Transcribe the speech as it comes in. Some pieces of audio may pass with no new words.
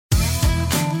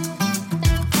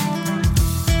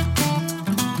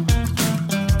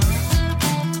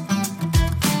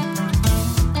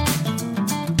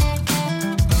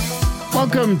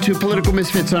Welcome to Political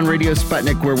Misfits on Radio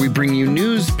Sputnik, where we bring you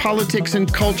news, politics,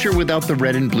 and culture without the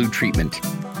red and blue treatment.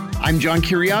 I'm John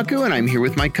Kiriakou, and I'm here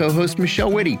with my co-host, Michelle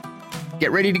Whitty.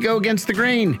 Get ready to go against the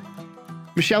grain.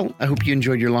 Michelle, I hope you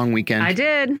enjoyed your long weekend. I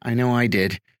did. I know I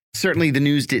did. Certainly the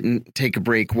news didn't take a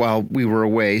break while we were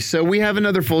away. So we have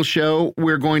another full show.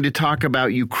 We're going to talk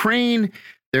about Ukraine.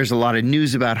 There's a lot of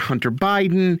news about Hunter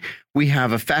Biden. We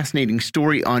have a fascinating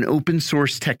story on open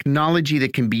source technology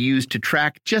that can be used to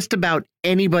track just about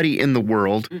anybody in the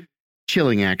world.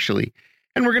 Chilling, actually.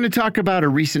 And we're going to talk about a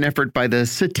recent effort by the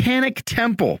Satanic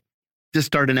Temple to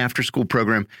start an after-school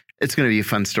program. It's going to be a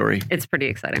fun story. It's pretty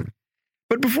exciting.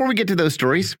 But before we get to those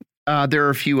stories, there are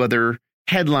a few other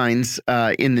headlines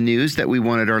in the news that we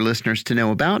wanted our listeners to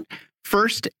know about.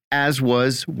 First, as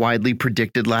was widely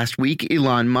predicted last week,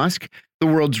 Elon Musk, the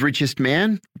world's richest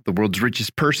man, the world's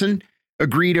richest person,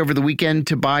 agreed over the weekend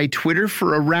to buy Twitter for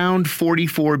around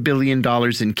 $44 billion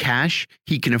in cash.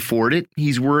 He can afford it.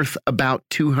 He's worth about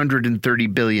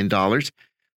 $230 billion. The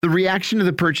reaction to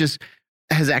the purchase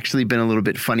has actually been a little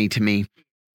bit funny to me.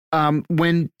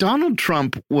 When Donald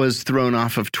Trump was thrown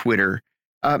off of Twitter,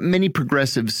 many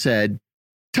progressives said,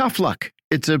 tough luck.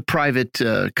 It's a private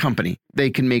company.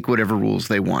 They can make whatever rules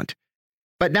they want.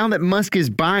 But now that Musk is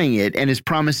buying it and is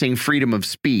promising freedom of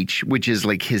speech, which is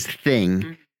like his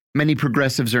thing, many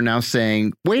progressives are now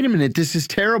saying, wait a minute, this is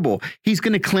terrible. He's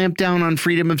going to clamp down on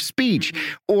freedom of speech,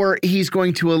 or he's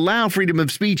going to allow freedom of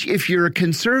speech if you're a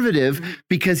conservative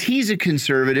because he's a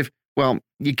conservative. Well,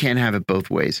 you can't have it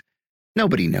both ways.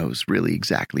 Nobody knows really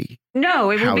exactly. No,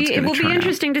 it will be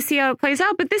interesting to see how it plays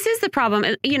out. But this is the problem.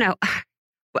 You know,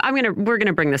 we're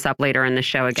gonna bring this up later in the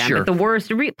show again. Sure.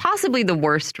 But possibly the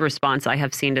worst response I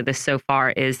have seen to this so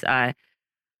far is,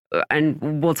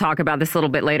 and we'll talk about this a little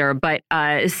bit later, but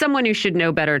someone who should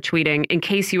know better tweeting, in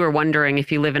case you were wondering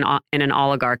if you live in an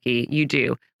oligarchy, you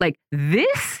do. Like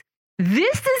this is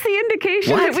the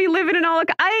indication that we live in an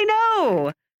oligarchy. I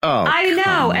know. Oh, I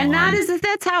know. And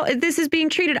that's how this is being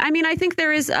treated. I mean, I think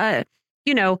there is,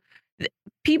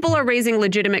 people are raising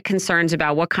legitimate concerns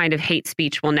about what kind of hate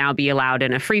speech will now be allowed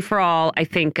in a free for all. I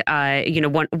think,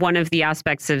 one of the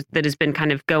aspects that has been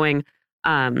kind of going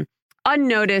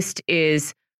unnoticed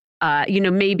is,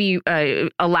 maybe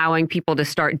allowing people to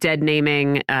start dead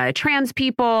naming trans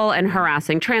people and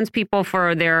harassing trans people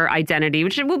for their identity,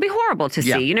 which will be horrible to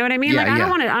see. You know what I mean? I don't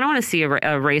want to see a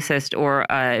racist or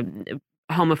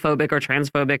homophobic or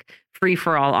transphobic free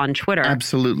for all on Twitter.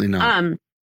 Absolutely not.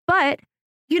 But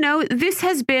this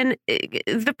has been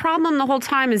the problem the whole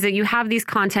time is that you have these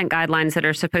content guidelines that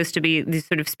are supposed to be these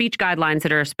sort of speech guidelines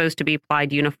that are supposed to be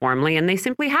applied uniformly, and they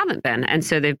simply haven't been. And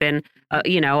so they've been,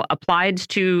 applied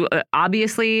to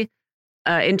obviously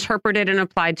interpreted and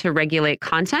applied to regulate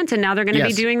content. And now they're going to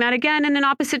be doing that again in an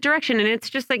opposite direction. And it's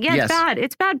just like, it's bad.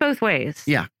 It's bad both ways.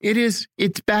 Yeah, it is.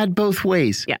 It's bad both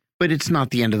ways. Yeah. But it's not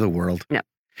the end of the world. No.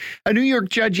 A New York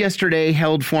judge yesterday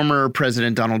held former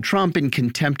President Donald Trump in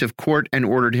contempt of court and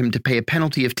ordered him to pay a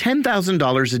penalty of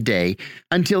 $10,000 a day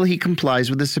until he complies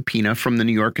with a subpoena from the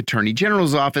New York Attorney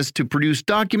General's office to produce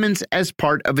documents as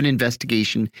part of an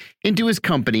investigation into his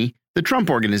company, the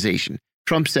Trump Organization.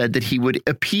 Trump said that he would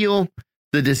appeal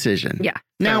the decision. Yeah.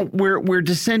 Now we're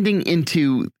descending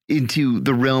into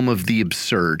the realm of the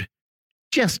absurd.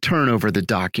 Just turn over the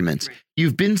documents. Right.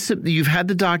 You've had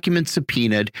the documents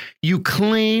subpoenaed. You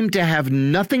claim to have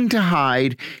nothing to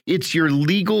hide. It's your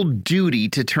legal duty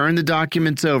to turn the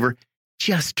documents over.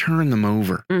 Just turn them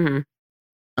over.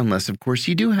 Unless, of course,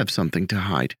 you do have something to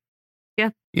hide. Yeah.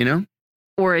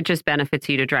 Or it just benefits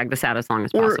you to drag this out as long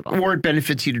as possible. Or it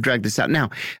benefits you to drag this out. Now,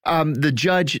 the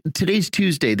judge, today's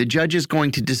Tuesday, the judge is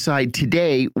going to decide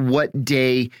today what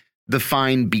day the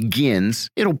fine begins.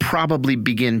 It'll probably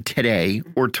begin today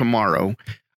or tomorrow.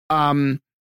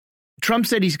 Trump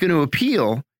said he's going to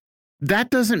appeal. That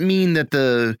doesn't mean that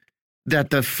the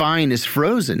fine is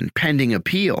frozen pending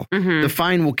appeal. The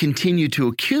fine will continue to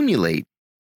accumulate.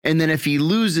 And then if he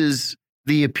loses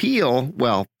the appeal,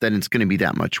 well, then it's going to be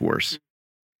that much worse.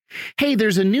 Hey,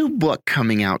 there's a new book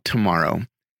coming out tomorrow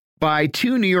by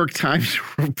two New York Times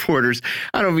reporters.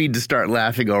 I don't mean to start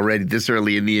laughing already this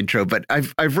early in the intro, but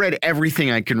I've read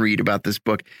everything I can read about this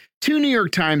book. Two New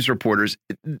York Times reporters,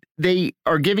 they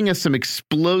are giving us some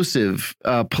explosive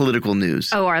political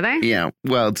news. Oh, are they? Yeah,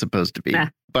 well, it's supposed to be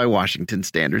by Washington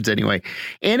standards anyway.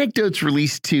 Anecdotes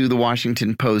released to the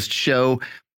Washington Post show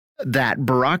that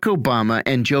Barack Obama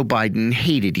and Joe Biden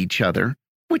hated each other,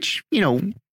 which,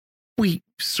 we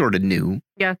sort of knew.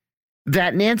 Yeah.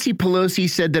 That Nancy Pelosi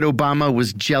said that Obama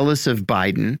was jealous of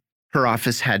Biden. her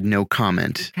office had no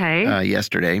comment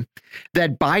yesterday,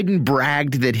 that Biden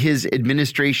bragged that his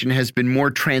administration has been more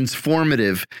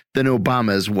transformative than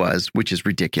Obama's was, which is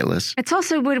ridiculous. It's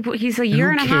also, he's a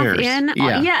year and a half in.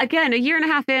 Yeah, again, a year and a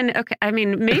half in. Okay, I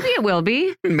mean, maybe it will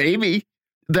be. Maybe.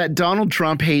 That Donald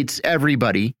Trump hates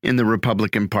everybody in the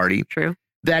Republican Party. True.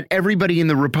 That everybody in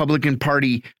the Republican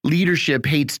Party leadership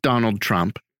hates Donald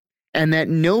Trump. And that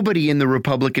nobody in the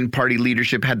Republican Party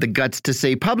leadership had the guts to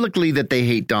say publicly that they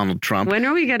hate Donald Trump. When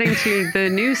are we getting to the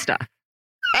new stuff?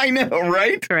 I know,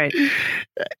 right? Right.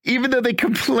 Even though they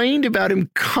complained about him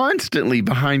constantly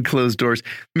behind closed doors.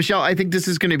 Michelle, I think this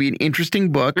is going to be an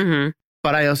interesting book,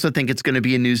 but I also think it's going to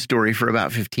be a news story for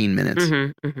about 15 minutes.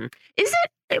 Is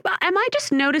it? Am I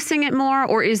just noticing it more,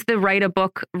 or is the write a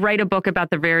book about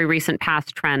the very recent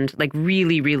past trend like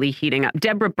really, really heating up?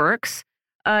 Deborah Birx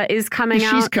is coming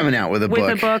out. She's coming out with a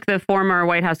book. The former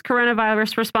White House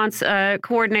coronavirus response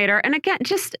coordinator. And again,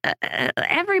 just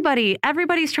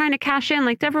everybody's trying to cash in.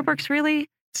 Like, Deborah Birx, really?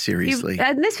 Seriously.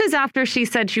 And this was after she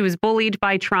said she was bullied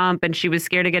by Trump and she was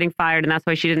scared of getting fired. And that's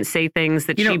why she didn't say things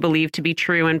that she believed to be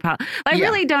true. And I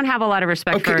really don't have a lot of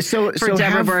respect for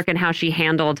Deborah Birx and how she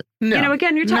handled.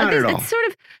 Again, you're talking. It's sort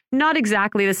of not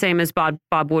exactly the same as Bob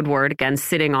Woodward, again,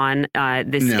 sitting on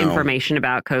this information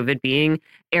about COVID being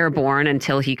airborne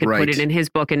until he could put it in his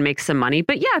book and make some money.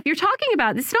 But yeah, if you're talking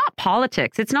about, it's not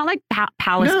politics. It's not like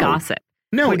palace gossip.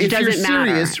 No, if you're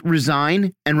serious,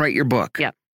 resign and write your book.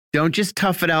 Yep. Don't just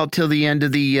tough it out till the end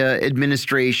of the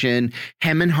administration,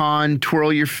 hem and haw and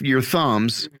twirl your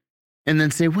thumbs, and then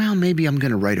say, well, maybe I'm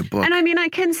going to write a book. And I mean, I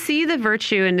can see the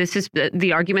virtue, and this is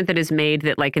the argument that is made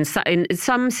that, like, in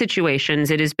some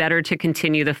situations, it is better to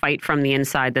continue the fight from the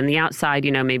inside than the outside.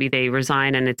 Maybe they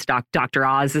resign and it's Dr.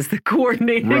 Oz is the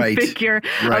coordinating figure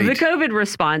of the COVID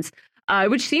response.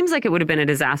 Which seems like it would have been a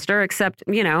disaster, except,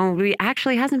 we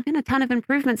actually hasn't been a ton of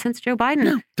improvement since Joe Biden.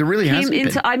 No, there really hasn't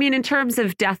been. I mean, in terms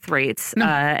of death rates,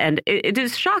 and it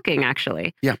is shocking,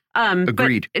 actually. Yeah,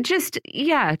 agreed. But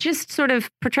just sort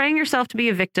of portraying yourself to be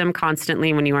a victim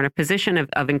constantly when you are in a position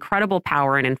of incredible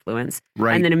power and influence,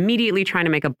 and then immediately trying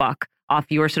to make a buck off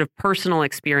your sort of personal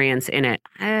experience in it.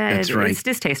 That's right. It's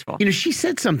distasteful. She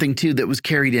said something, too, that was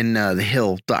carried in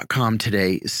thehill.com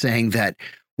today, saying that,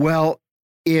 well,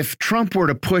 if Trump were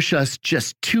to push us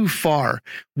just too far,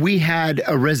 we had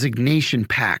a resignation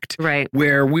pact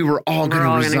where we were all going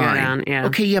to resign. Go down, yeah.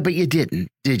 Okay, yeah, but you didn't,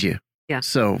 did you? Yeah.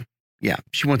 So, yeah,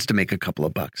 she wants to make a couple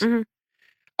of bucks.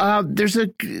 There's a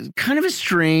kind of a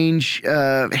strange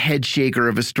head shaker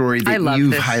of a story that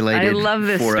you've highlighted. I love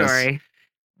this story. Us.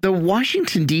 The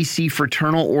Washington, D.C.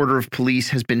 Fraternal Order of Police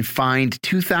has been fined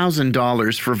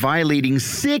 $2,000 for violating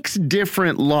 6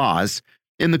 different laws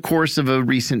in the course of a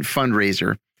recent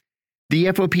fundraiser. The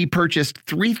FOP purchased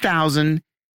 3,000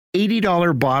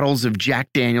 $80 bottles of Jack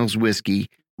Daniel's whiskey,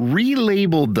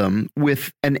 relabeled them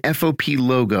with an FOP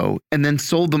logo, and then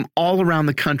sold them all around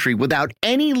the country without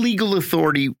any legal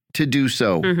authority to do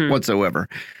so whatsoever.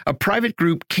 A private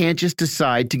group can't just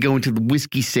decide to go into the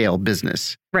whiskey sale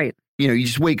business. Right. You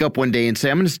just wake up one day and say,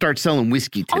 I'm going to start selling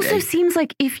whiskey today. Also seems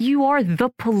like if you are the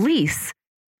police,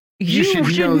 you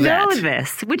should know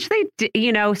this, which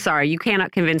they, sorry, you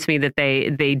cannot convince me that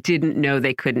they didn't know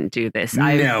they couldn't do this.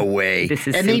 No way.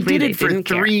 And they did it for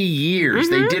 3 years.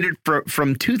 They did it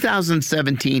from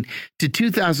 2017 to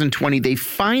 2020. They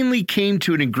finally came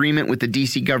to an agreement with the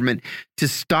D.C. government to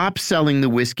stop selling the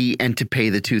whiskey and to pay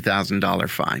the $2,000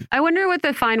 fine. I wonder what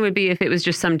the fine would be if it was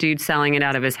just some dude selling it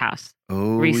out of his house.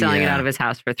 Reselling it out of his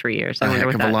house for 3 years. A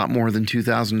heck of a lot more than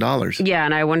 $2,000. Yeah,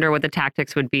 and I wonder what the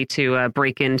tactics would be to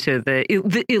break into the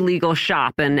illegal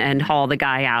shop and haul the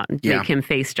guy out and make him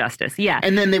face justice. Yeah.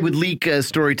 And then they would leak a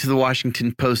story to the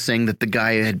Washington Post saying that the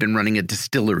guy had been running a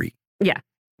distillery. Yeah.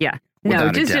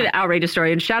 No, just an outrageous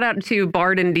story. And shout out to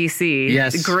Bard in D.C.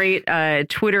 Yes. Great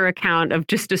Twitter account of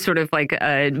just a sort of like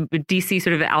a D.C.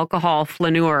 sort of alcohol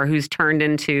flaneur who's turned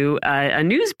into a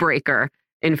newsbreaker.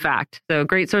 In fact, so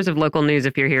great source of local news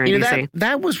if you're here in D.C.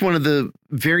 That was one of the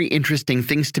very interesting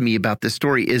things to me about this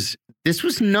story is this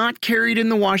was not carried in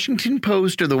the Washington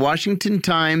Post or the Washington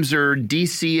Times or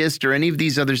DCist or any of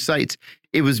these other sites.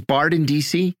 It was Bard in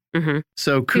D.C.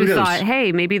 So kudos. Who thought,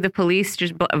 hey, maybe the police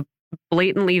just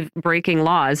blatantly breaking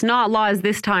laws, not laws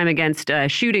this time against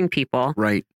shooting people,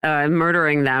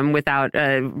 murdering them without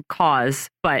cause,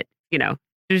 but,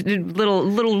 there's little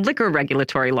liquor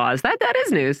regulatory laws. That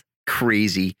is news.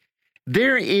 Crazy.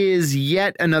 There is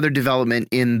yet another development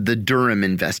in the Durham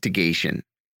investigation.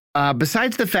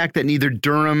 Besides the fact that neither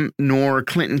Durham nor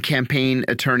Clinton campaign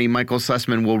attorney Michael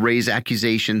Sussman will raise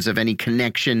accusations of any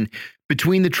connection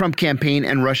between the Trump campaign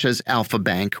and Russia's Alfa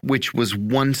Bank, which was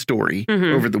one story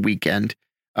over the weekend.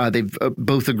 They've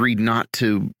both agreed not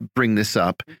to bring this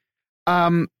up.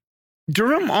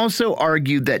 Durham also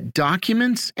argued that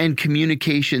documents and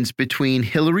communications between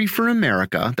Hillary for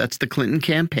America, that's the Clinton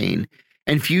campaign,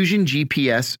 and Fusion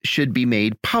GPS should be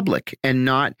made public and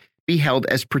not be held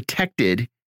as protected,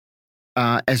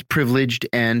 as privileged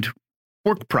and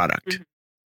work product.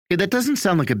 Okay, that doesn't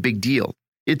sound like a big deal.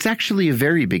 It's actually a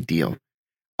very big deal.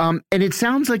 And it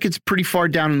sounds like it's pretty far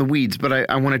down in the weeds, but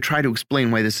I want to try to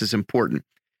explain why this is important.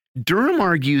 Durham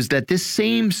argues that this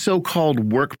same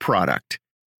so-called work product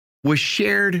was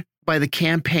shared by the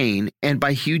campaign and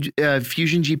by Fusion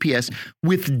GPS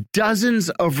with dozens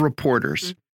of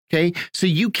reporters. Okay, so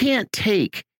you can't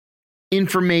take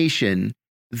information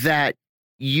that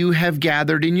you have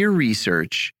gathered in your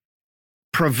research,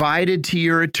 provided to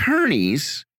your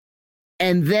attorneys,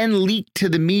 and then leak to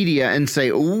the media and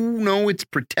say, oh, no, it's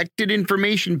protected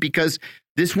information because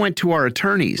this went to our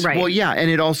attorneys. Right. Well, yeah, and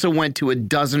it also went to a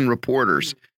dozen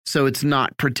reporters, so it's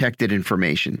not protected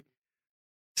information.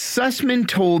 Sussman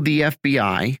told the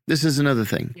FBI, this is another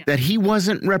thing, that he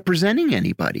wasn't representing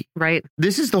anybody. Right.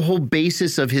 This is the whole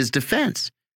basis of his defense.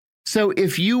 So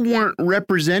if you weren't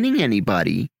representing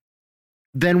anybody,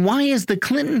 then why is the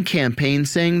Clinton campaign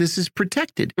saying this is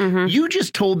protected? You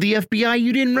just told the FBI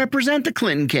you didn't represent the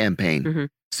Clinton campaign.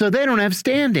 So they don't have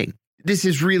standing. This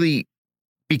is really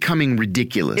becoming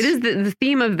ridiculous. It is the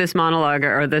theme of this monologue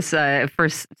or this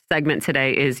first segment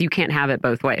today is you can't have it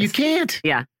both ways. You can't.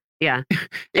 Yeah. Yeah.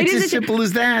 It's as simple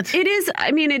as that. It is.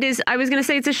 I mean, it is. I was going to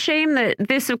say it's a shame that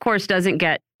this, of course, doesn't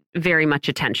get very much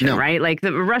attention, right? Like the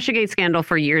Russiagate scandal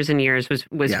for years and years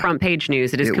was front page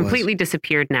news. It has completely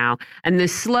disappeared now. And the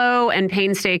slow and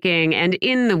painstaking and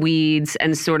in the weeds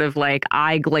and sort of like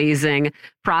eye glazing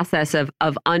process of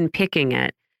unpicking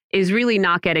it is really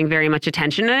not getting very much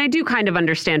attention. And I do kind of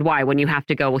understand why when you have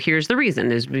to go, well, here's the reason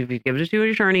is you give it to an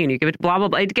attorney and you give it blah, blah,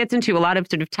 blah. It gets into a lot of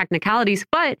sort of technicalities,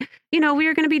 but we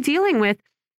are going to be dealing with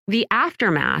the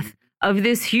aftermath of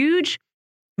this huge,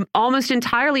 almost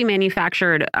entirely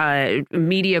manufactured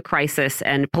media crisis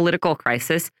and political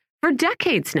crisis for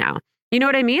decades now. You know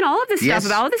what I mean? All of this stuff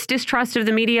about all this distrust of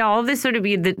the media, all of this sort of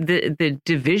the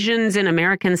divisions in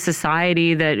American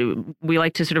society that we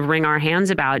like to sort of wring our hands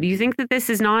about. Do you think that this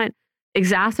is not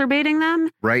exacerbating them?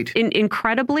 Right.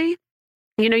 Incredibly?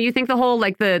 You think the whole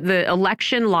like the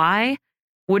election lie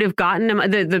would have gotten them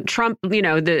the Trump,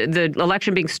 the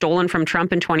election being stolen from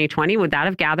Trump in 2020, would that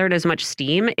have gathered as much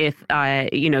steam if,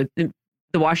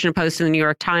 the Washington Post and the New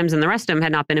York Times and the rest of them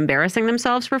had not been embarrassing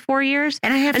themselves for 4 years?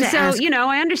 And I have to ask,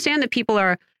 I understand that people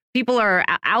are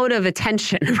out of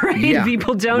attention, right? Yeah,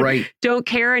 people don't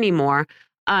care anymore.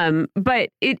 But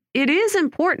it is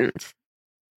important.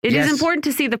 It is important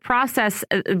to see the process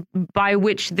by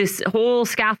which this whole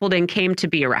scaffolding came to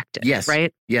be erected. Yes.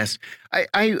 Right. Yes.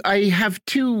 I have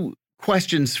two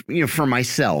questions, for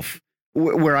myself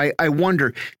where I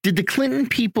wonder, did the Clinton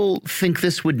people think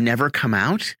this would never come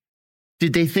out?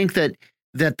 Did they think that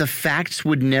the facts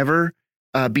would never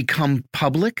become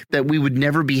public, that we would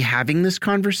never be having this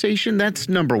conversation? That's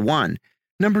number one.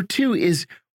 Number two is,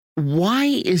 why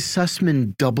is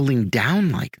Sussman doubling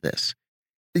down like this?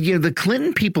 The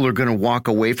Clinton people are going to walk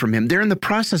away from him. They're in the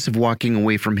process of walking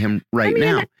away from him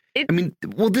now.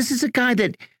 This is a guy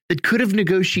that could have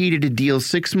negotiated a deal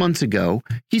 6 months ago.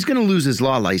 He's going to lose his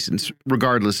law license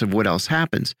regardless of what else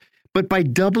happens. But by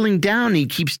doubling down, he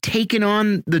keeps taking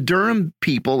on the Durham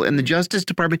people and the Justice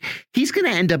Department. He's going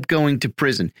to end up going to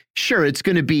prison. Sure, it's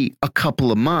going to be a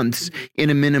couple of months in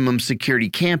a minimum security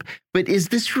camp. But is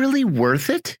this really worth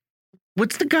it?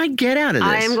 What's the guy get out of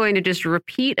this? I am going to just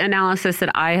repeat analysis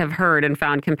that I have heard and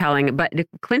found compelling. But the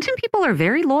Clinton people are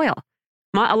very loyal.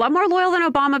 A lot more loyal than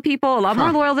Obama people, a lot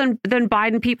more loyal than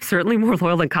Biden people, certainly more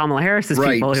loyal than Kamala Harris's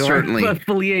people who are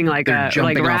fleeing like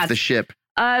jumping rats off the ship.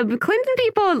 Clinton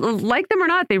people, like them or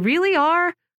not, they really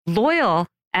are loyal.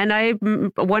 And I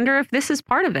wonder if this is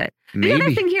part of it. Maybe. The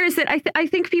other thing here is that I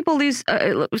think people lose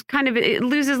it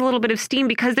loses a little bit of steam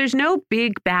because there's no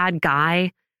big bad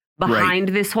guy behind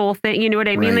this whole thing. You know what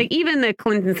I mean? Like even the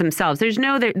Clintons themselves, there's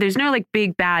no like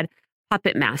big bad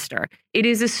puppet master. It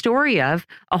is a story of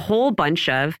a whole bunch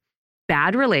of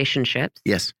bad relationships.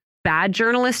 Yes. Bad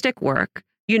journalistic work.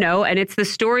 And it's the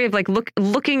story of like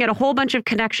looking at a whole bunch of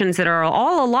connections that are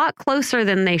all a lot closer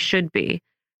than they should be.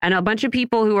 And a bunch of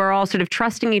people who are all sort of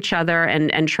trusting each other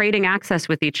and trading access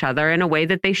with each other in a way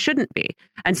that they shouldn't be.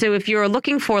 And so if you're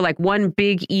looking for like one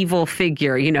big evil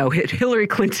figure, Hillary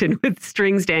Clinton with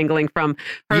strings dangling from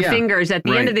her fingers at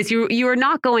the end of this, you are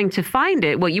not going to find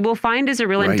it. What you will find is a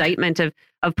real indictment of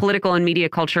political and media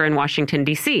culture in Washington,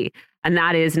 D.C. And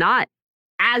that is not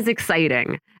as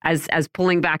exciting as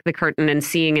pulling back the curtain and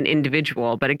seeing an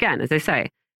individual. But again, as I say,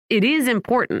 it is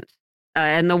important.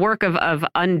 And the work of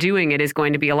undoing it is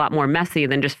going to be a lot more messy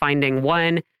than just finding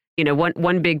one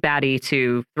big baddie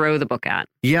to throw the book at.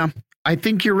 Yeah, I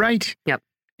think you're right. Yep.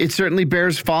 It certainly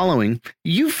bears following.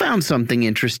 You found something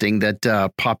interesting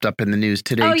that popped up in the news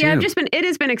today, Oh, yeah, too. it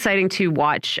has been exciting to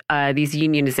watch these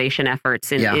unionization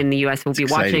efforts in the U.S. We'll be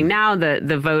watching now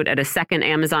the vote at a second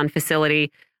Amazon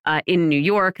facility in New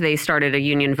York. They started a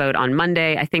union vote on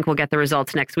Monday. I think we'll get the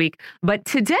results next week. But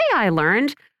today I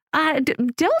learned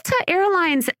Delta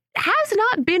Airlines has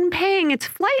not been paying its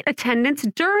flight attendants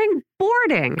during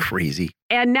boarding. Crazy.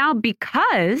 And now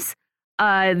because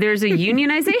there's a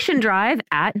unionization drive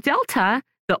at Delta,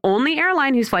 the only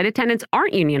airline whose flight attendants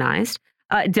aren't unionized,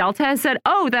 Delta has said,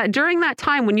 that during that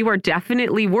time when you are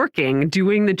definitely working,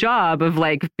 doing the job of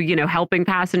helping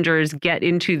passengers get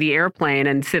into the airplane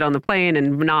and sit on the plane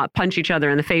and not punch each other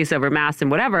in the face over masks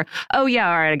and whatever. Oh, yeah,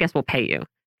 all right, I guess we'll pay you.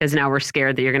 Because now we're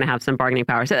scared that you're going to have some bargaining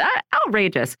power. So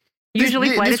outrageous. Usually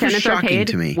flight attendants are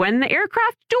paid when the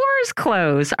aircraft doors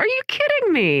close. Are you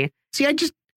kidding me? See, I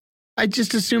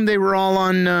just assumed they were all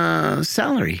on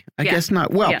salary. I guess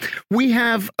not. Well, we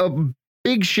have a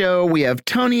big show. We have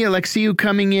Tony Alexiou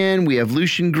coming in. We have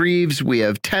Lucian Greaves. We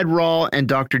have Ted Rall and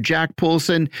Dr. Jack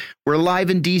Poulson. We're live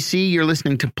in D.C. You're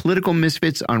listening to Political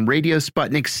Misfits on Radio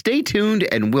Sputnik. Stay tuned,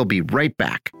 and we'll be right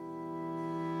back.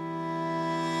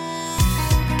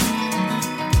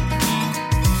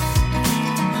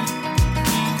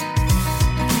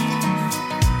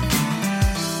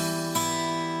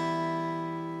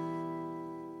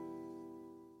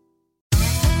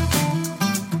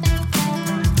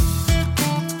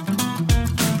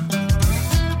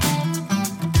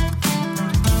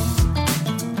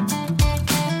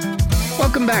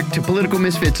 Welcome back to Political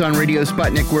Misfits on Radio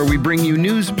Sputnik, where we bring you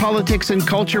news, politics, and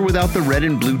culture without the red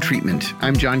and blue treatment.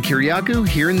 I'm John Kiriakou,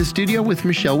 here in the studio with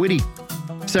Michelle Witte.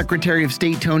 Secretary of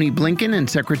State Tony Blinken and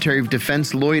Secretary of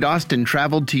Defense Lloyd Austin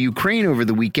traveled to Ukraine over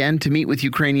the weekend to meet with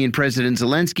Ukrainian President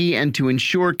Zelensky and to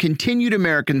ensure continued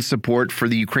American support for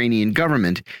the Ukrainian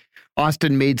government.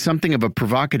 Austin made something of a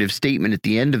provocative statement at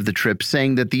the end of the trip,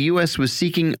 saying that the U.S. was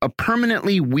seeking a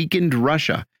permanently weakened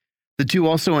Russia. The two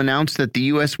also announced that the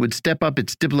U.S. would step up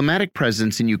its diplomatic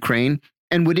presence in Ukraine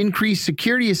and would increase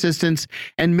security assistance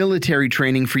and military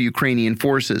training for Ukrainian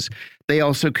forces. They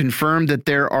also confirmed that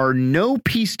there are no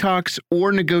peace talks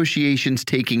or negotiations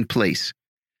taking place.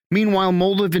 Meanwhile,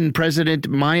 Moldovan President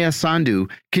Maia Sandu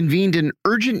convened an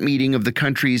urgent meeting of the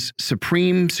country's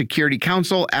Supreme Security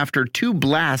Council after two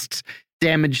blasts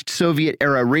damaged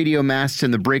Soviet-era radio masts in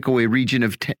the breakaway region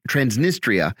of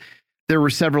Transnistria. There were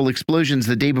several explosions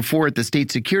the day before at the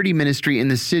State Security Ministry in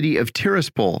the city of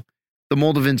Tiraspol. The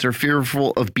Moldovans are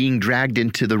fearful of being dragged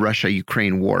into the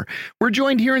Russia-Ukraine war. We're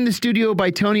joined here in the studio by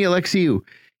Tony Alexiou.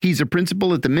 He's a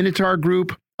principal at the Minotaur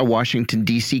Group, a Washington,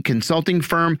 D.C. consulting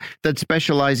firm that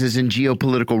specializes in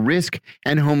geopolitical risk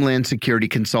and homeland security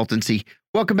consultancy.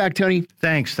 Welcome back, Tony.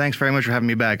 Thanks. Thanks very much for having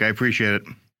me back. I appreciate it.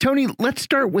 Tony, let's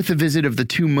start with the visit of the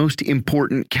two most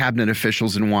important cabinet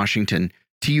officials in Washington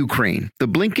to Ukraine. The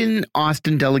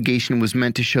Blinken-Austin delegation was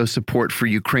meant to show support for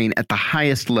Ukraine at the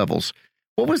highest levels.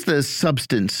 What was the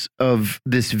substance of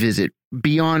this visit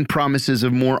beyond promises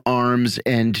of more arms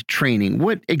and training?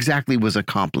 What exactly was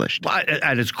accomplished? Well,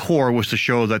 at its core was to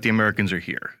show that the Americans are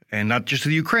here, and not just to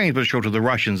the Ukrainians, but to show to the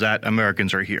Russians that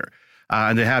Americans are here.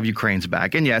 And they have Ukraine's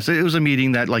back. And yes, it was a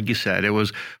meeting that, like you said, it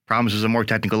was promises of more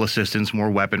technical assistance, more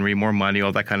weaponry, more money,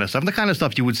 all that kind of stuff. The kind of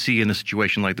stuff you would see in a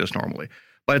situation like this normally.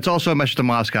 But it's also a message to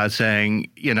Moscow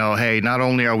saying, hey, not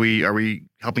only are we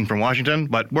helping from Washington,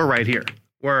 but we're right here.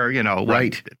 We're,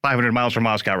 right 500 miles from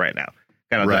Moscow right now,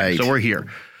 kind of thing. So we're here.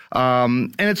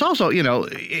 And it's also,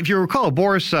 if you recall,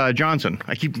 Boris Johnson,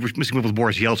 I keep mixing up with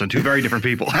Boris Yeltsin, two very different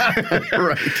people.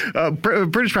 Right.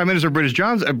 British Prime Minister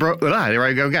there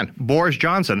I go again. Boris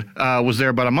Johnson was there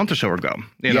about a month or so ago.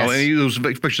 And there was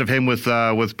pictures of him with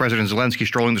President Zelensky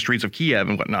strolling the streets of Kiev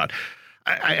and whatnot.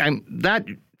 That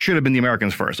should have been the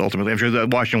Americans first, ultimately. I'm sure that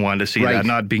Washington wanted to see that,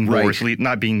 not being Boris,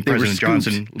 not being President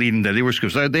Johnson leading that. They were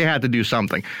scooped. So they had to do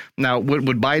something. Now, would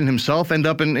Biden himself end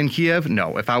up in Kiev?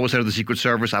 No. If I was head of the Secret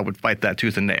Service, I would fight that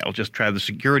tooth and nail. Just try the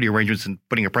security arrangements, and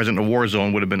putting a president in a war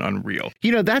zone would have been unreal.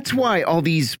 That's why all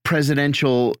these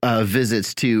presidential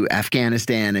visits to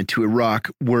Afghanistan and to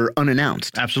Iraq were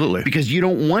unannounced. Absolutely. Because you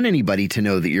don't want anybody to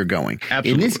know that you're going.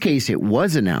 Absolutely. In this case, it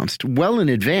was announced well in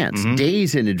advance,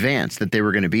 days in advance, that they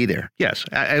were going to be there. Yes.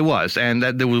 It was, and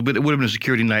that it would have been a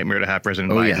security nightmare to have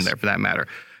President Biden there, for that matter.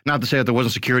 Not to say that there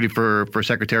wasn't security for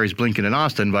Secretaries Blinken and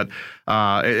Austin, but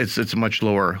it's a much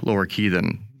lower key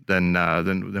than than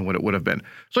what it would have been.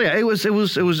 So yeah, it was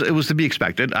to be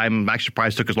expected. I'm actually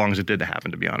surprised it took as long as it did to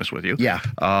happen, to be honest with you. Yeah.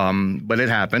 But it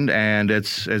happened, and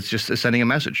it's just sending a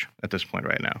message at this point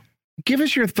right now. Give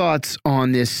us your thoughts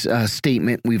on this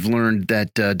statement we've learned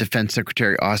that Defense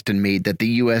Secretary Austin made, that the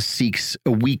U.S. seeks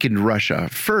a weakened Russia.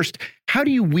 First, how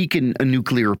do you weaken a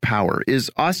nuclear power?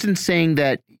 Is Austin saying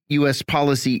that U.S.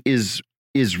 policy is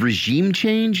regime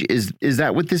change? Is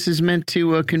that what this is meant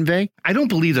to convey? I don't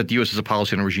believe that the U.S. has a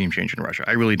policy on a regime change in Russia.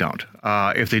 I really don't.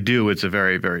 If they do, it's a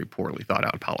very, very poorly thought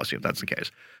out policy, if that's the case.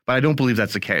 But I don't believe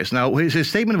that's the case. Now, his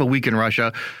statement of a weakened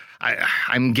Russia,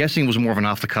 I'm guessing was more of an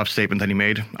off-the-cuff statement that he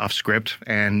made, off script.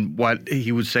 And what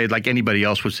he would say, like anybody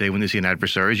else would say when they see an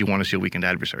adversary, is you want to see a weakened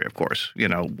adversary, of course. You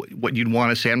know, what you'd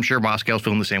want to say, I'm sure Moscow's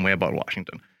feeling the same way about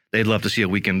Washington. They'd love to see a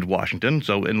weakened Washington,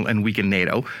 and weakened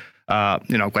NATO.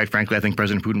 Quite frankly, I think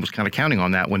President Putin was kind of counting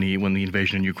on that when the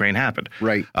invasion in Ukraine happened.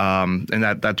 Right. And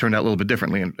that turned out a little bit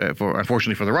differently. And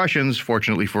unfortunately for the Russians,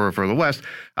 fortunately for the West,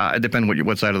 it depends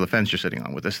what side of the fence you're sitting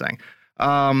on with this thing.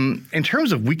 In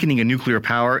terms of weakening a nuclear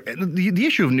power, the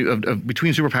issue of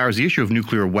between superpowers, the issue of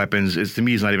nuclear weapons to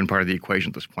me is not even part of the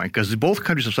equation at this point, because both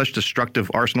countries have such destructive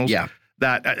arsenals. Yeah.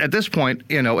 That at this point,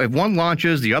 if one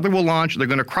launches, the other will launch. They're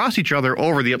going to cross each other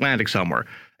over the Atlantic somewhere.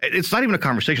 It's not even a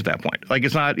conversation at that point. Like,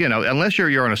 it's not, unless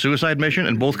you're on a suicide mission,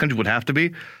 and both countries would have to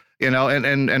be,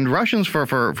 and Russians for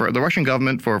the Russian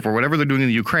government for whatever they're doing in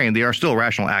the Ukraine, they are still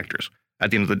rational actors at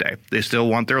the end of the day. They still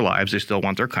want their lives. They still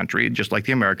want their country, just like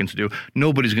the Americans do.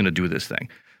 Nobody's going to do this thing.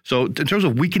 So in terms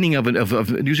of weakening of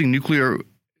using nuclear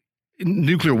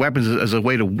weapons as a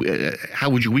way to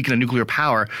how would you weaken a nuclear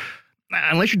power?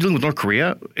 Unless you're dealing with North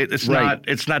Korea, it's right.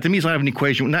 not to me. It's not an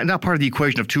equation. Not part of the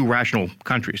equation of two rational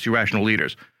countries, two rational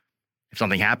leaders. If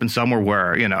something happens somewhere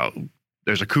where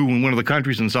there's a coup in one of the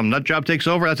countries and some nut job takes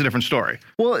over, that's a different story.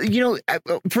 Well,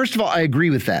 first of all, I agree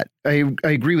with that. I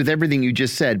agree with everything you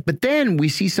just said. But then we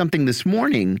see something this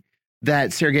morning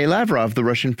that Sergei Lavrov, the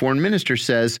Russian foreign minister,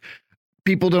 says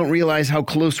people don't realize how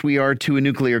close we are to a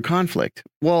nuclear conflict.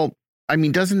 Well, I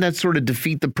mean, doesn't that sort of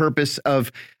defeat the purpose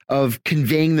of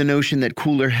conveying the notion that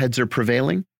cooler heads are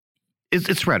prevailing?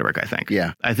 It's rhetoric, I think.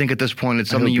 Yeah, I think at this point it's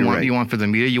something you want for the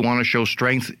media. You want to show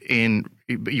strength to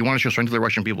the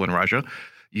Russian people in Russia.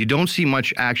 You don't see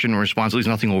much action or response, at least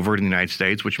nothing overt in the United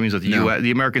States, which means that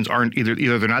the Americans aren't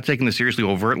either they're not taking this seriously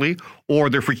overtly, or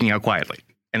they're freaking out quietly.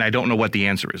 And I don't know what the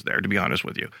answer is there, to be honest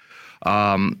with you.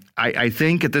 I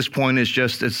think at this point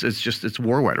it's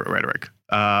war rhetoric,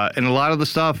 and a lot of the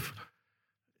stuff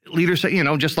leaders say,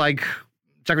 just like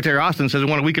Secretary Austin says we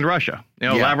want to weaken Russia.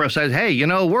 Lavrov says, hey,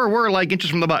 we're like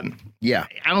inches from the button. Yeah.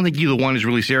 I don't think either one is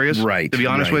really serious, right, to be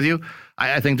honest with you.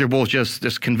 I think they're both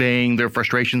just conveying their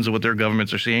frustrations of what their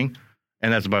governments are seeing,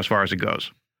 and that's about as far as it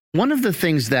goes. One of the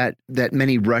things that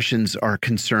many Russians are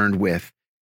concerned with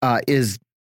is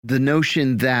the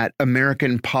notion that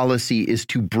American policy is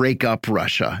to break up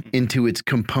Russia into its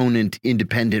component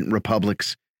independent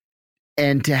republics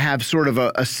and to have sort of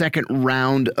a second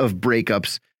round of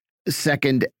breakups,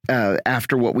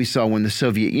 after what we saw when the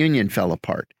Soviet Union fell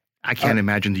apart. I can't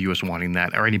imagine the U.S. wanting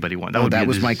that, or anybody wanting that. That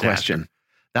was my question.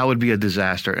 That would be a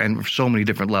disaster, and so many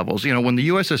different levels. When the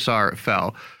USSR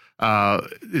fell,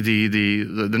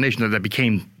 the nation that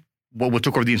became what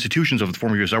took over the institutions of the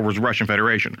former USSR was the Russian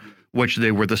Federation, which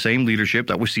they were the same leadership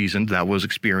that was seasoned, that was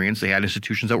experienced. They had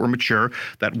institutions that were mature,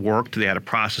 that worked. They had a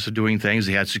process of doing things.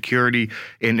 They had security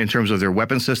in terms of their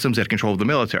weapon systems. They had control of the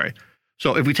military.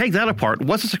 So if we take that apart,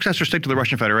 what's the successor state to the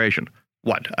Russian Federation?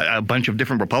 What, a bunch of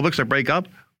different republics that break up?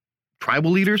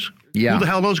 Tribal leaders? Yeah. Who the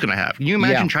hell are those going to have? Can you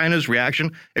imagine China's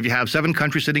reaction if you have 7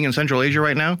 countries sitting in Central Asia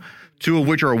right now, 2 of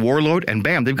which are a warlord, and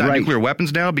bam, they've got nuclear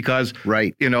weapons now because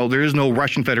there is no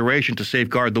Russian Federation to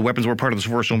safeguard the weapons that were part of the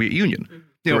former Soviet Union.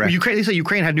 Ukraine, they say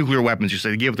Ukraine had nuclear weapons. You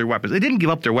say they gave up their weapons. They didn't give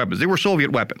up their weapons. They were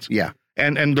Soviet weapons. Yeah.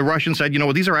 And the Russians said,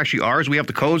 these are actually ours. We have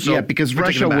the code. So because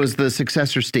Russia was the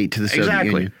successor state to the Soviet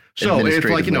Union. So if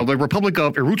the Republic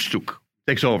of Irkutsk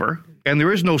takes over and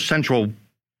there is no central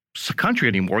country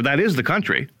anymore, that is the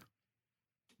country.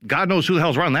 God knows who the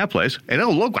hell's running that place. And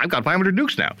look, I've got 500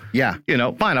 nukes now. Yeah.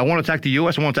 Fine. I want to attack the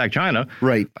U.S. I want to attack China.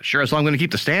 Right. Sure, as long as I'm going to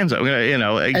keep the stands. I'm going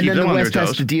to, and keep then them the on West their has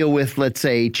toes. to deal with, let's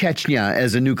say, Chechnya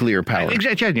as a nuclear power.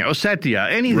 Chechnya,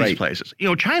 Ossetia, any of these places.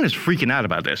 China's freaking out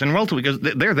about this, and relatively because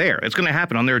they're there. It's going to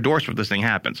happen on their doorstep if this thing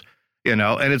happens. And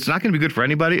it's not going to be good for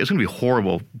anybody. It's going to be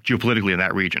horrible geopolitically in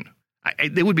that region.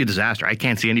 It would be a disaster. I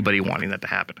can't see anybody wanting that to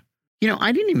happen.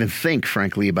 I didn't even think,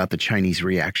 frankly, about the Chinese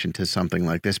reaction to something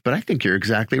like this, but I think you're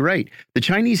exactly right. The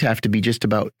Chinese have to be just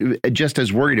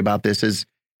as worried about this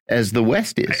as the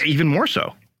West is. Even more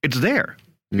so. It's there.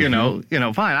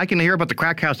 Fine. I can hear about the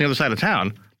crack house on the other side of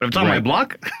town, But if it's on my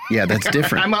block, yeah, that's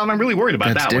different. I'm really worried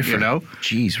about that's that different. one,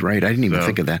 Jeez, right. I didn't even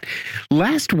think of that.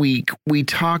 Last week, we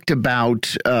talked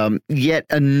about yet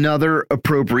another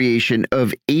appropriation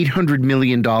of $800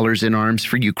 million in arms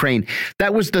for Ukraine.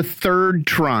 That was the third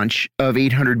tranche of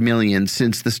 $800 million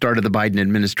since the start of the Biden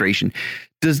administration.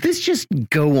 Does this just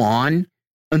go on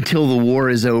until the war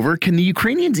is over? Can the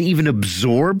Ukrainians even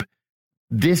absorb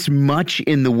this much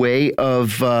in the way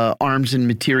of arms and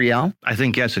material? I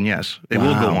think yes and yes. They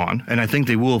will go on. And I think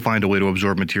they will find a way to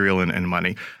absorb material and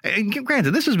money. And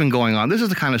granted, this has been going on. This is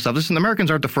the kind of stuff. Listen, Americans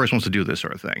aren't the first ones to do this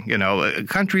sort of thing. You know,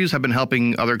 countries have been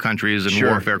helping other countries in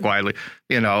warfare quietly.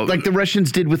 You know, like the Russians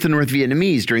did with the North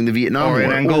Vietnamese during the Vietnam War.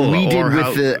 In Angola, or we did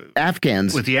with the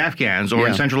Afghans. With the Afghans, or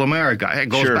in Central America. It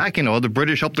goes back, you know, the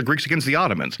British helped the Greeks against the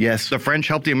Ottomans. Yes. The French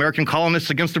helped the American colonists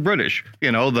against the British.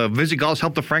 You know, the Visigoths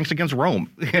helped the Franks against Rome.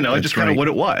 You know, it's just kind of what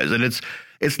it was. And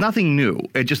it's nothing new.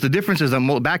 It just, the difference is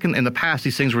that back in the past,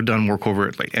 these things were done more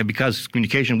covertly. And because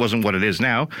communication wasn't what it is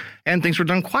now, and things were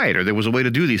done quieter, there was a way to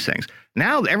do these things.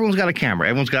 Now everyone's got a camera,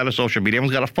 everyone's got a social media,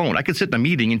 everyone's got a phone. I could sit in a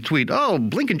meeting and tweet, oh,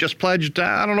 Blinken just pledged,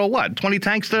 I don't know what, 20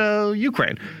 tanks to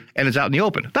Ukraine. And it's out in the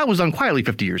open. That was done quietly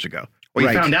 50 years ago. Or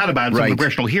you found out about it in some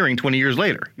congressional hearing 20 years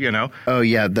later, you know? Oh,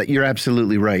 yeah, you're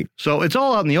absolutely right. So it's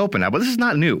all out in the open now, but this is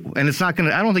not new. And it's not going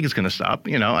to, I don't think it's going to stop.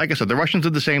 You know, like I said, the Russians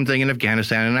did the same thing in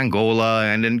Afghanistan and Angola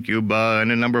and in Cuba and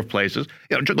in a number of places.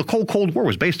 You know, the Cold War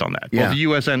was based on that. Yeah. Both the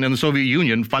U.S. and the Soviet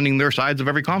Union funding their sides of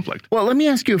every conflict. Well, let me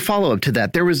ask you a follow-up to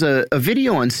that. There was a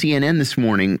video on CNN this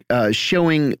morning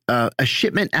showing a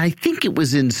shipment, I think it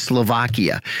was in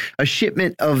Slovakia, a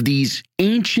shipment of these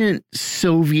ancient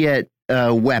Soviet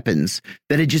weapons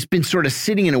that had just been sort of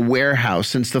sitting in a warehouse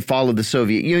since the fall of the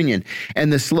Soviet Union.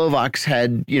 And the Slovaks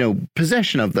had, you know,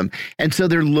 possession of them. And so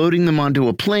they're loading them onto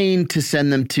a plane to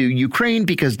send them to Ukraine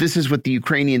because this is what the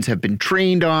Ukrainians have been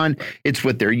trained on. It's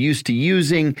what they're used to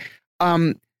using.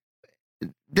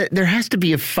 There has to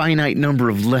be a finite number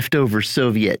of leftover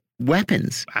Soviet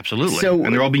weapons. Absolutely. So,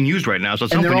 and they're all being used right now. So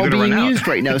at some point, they're all being used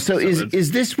right now. So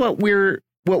is this what we're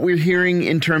hearing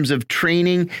in terms of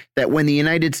training, that when the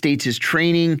United States is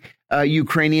training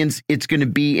Ukrainians, it's going to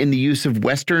be in the use of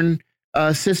Western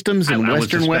systems and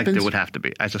Western weapons? It would have to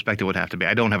be. I suspect it would have to be.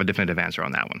 I don't have a definitive answer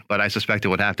on that one, but I suspect it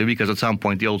would have to, because at some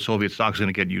point the old Soviet stock is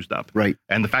going to get used up. Right.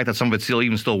 And the fact that some of it's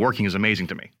still working is amazing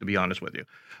to me, to be honest with you.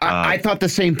 I thought the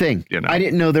same thing. You know. I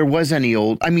didn't know there was any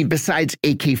old. I mean, besides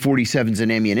AK-47s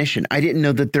and ammunition, I didn't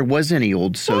know that there was any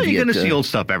old Soviet. Well, you're going to see old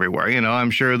stuff everywhere. You know,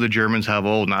 I'm sure the Germans have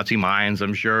old Nazi mines.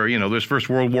 I'm sure, you know, there's First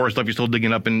World War stuff you're still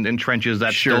digging up in trenches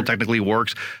that still technically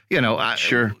works. You know,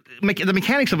 the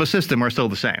mechanics of a system are still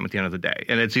the same at the end of the day.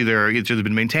 And it's either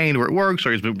been maintained where it works,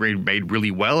 or it's been made really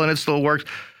well and it still works.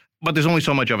 But there's only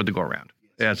so much of it to go around.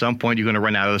 At some point, you're going to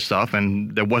run out of the stuff,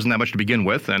 and there wasn't that much to begin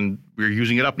with, and we're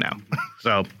using it up now.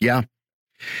 So, yeah.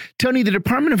 Tony, the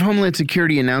Department of Homeland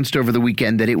Security announced over the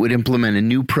weekend that it would implement a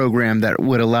new program that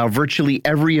would allow virtually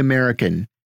every American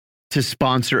to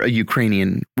sponsor a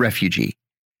Ukrainian refugee.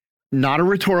 Not a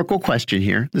rhetorical question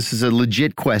here. This is a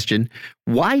legit question.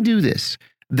 Why do this?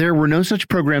 There were no such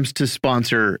programs to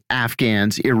sponsor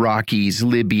Afghans, Iraqis,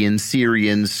 Libyans,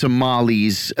 Syrians,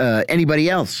 Somalis, anybody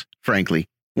else, frankly.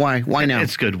 Why now?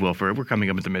 It's good, Wilford. We're coming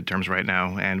up at the midterms right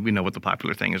now, and we know what the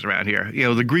popular thing is around here. You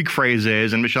know, the Greek phrase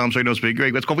is, and Michelle, I'm sorry, don't speak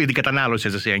Greek, it's called "katanalos,"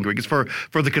 as they say in Greek. It's for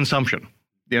the consumption.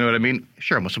 You know what I mean?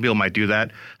 Sure, most people might do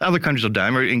that. Other countries have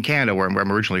done. In Canada, where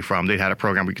I'm originally from, they had a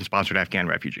program where you can sponsor Afghan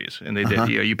refugees. And they did.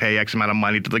 You know, you pay X amount of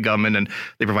money to the government, and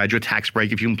they provide you a tax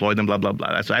break if you employ them, blah, blah,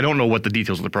 blah. I don't know what the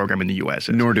details of the program in the U.S.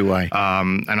 is. Nor do I.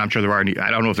 And I'm sure there are.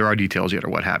 I don't know if there are details yet or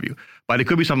what have you. But it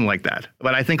could be something like that.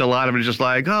 But I think a lot of it is just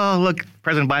like, oh, look,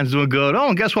 President Biden's doing good. Oh,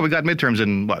 and guess what? We got midterms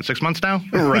in, 6 months now?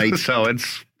 Right. So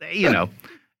it's, you know,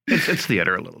 it's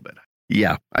theater a little bit.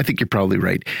 Yeah, I think you're probably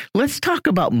right. Let's talk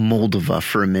about Moldova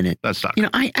for a minute. Let's talk. You know,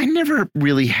 I never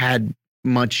really had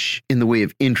much in the way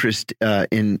of interest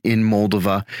in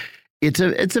Moldova. It's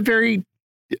a very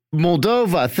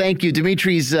Moldova. Thank you.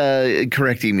 Dimitri's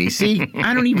correcting me. See,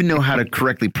 I don't even know how to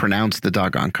correctly pronounce the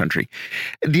doggone country.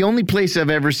 The only place I've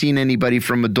ever seen anybody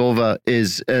from Moldova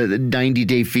is 90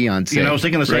 Day Fiancé. You know, I was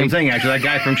thinking the same thing, actually. That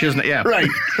guy from Chisholm. Yeah. Right.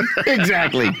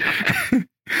 Exactly.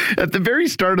 At the very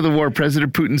start of the war,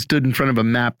 President Putin stood in front of a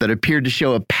map that appeared to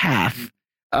show a path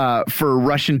for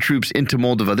Russian troops into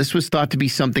Moldova. This was thought to be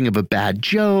something of a bad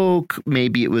joke.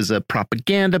 Maybe it was a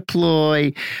propaganda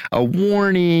ploy, a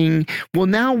warning. Well,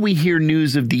 now we hear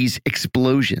news of these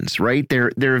explosions, right?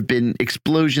 There have been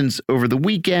explosions over the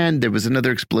weekend. There was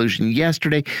another explosion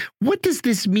yesterday. What does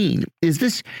this mean? Is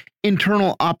this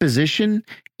internal opposition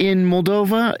in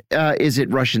Moldova? Is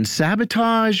it Russian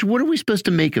sabotage? What are we supposed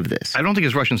to make of this? I don't think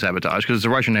it's Russian sabotage because it's a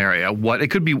Russian area. What it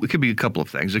could be a couple of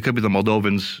things. It could be the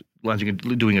Moldovans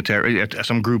doing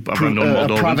some group of unknown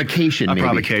Moldovans. A provocation, maybe.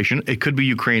 Provocation. It could be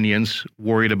Ukrainians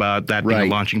worried about that being a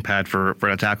launching pad for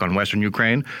an attack on Western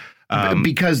Ukraine.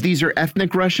 Because these are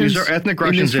ethnic Russians? These are ethnic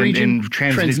Russians in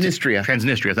Transnistria.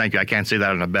 Transnistria, thank you. I can't say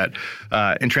that on a bet.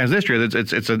 In Transnistria,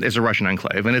 it's a Russian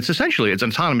enclave, and it's an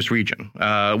autonomous region.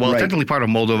 It's technically part of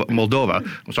Moldova.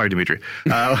 I'm sorry, Dimitri.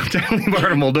 Technically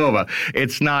part of Moldova.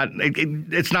 It's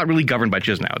not really governed by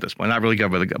Chisinau at this point. Not really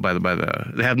governed by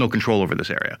the. They have no control over this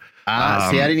area. I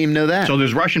didn't even know that. So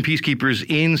there's Russian peacekeepers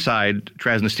inside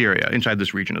Transnistria, inside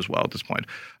this region as well at this point.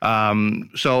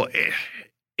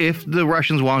 If the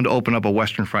Russians wanted to open up a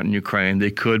Western front in Ukraine,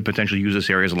 they could potentially use this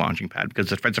area as a launching pad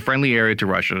because it's a friendly area to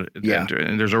Russia,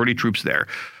 and there's already troops there.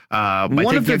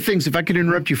 One of the things, if I could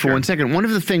interrupt you for 1 second, one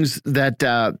of the things that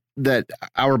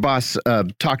our boss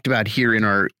talked about here in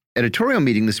our editorial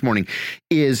meeting this morning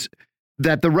is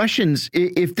that the Russians,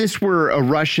 if this were a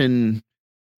Russian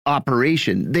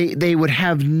operation, they would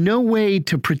have no way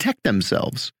to protect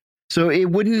themselves. So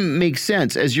it wouldn't make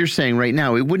sense, as you're saying right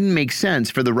now, it wouldn't make sense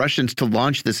for the Russians to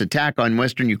launch this attack on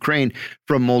Western Ukraine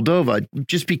from Moldova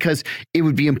just because it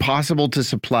would be impossible to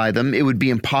supply them. It would be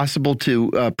impossible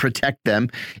to protect them.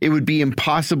 It would be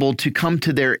impossible to come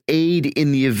to their aid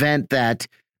in the event that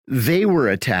they were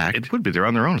attacked. It would be. They're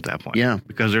on their own at that point. Yeah,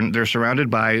 because they're surrounded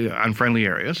by unfriendly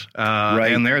areas,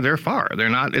 and they're far. They're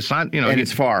not. It's not. And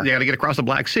it's far. They got to get across the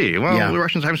Black Sea. Well, the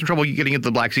Russians are having some trouble getting into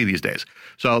the Black Sea these days,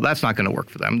 so that's not going to work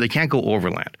for them. They can't go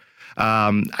overland.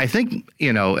 I think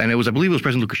and I believe it was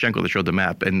President Lukashenko that showed the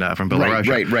map from Belarus.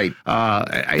 Right.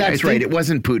 That's right. It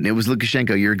wasn't Putin. It was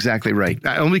Lukashenko. You're exactly right.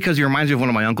 Only because he reminds me of one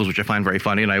of my uncles, which I find very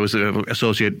funny, and I was an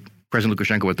associate President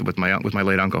Lukashenko with my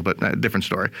late uncle, but a different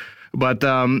story. But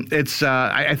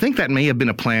I think that may have been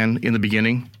a plan in the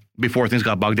beginning before things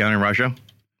got bogged down in Russia.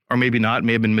 Or maybe not,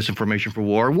 may have been misinformation for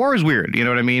war. War is weird, you know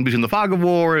what I mean? Between the fog of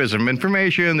war, there's some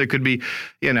information. There could be,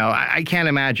 I can't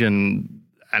imagine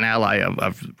an ally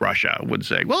of Russia would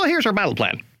say, well, here's our battle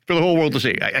plan for the whole world to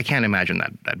see. I can't imagine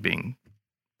that being,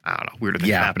 I don't know, weirder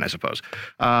things happen, I suppose.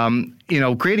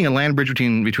 Creating a land bridge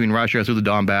between Russia through the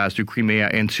Donbass, through Crimea,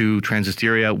 into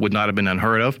Transnistria would not have been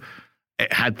unheard of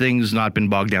had things not been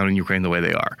bogged down in Ukraine the way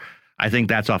they are. I think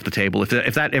that's off the table.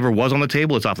 If that ever was on the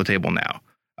table, it's off the table now.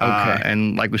 Okay.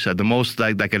 And like we said, the most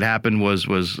that could happen was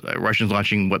Russians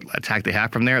launching what attack they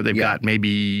have from there. They've got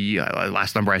maybe,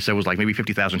 last number I said was like maybe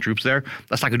 50,000 troops there.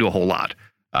 That's not going to do a whole lot.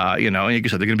 And like you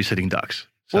said, they're going to be sitting ducks.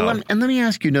 So. Well, and let me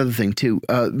ask you another thing, too.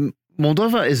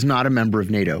 Moldova is not a member of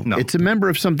NATO. No. It's a member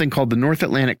of something called the North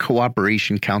Atlantic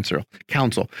Cooperation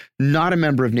Council, not a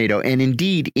member of NATO. And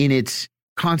indeed, in its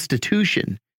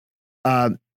constitution,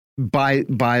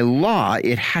 by law,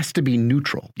 it has to be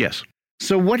neutral. Yes.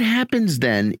 So what happens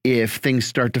then if things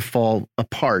start to fall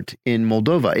apart in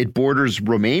Moldova? It borders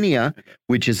Romania,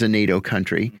 which is a NATO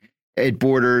country. It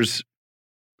borders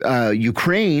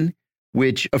Ukraine,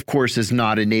 which, of course, is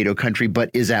not a NATO country,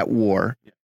 but is at war.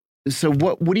 So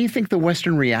what do you think the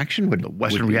Western reaction would be? The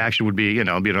Western reaction would be,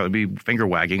 it'd be finger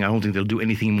wagging. I don't think they'll do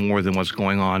anything more than what's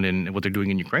going on and what they're doing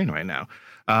in Ukraine right now.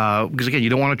 Because again, you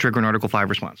don't want to trigger an Article 5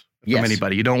 response from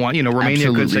anybody. You don't want,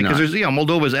 Romania could say, because there's,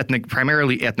 Moldova is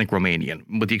primarily ethnic Romanian,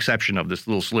 with the exception of this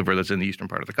little sliver that's in the eastern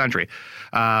part of the country.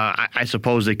 I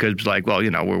suppose they could like, well,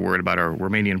 we're worried about our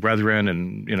Romanian brethren,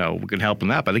 and we can help them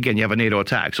that. But again, you have a NATO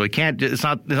attack, so it's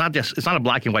not a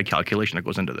black and white calculation that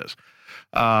goes into this.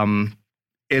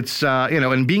 It's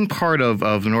and being part of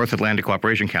the North Atlantic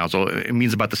Cooperation Council, it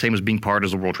means about the same as being part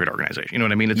of the World Trade Organization. You know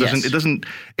what I mean?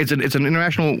 It's an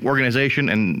international organization,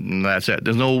 and that's it.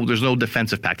 There's no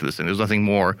defensive pact to this thing. There's nothing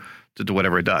more to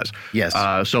whatever it does. Yes.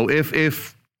 So if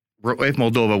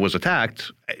Moldova was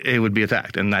attacked, it would be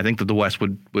attacked, and I think that the West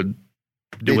would do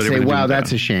whatever. Say, wow,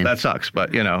 that's a shame. That sucks,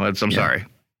 but I'm sorry.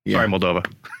 Yeah. Sorry,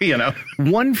 Moldova.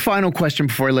 One final question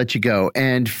before I let you go,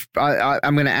 and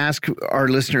I'm going to ask our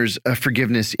listeners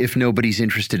forgiveness if nobody's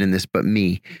interested in this but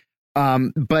me.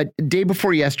 But day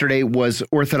before yesterday was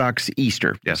Orthodox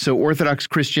Easter. Yes. So Orthodox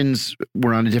Christians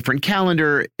were on a different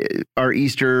calendar. Our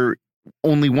Easter,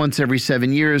 only once every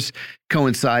 7 years,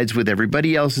 coincides with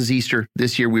everybody else's Easter.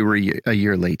 This year we were a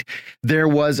year late. There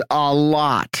was a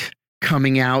lot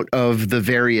coming out of the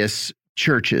various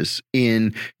churches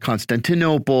in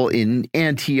Constantinople, in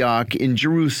Antioch, in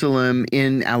Jerusalem,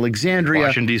 in Alexandria,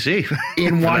 Washington, D.C.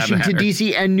 in Washington,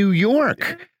 D.C. and New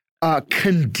York,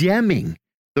 condemning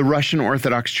the Russian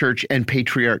Orthodox Church and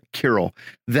Patriarch Kirill,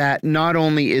 that not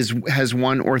only has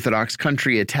one Orthodox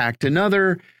country attacked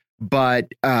another, but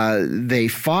they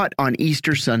fought on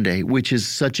Easter Sunday, which is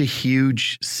such a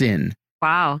huge sin.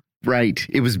 Wow. Right.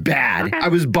 It was bad. Okay. I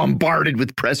was bombarded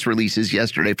with press releases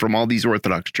yesterday from all these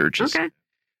Orthodox churches. Okay.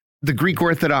 The Greek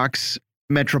Orthodox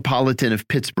Metropolitan of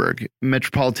Pittsburgh.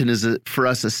 Metropolitan is, for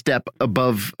us, a step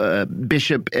above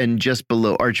bishop and just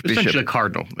below archbishop. Essentially a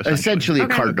cardinal. Essentially a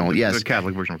cardinal, yes. The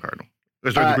Catholic version of cardinal.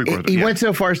 The Greek he went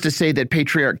so far as to say that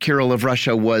Patriarch Kirill of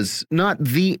Russia was not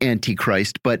the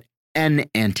Antichrist, but an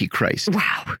Antichrist.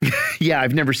 Wow. Yeah,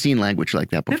 I've never seen language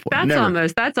like that before.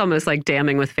 That's almost like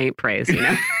damning with faint praise, you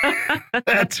know?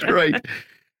 That's right.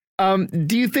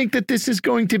 Do you think that this is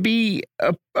going to be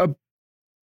a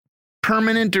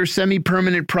permanent or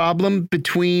semi-permanent problem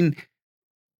between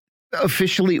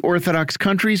officially Orthodox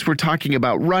countries? We're talking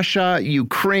about Russia,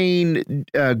 Ukraine,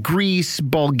 Greece,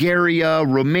 Bulgaria,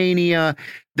 Romania.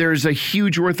 There's a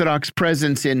huge Orthodox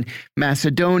presence in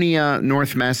Macedonia,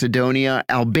 North Macedonia,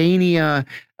 Albania.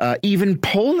 Even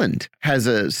Poland has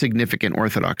a significant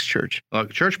Orthodox church.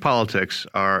 Church politics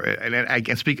are, and I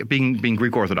can speak, being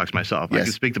Greek Orthodox myself, yes. I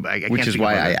can speak to, which is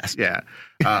why I asked. Yeah.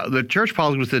 The church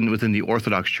politics within the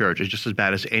Orthodox Church is just as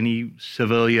bad as any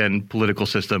civilian political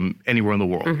system anywhere in the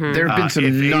world. Mm-hmm. There have been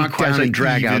some knockdown and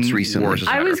dragouts recently.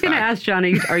 I was going to ask, John,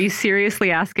 are you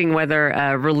seriously asking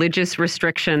whether religious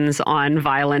restrictions on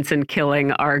violence and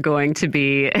killing are going to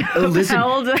be upheld?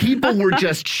 Listen, people were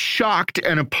just shocked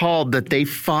and appalled that they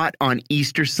fought on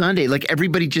Easter Sunday. Like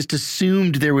everybody just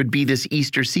assumed there would be this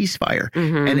Easter ceasefire,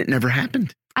 and it never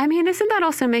happened. I mean, isn't that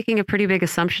also making a pretty big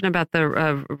assumption about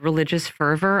the religious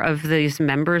fervor of these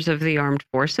members of the armed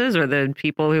forces or the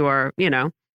people who are, you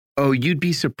know? Oh, you'd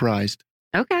be surprised.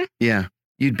 Okay. Yeah,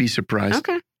 you'd be surprised.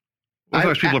 Okay.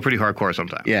 Orthodox people are pretty hardcore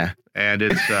sometimes. Yeah. And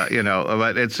it's, but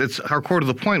it's hardcore to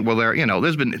the point where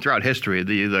there's been throughout history,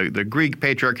 the Greek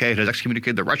Patriarchate has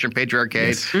excommunicated the Russian Patriarchate.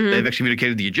 Yes. They've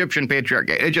excommunicated the Egyptian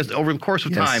Patriarchate. It just, over the course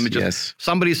of time,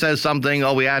 somebody says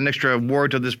something, we add an extra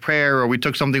word to this prayer, or we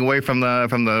took something away from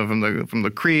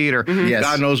the creed, or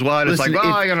God knows what. Listen, it's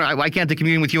like, I can't take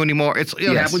communion with you anymore. It's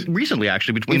happened recently,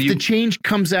 actually, between if the change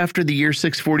comes after the year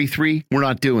 643, we're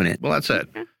not doing it. Well, that's it.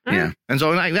 Yeah. And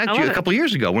so actually a couple of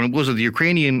years ago, when it was the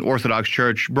Ukrainian Orthodox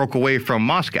Church broke away from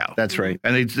Moscow. That's right.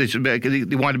 And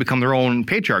they wanted to become their own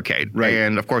patriarchate. Right.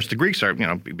 And of course the Greeks are,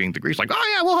 being the Greeks, like,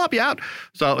 oh yeah, we'll help you out.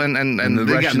 So and the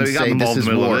Russians got involved in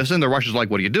the middle of this, and the Russians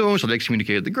like, what are you doing? So they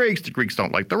excommunicated the Greeks. The Greeks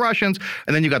don't like the Russians.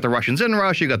 And then you got the Russians in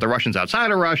Russia, you got the Russians outside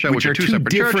of Russia, which are two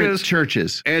separate different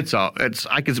churches.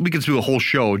 We could do a whole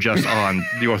show just on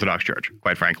the Orthodox Church,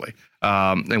 quite frankly,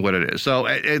 and what it is. So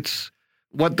it's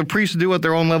what the priests do at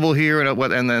their own level here, and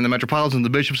the metropolitans and the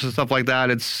bishops and stuff like that.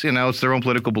 It's it's their own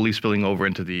political beliefs spilling over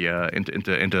into the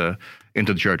into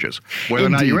the churches. Whether or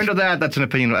not you're into that, that's an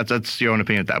opinion. That's your own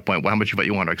opinion at that point. How much of it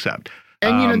you want to accept.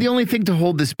 And the only thing to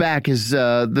hold this back is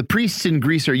the priests in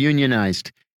Greece are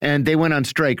unionized, and they went on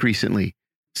strike recently.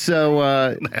 So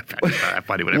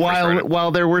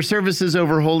while there were services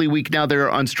over Holy Week, now they're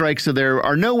on strike. So there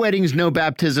are no weddings, no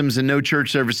baptisms, and no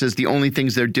church services. The only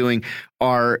things they're doing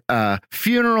are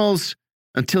funerals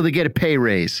until they get a pay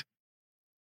raise.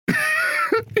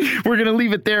 We're going to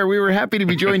leave it there. We were happy to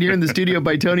be joined here in the studio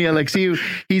by Tony Alexiou.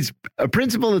 He's a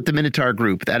principal at the Minotaur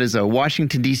Group. That is a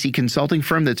Washington, D.C. consulting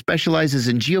firm that specializes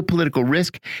in geopolitical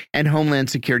risk and homeland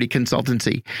security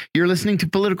consultancy. You're listening to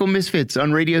Political Misfits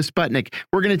on Radio Sputnik.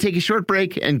 We're going to take a short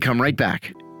break and come right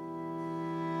back.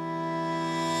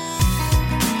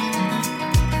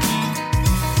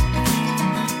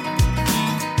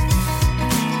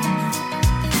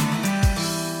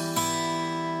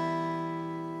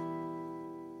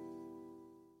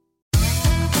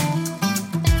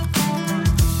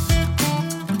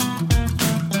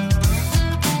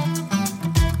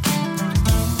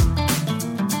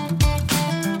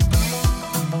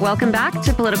 Welcome back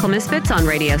to Political Misfits on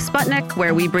Radio Sputnik,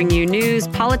 where we bring you news,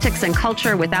 politics, and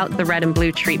culture without the red and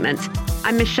blue treatment.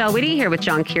 I'm Michelle Witte here with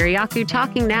John Kiriakou,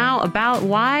 talking now about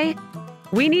why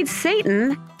we need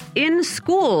Satan in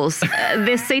schools.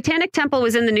 The Satanic Temple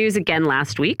was in the news again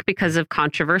last week because of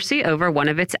controversy over one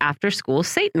of its after-school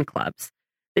Satan clubs.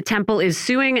 The temple is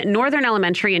suing Northern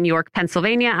Elementary in York,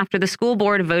 Pennsylvania, after the school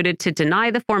board voted to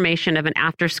deny the formation of an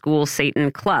after-school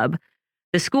Satan club.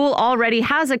 The school already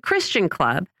has a Christian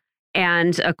club,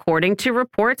 and according to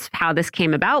reports how this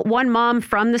came about, one mom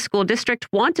from the school district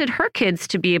wanted her kids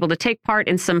to be able to take part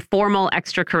in some formal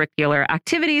extracurricular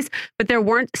activities, but there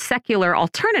weren't secular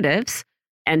alternatives.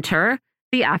 Enter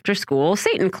the after-school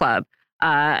Satan Club,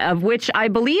 of which I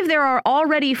believe there are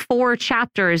already 4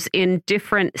 chapters in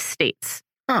different states.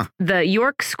 The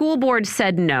York School Board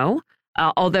said no.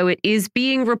 although it is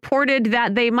being reported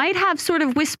that they might have sort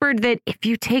of whispered that if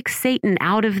you take Satan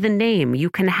out of the name, you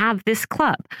can have this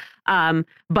club.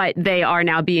 But they are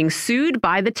now being sued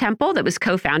by the temple that was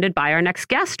co-founded by our next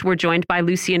guest. We're joined by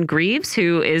Lucian Greaves,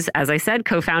 who is, as I said,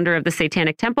 co-founder of the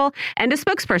Satanic Temple and a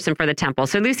spokesperson for the temple.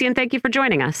 So, Lucian, thank you for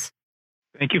joining us.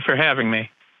 Thank you for having me.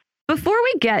 Before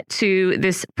we get to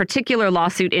this particular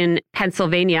lawsuit in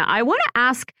Pennsylvania, I want to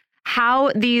ask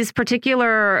how these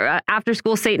particular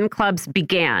after-school Satan clubs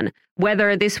began,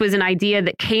 whether this was an idea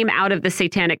that came out of the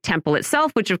Satanic Temple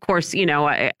itself, which, of course, you know,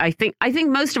 I think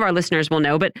most of our listeners will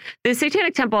know, but the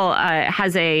Satanic Temple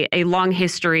has a long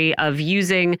history of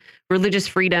using religious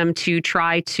freedom to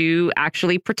try to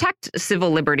actually protect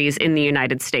civil liberties in the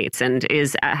United States, and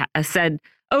is said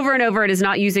over and over, it is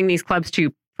not using these clubs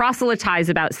to proselytize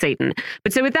about Satan.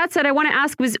 But so with that said, I want to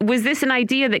ask, was this an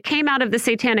idea that came out of the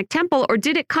Satanic Temple, or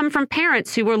did it come from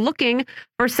parents who were looking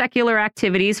for secular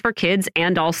activities for kids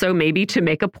and also maybe to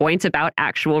make a point about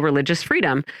actual religious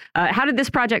freedom? How did this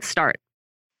project start?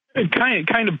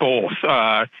 Kind of both.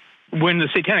 When the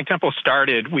Satanic Temple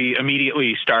started, we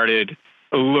immediately started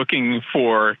looking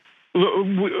for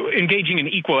engaging in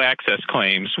equal access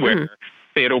claims where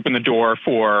they had opened the door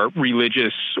for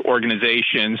religious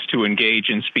organizations to engage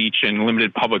in speech in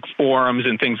limited public forums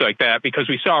and things like that, because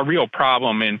we saw a real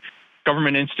problem in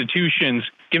government institutions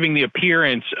giving the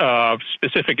appearance of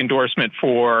specific endorsement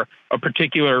for a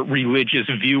particular religious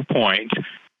viewpoint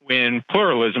when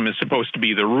pluralism is supposed to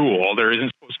be the rule. There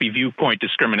isn't supposed to be viewpoint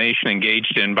discrimination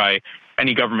engaged in by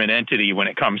any government entity when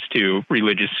it comes to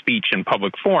religious speech in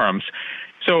public forums.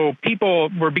 So people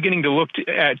were beginning to look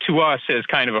to us as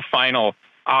kind of a final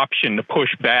option to push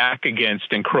back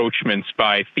against encroachments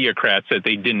by theocrats that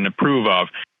they didn't approve of.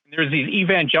 There's these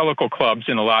evangelical clubs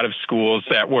in a lot of schools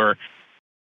that were...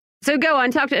 So go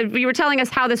on, you were telling us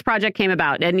how this project came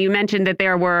about, and you mentioned that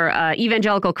there were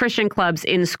evangelical Christian clubs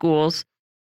in schools.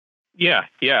 Yeah.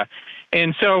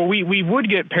 And so we would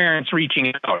get parents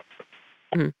reaching out.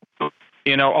 Mm-hmm.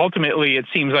 You know, ultimately, it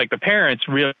seems like the parents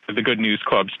really have the Good News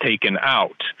Clubs taken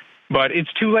out. But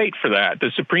it's too late for that. The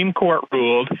Supreme Court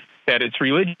ruled that it's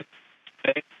religious,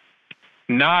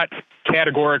 not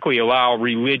categorically allow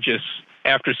religious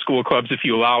after-school clubs if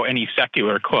you allow any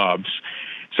secular clubs.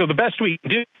 So the best we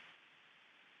can do,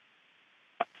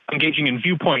 engaging in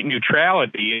viewpoint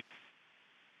neutrality,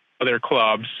 other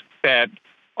clubs that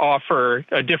offer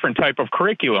a different type of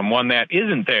curriculum, one that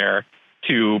isn't there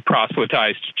to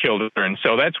proselytize to children.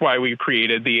 So that's why we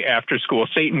created the After School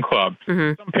Satan Club.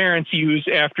 Mm-hmm. Some parents use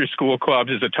after school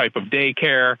clubs as a type of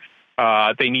daycare.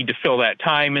 They need to fill that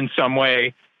time in some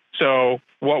way. So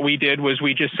what we did was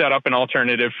we just set up an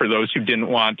alternative for those who didn't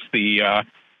want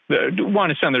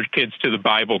want to send their kids to the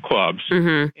Bible clubs.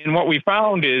 Mm-hmm. And what we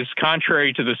found is,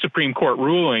 contrary to the Supreme Court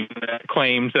ruling that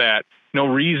claims that no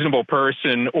reasonable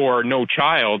person or no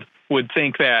child would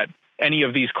think that any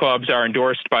of these clubs are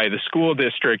endorsed by the school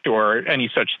district or any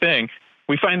such thing,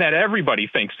 we find that everybody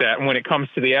thinks that. And when it comes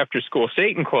to the after-school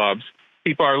Satan clubs,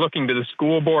 people are looking to the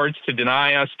school boards to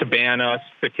deny us, to ban us,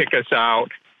 to kick us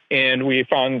out. And we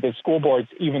found the school boards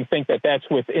even think that that's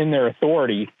within their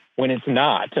authority when it's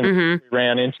not. And we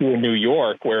ran into in New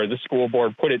York where the school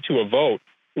board put it to a vote.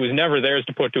 It was never theirs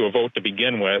to put to a vote to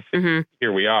begin with.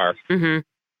 Here we are.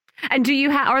 And do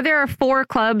you are there 4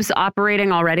 clubs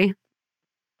operating already?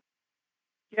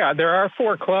 Yeah, there are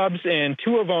 4 clubs, and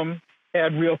 2 of them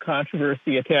had real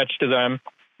controversy attached to them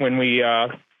when we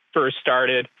first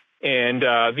started. And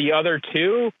the other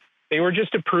 2, they were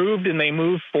just approved and they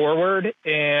moved forward.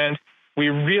 And we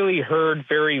really heard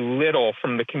very little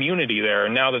from the community there.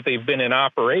 And now that they've been in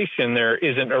operation, there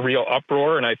isn't a real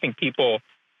uproar. And I think people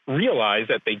realize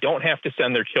that they don't have to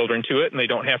send their children to it and they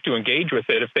don't have to engage with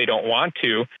it if they don't want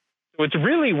to. So it's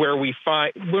really where we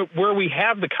have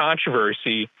the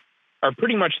controversy are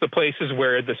pretty much the places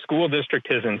where the school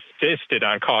district has insisted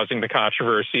on causing the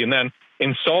controversy. And then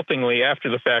insultingly, after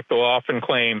the fact, they'll often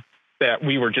claim that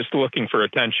we were just looking for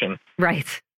attention.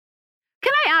 Right.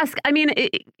 Can I ask, I mean,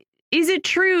 is it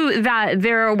true that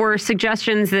there were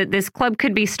suggestions that this club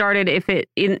could be started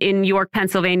in York,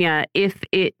 Pennsylvania, if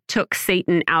it took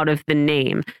Satan out of the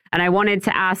name? And I wanted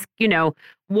to ask, you know,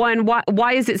 one,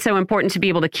 why is it so important to be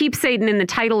able to keep Satan in the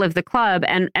title of the club?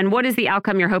 And what is the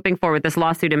outcome you're hoping for with this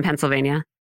lawsuit in Pennsylvania?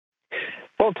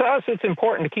 Well, to us, it's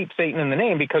important to keep Satan in the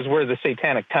name because we're the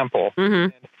Satanic Temple.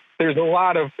 And there's a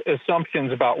lot of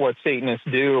assumptions about what Satanists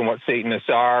do and what Satanists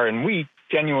are, and we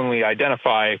genuinely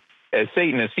identify as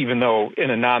Satanists, even though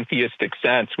in a non-theistic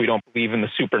sense, we don't believe in the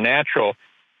supernatural.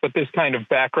 But this kind of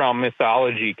background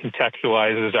mythology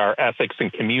contextualizes our ethics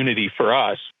and community for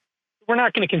us. We're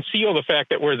not going to conceal the fact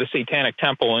that we're the Satanic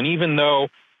Temple. And even though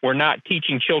we're not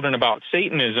teaching children about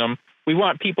Satanism. We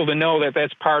want people to know that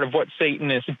that's part of what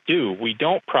Satanists do. We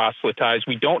don't proselytize.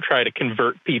 We don't try to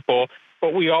convert people,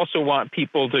 but we also want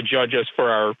people to judge us for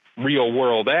our real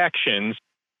world actions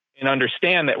and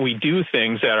understand that we do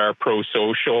things that are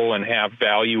pro-social and have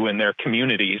value in their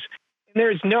communities.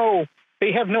 And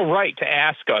they have no right to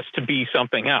ask us to be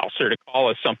something else or to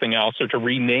call us something else or to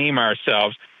rename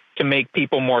ourselves to make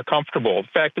people more comfortable. The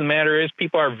fact of the matter is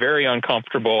people are very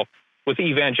uncomfortable with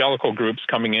evangelical groups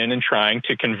coming in and trying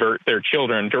to convert their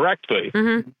children directly.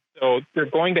 Mm-hmm. So they're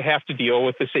going to have to deal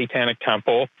with the Satanic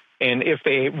Temple. And if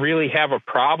they really have a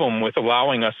problem with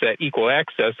allowing us that equal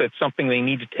access, that's something they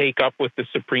need to take up with the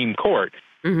Supreme Court.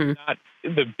 Mm-hmm. Not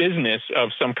the business of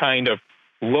some kind of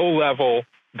low-level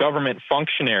government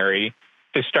functionary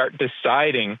to start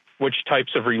deciding which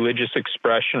types of religious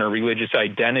expression or religious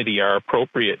identity are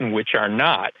appropriate and which are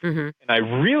not. Mm-hmm. And I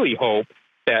really hope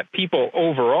that people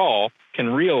overall can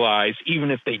realize,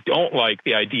 even if they don't like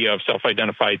the idea of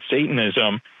self-identified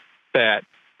Satanism, that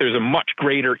there's a much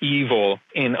greater evil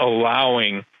in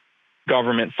allowing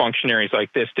government functionaries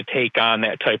like this to take on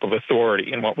that type of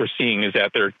authority. And what we're seeing is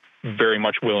that they're very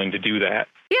much willing to do that.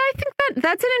 Yeah, I think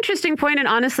that's an interesting point, and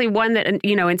honestly, one that,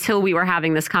 until we were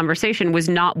having this conversation, was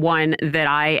not one that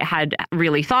I had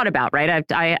really thought about, right?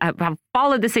 I have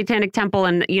followed the Satanic Temple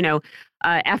and,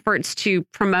 efforts to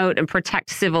promote and protect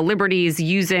civil liberties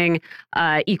using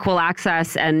equal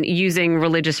access and using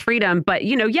religious freedom. But,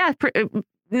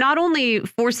 not only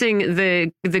forcing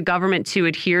the government to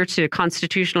adhere to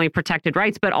constitutionally protected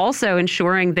rights, but also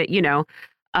ensuring that,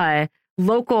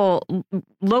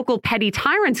 local petty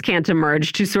tyrants can't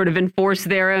emerge to sort of enforce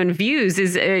their own views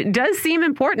it does seem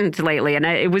important lately. And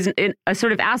it was a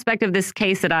sort of aspect of this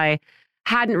case that I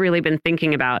hadn't really been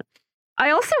thinking about. I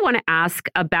also want to ask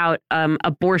about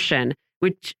abortion,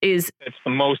 which is... It's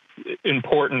the most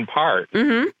important part.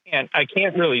 Mm-hmm. And I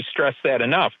can't really stress that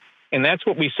enough. And that's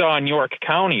what we saw in York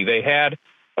County. They had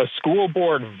a school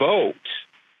board vote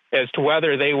as to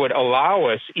whether they would allow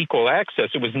us equal access.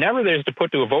 It was never theirs to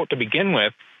put to a vote to begin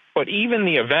with, but even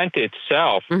the event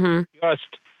itself, mm-hmm.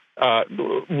 just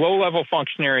low-level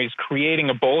functionaries creating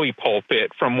a bully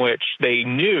pulpit from which they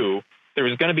knew there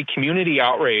was going to be community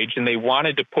outrage, and they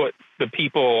wanted to put the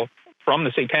people from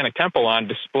the Satanic Temple on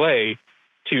display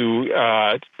to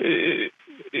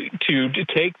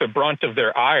take the brunt of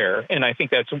their ire. And I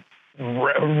think that's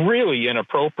really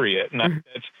inappropriate. And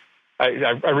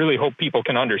I really hope people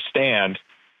can understand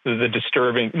the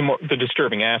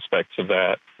disturbing aspects of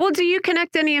that. Well, do you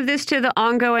connect any of this to the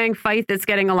ongoing fight that's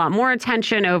getting a lot more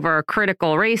attention over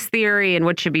critical race theory and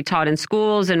what should be taught in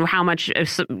schools and how much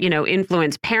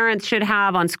influence parents should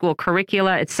have on school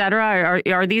curricula, et cetera?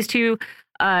 Are these two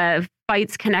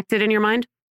fights connected in your mind?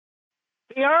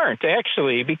 They aren't,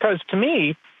 actually, because to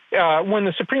me, when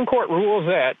the Supreme Court rules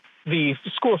that the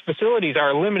school facilities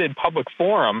are a limited public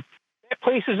forum, that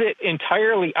places it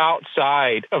entirely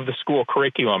outside of the school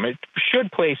curriculum. It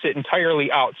should place it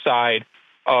entirely outside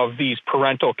of these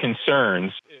parental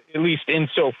concerns, at least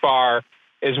insofar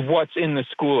as what's in the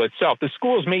school itself. The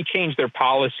schools may change their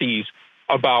policies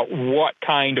about what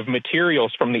kind of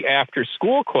materials from the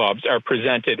after-school clubs are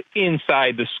presented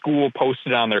inside the school,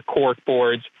 posted on their cork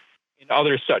boards, and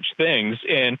other such things.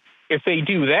 And if they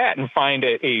do that and find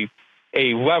a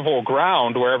level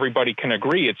ground where everybody can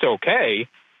agree it's okay,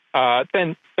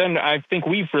 then I think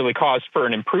we've really caused for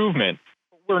an improvement.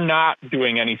 We're not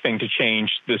doing anything to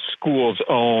change the school's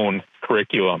own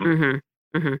curriculum.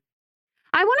 Mm-hmm. Mm-hmm.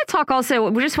 I want to talk also,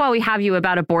 just while we have you,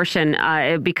 about abortion,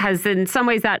 because in some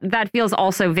ways that feels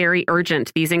also very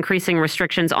urgent, these increasing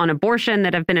restrictions on abortion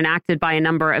that have been enacted by a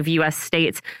number of U.S.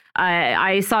 states.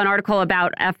 I saw an article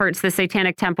about efforts the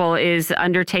Satanic Temple is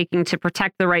undertaking to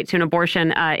protect the right to an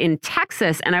abortion in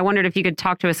Texas, and I wondered if you could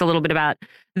talk to us a little bit about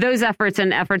those efforts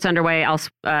and efforts underway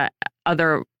in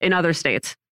other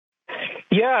states.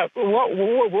 Yeah, what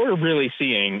we're really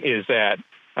seeing is that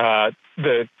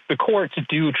the courts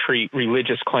do treat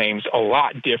religious claims a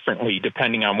lot differently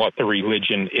depending on what the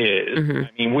religion is. Mm-hmm. I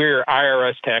mean, we're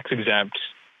IRS tax-exempt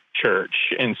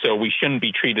church, and so we shouldn't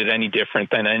be treated any different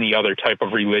than any other type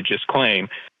of religious claim.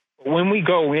 When we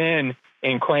go in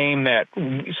and claim that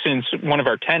since one of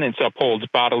our tenets upholds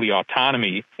bodily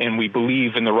autonomy and we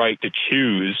believe in the right to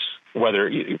choose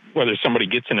whether somebody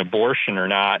gets an abortion or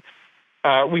not,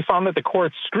 we found that the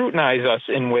courts scrutinize us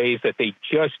in ways that they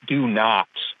just do not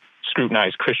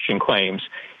scrutinize Christian claims.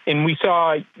 And we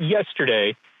saw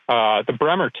yesterday the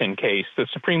Bremerton case. The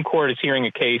Supreme Court is hearing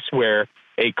a case where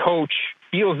a coach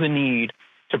feels the need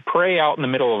to pray out in the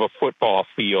middle of a football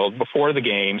field before the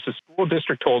games. The school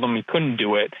district told him he couldn't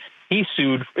do it. He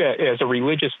sued as a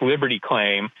religious liberty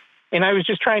claim And I was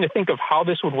just trying to think of how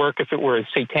this would work if it were a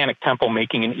satanic temple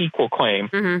making an equal claim.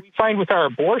 What we find with our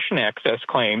abortion access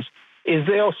claims is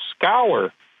they'll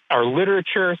scour our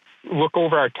literature, look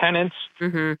over our tenets,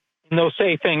 and they'll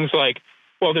say things like,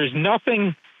 well, there's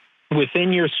nothing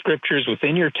within your scriptures,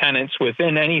 within your tenets,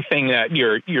 within anything that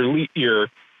your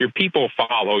people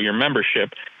follow, your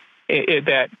membership,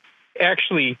 that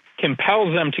actually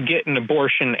compels them to get an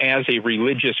abortion as a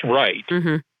religious right.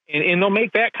 And they'll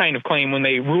make that kind of claim when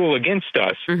they rule against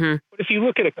us. But if you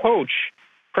look at a coach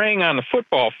praying on the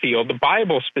football field, the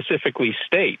Bible specifically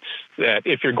states that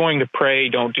if you're going to pray,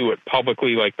 don't do it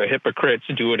publicly like the hypocrites,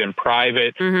 do it in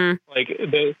private. Like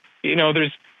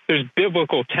there's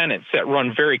biblical tenets that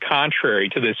run very contrary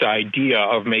to this idea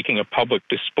of making a public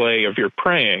display of your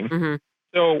praying.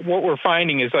 So what we're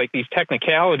finding is like these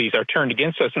technicalities are turned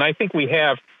against us. And I think we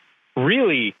have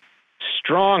really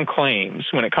strong claims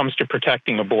when it comes to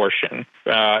protecting abortion.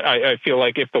 I feel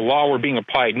like if the law were being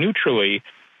applied neutrally,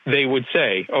 they would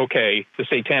say, okay, the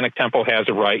Satanic Temple has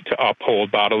a right to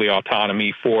uphold bodily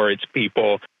autonomy for its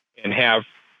people and have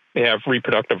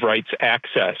reproductive rights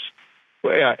access.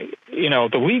 The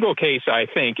legal case, I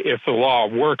think, if the law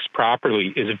works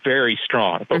properly, is very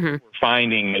strong. But what we're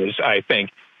finding is, I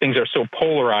think, things are so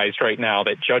polarized right now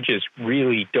that judges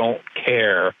really don't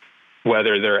care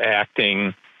whether they're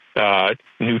acting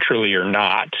neutrally or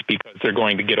not, because they're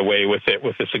going to get away with it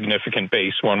with a significant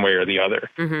base one way or the other.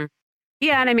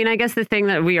 Yeah, and I mean, I guess the thing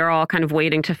that we are all kind of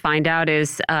waiting to find out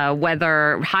is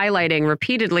whether highlighting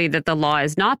repeatedly that the law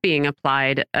is not being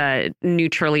applied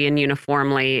neutrally and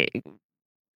uniformly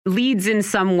leads in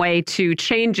some way to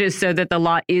changes so that the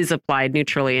law is applied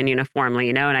neutrally and uniformly,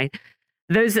 and I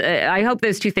hope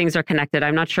those two things are connected.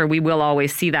 I'm not sure we will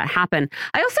always see that happen.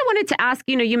 I also wanted to ask,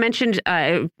 you mentioned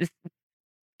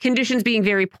conditions being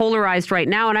very polarized right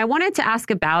now, and I wanted to ask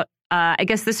about, I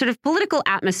guess, the sort of political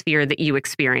atmosphere that you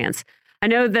experience. I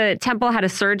know the temple had a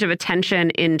surge of attention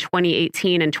in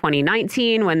 2018 and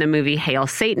 2019 when the movie Hail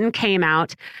Satan came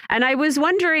out, and I was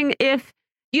wondering if,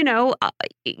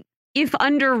 if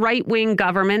under right-wing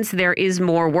governments there is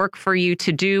more work for you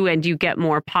to do and you get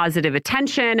more positive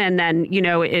attention, and then,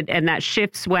 and that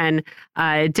shifts when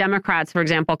Democrats, for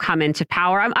example, come into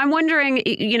power. I'm wondering,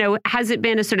 has it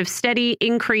been a sort of steady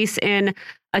increase in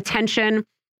attention,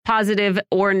 positive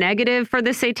or negative, for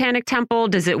the Satanic Temple?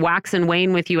 Does it wax and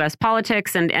wane with U.S.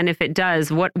 politics? And if it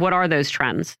does, what are those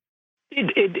trends?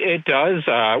 It does.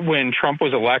 When Trump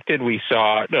was elected, we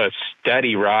saw a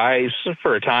steady rise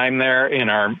for a time there in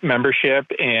our membership,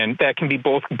 and that can be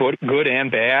both good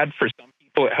and bad. For some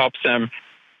people, it helps them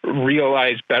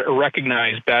recognize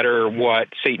better what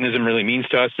Satanism really means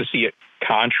to us, to see it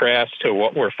contrast to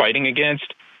what we're fighting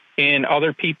against. And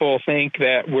other people think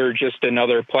that we're just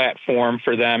another platform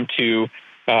for them to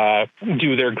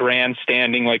do their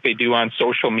grandstanding like they do on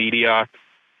social media,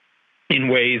 in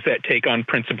ways that take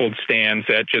unprincipled stands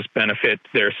that just benefit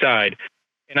their side.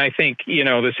 And I think,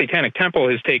 the Satanic Temple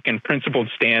has taken principled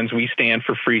stands. We stand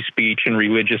for free speech and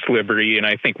religious liberty, and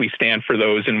I think we stand for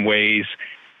those in ways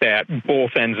that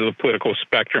both ends of the political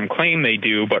spectrum claim they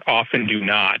do, but often do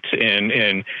not.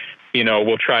 And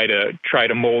we'll try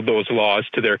to mold those laws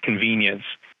to their convenience.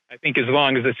 I think as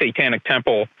long as the Satanic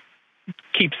Temple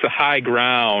keeps the high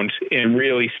ground and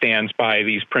really stands by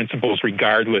these principles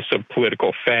regardless of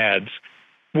political fads,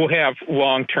 we'll have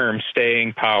long-term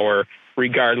staying power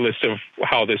regardless of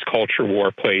how this culture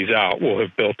war plays out. We'll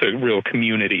have built a real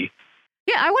community.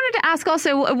 Yeah, I wanted to ask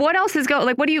also, what else is going?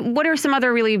 Like, what are some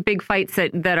other really big fights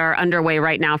that are underway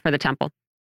right now for the temple?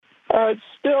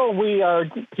 Still, we are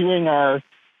doing our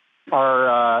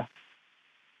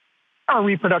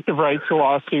reproductive rights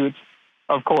lawsuits,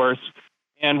 of course,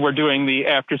 and we're doing the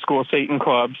after-school Satan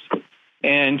clubs.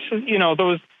 And,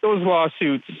 those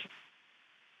lawsuits,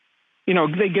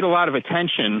 they get a lot of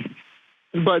attention,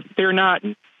 but they're not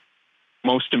the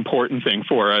most important thing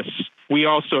for us. We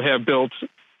also have built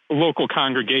local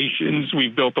congregations.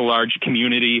 We've built a large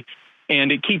community,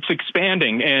 and it keeps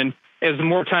expanding. And as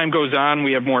more time goes on,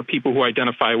 we have more people who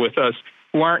identify with us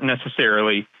who aren't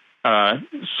necessarily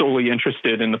solely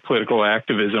interested in the political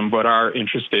activism, but are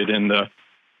interested in the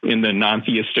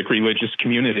non-theistic religious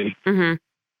community.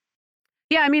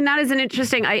 Yeah, I mean, that is an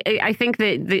interesting, I think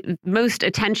that the most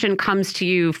attention comes to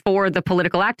you for the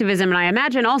political activism. And I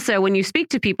imagine also when you speak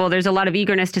to people, there's a lot of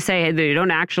eagerness to say they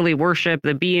don't actually worship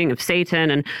the being of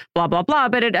Satan and blah, blah, blah.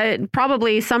 But it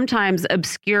probably sometimes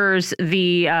obscures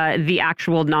the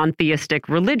actual non-theistic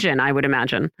religion, I would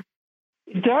imagine.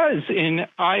 It does. And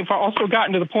I've also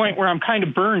gotten to the point where I'm kind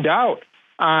of burned out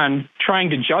on trying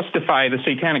to justify the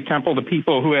Satanic Temple to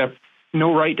people who have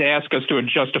no right to ask us to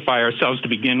justify ourselves to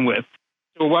begin with.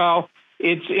 So while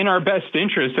it's in our best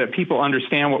interest that people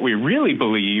understand what we really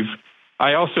believe.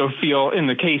 I also feel in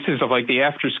the cases of like the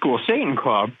after-school Satan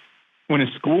Club, when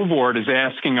a school board is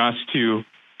asking us to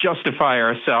justify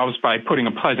ourselves by putting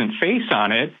a pleasant face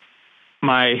on it,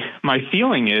 my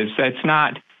feeling is that's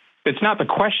not the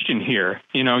question here.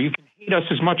 You know, you can hate us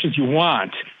as much as you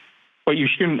want, but you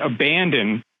shouldn't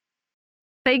abandon.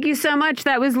 Thank you so much.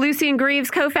 That was Lucian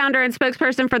Greaves, co-founder and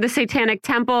spokesperson for the Satanic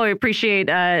Temple. We appreciate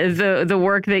the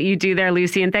work that you do there,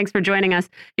 Lucian. Thanks for joining us.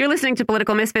 You're listening to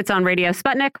Political Misfits on Radio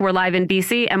Sputnik. We're live in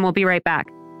D.C., and we'll be right back.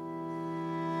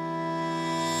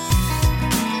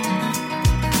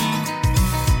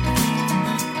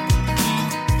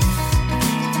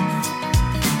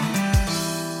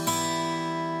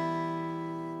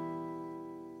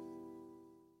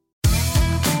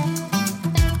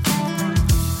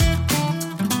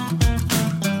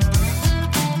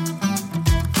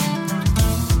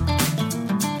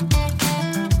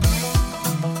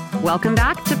 Welcome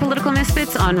back to Political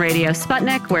Misfits on Radio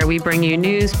Sputnik, where we bring you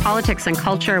news, politics, and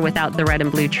culture without the red and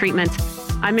blue treatment.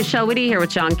 I'm Michelle Witte here with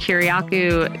John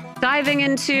Kiriakou, diving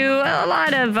into a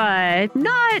lot of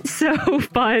not so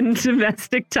fun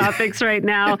domestic topics right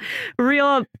now.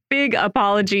 Real big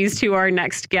apologies to our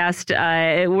next guest.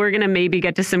 We're going to maybe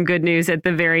get to some good news at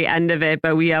the very end of it,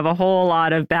 but we have a whole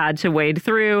lot of bad to wade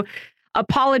through.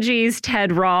 Apologies,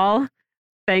 Ted Rall.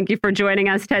 Thank you for joining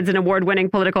us. Ted's an award-winning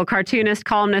political cartoonist,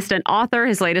 columnist, and author.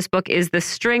 His latest book is The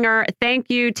Stringer. Thank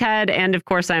you, Ted. And of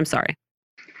course, I'm sorry.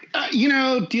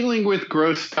 Dealing with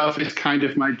gross stuff is kind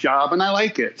of my job, and I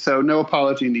like it. So no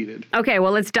apology needed. Okay,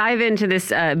 well, let's dive into this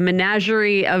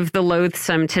menagerie of the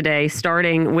loathsome today,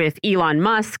 starting with Elon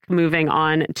Musk, moving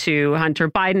on to Hunter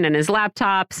Biden and his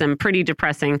laptop, some pretty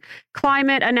depressing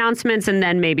climate announcements, and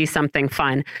then maybe something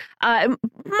fun.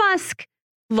 Musk,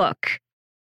 look.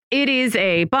 It is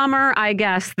a bummer, I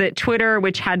guess, that Twitter,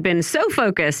 which had been so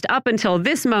focused up until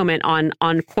this moment on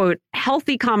quote,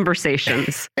 healthy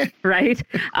conversations, right?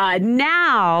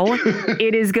 Now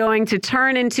it is going to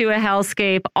turn into a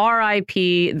hellscape,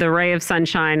 RIP, the ray of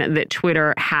sunshine that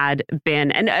Twitter had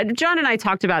been. And John and I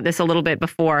talked about this a little bit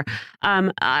before.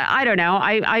 I don't know.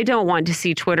 I don't want to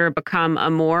see Twitter become a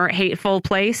more hateful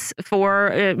place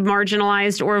for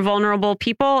marginalized or vulnerable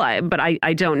people, but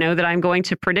I don't know that I'm going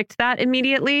to predict that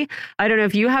immediately. I don't know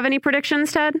if you have any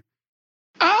predictions, Ted?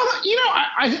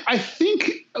 I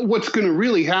think what's going to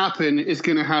really happen is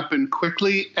going to happen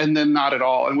quickly and then not at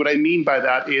all. And what I mean by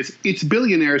that is it's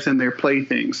billionaires and their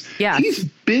playthings. Yeah. He's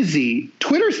busy.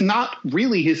 Twitter's not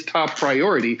really his top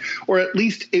priority, or at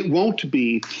least it won't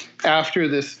be after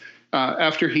this,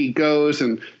 after he goes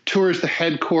and tours the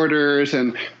headquarters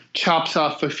and chops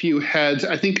off a few heads.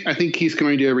 I think he's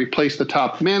going to replace the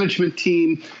top management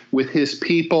team with his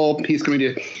people. He's going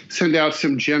to send out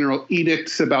some general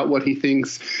edicts about what he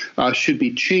thinks should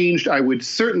be changed. I would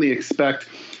certainly expect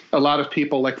a lot of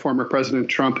people like former President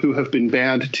Trump who have been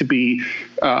banned to be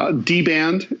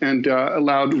debanned and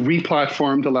allowed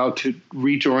replatformed, allowed to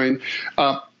rejoin.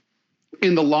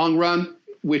 In the long run,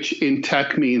 which in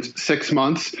tech means 6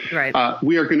 months, right.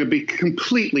 We are going to be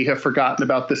completely have forgotten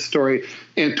about this story.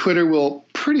 And Twitter will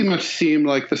pretty much seem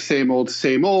like the same old,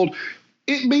 same old.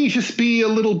 It may just be a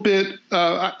little bit,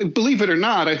 believe it or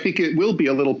not, I think it will be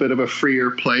a little bit of a freer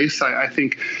place. I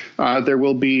think they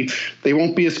won't be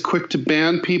as quick to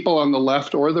ban people on the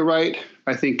left or the right.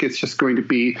 I think it's just going to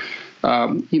be, a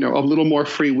little more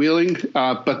freewheeling.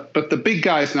 But the big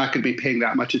guy is not going to be paying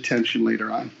that much attention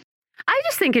later on. I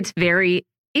just think it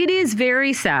is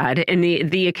very sad. And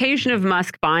the occasion of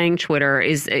Musk buying Twitter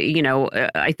is,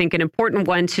 I think an important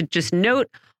one to just note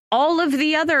all of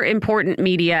the other important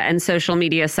media and social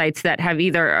media sites that have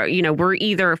were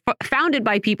either founded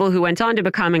by people who went on to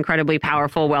become incredibly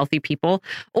powerful, wealthy people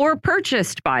or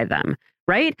purchased by them.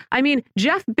 Right. I mean,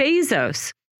 Jeff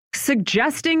Bezos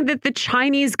suggesting that the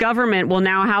Chinese government will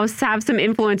now have some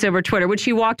influence over Twitter, which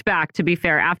he walked back, to be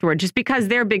fair, afterward, just because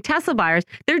they're big Tesla buyers.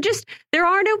 There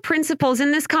are no principles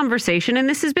in this conversation. And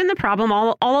this has been the problem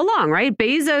all along, right?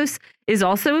 Bezos is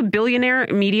also a billionaire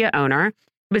media owner,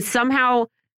 but somehow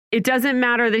it doesn't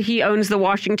matter that he owns the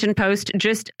Washington Post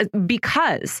just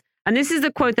because. And this is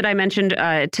the quote that I mentioned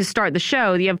to start the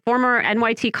show. You have former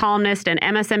NYT columnist and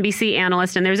MSNBC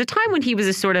analyst. And there was a time when he was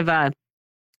a sort of a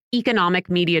economic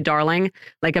media darling,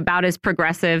 like about as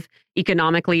progressive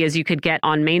economically as you could get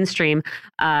on mainstream.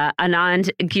 Anand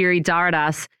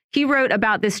Giridharadas, he wrote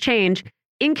about this change.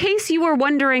 In case you were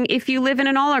wondering if you live in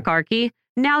an oligarchy,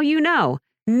 now you know.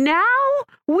 Now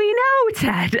we know,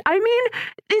 Ted. I mean,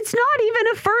 it's not even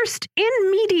a first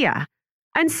in media.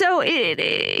 And so it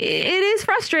is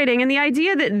frustrating. And the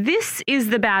idea that this is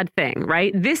the bad thing,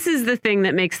 right? This is the thing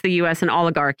that makes the U.S. an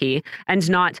oligarchy and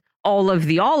not all of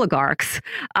the oligarchs.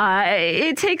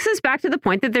 It takes us back to the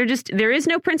point that there is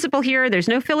no principle here. There's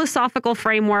no philosophical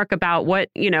framework about what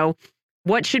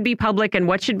should be public and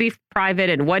what should be private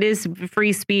and what is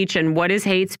free speech and what is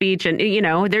hate speech. And,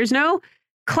 there's no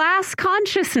class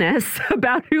consciousness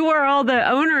about who are all the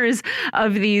owners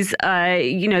of these,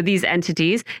 these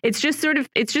entities. It's just sort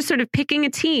of picking a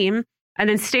team and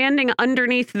then standing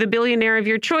underneath the billionaire of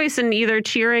your choice and either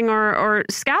cheering or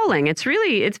scowling. It's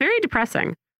very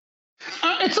depressing.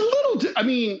 It's a little,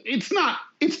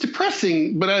 it's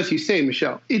depressing, but as you say,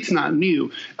 Michelle, it's not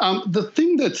new. The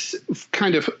thing that's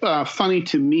kind of funny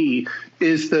to me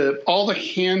is all the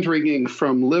hand-wringing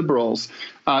from liberals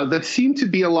that seem to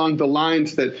be along the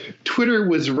lines that Twitter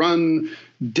was run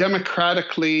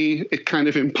democratically. It kind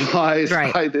of implies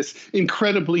by this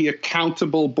incredibly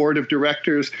accountable board of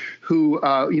directors who,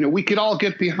 we could all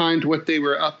get behind what they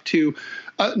were up to.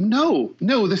 No,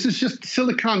 this is just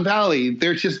Silicon Valley.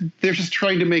 They're just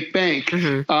trying to make bank.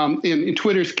 Mm-hmm. In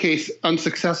Twitter's case,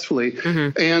 unsuccessfully.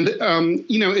 Mm-hmm. And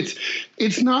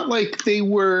it's not like they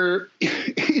were.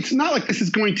 It's not like this is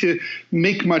going to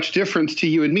make much difference to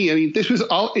you and me. I mean,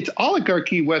 it's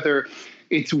oligarchy, whether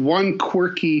it's one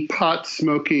quirky pot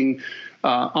smoking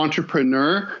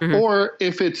entrepreneur, mm-hmm. or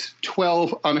if it's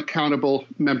 12 unaccountable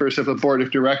members of a board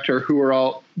of director who are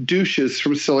all douches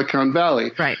from Silicon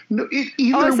Valley. Right. No,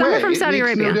 either way, from Saudi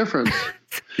Arabia. No difference.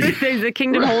 There's a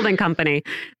Kingdom Holding company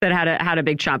that had a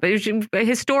big chomp. It was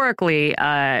historically,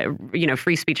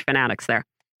 free speech fanatics there.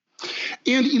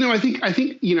 And, I think,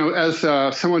 as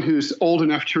someone who's old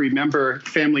enough to remember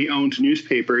family-owned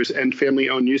newspapers and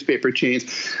family-owned newspaper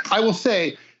chains, I will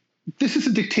say, this is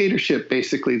a dictatorship,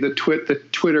 basically, that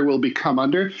Twitter will become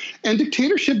under. And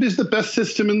dictatorship is the best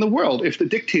system in the world if the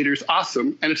dictator's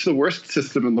awesome, and it's the worst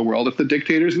system in the world if the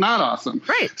dictator's not awesome.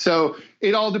 Right. So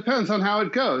it all depends on how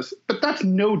it goes. But that's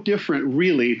no different,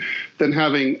 really, than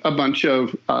having a bunch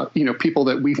of, people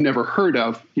that we've never heard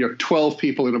of, 12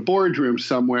 people in a boardroom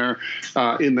somewhere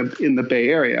in the Bay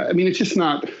Area. I mean, it's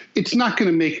not going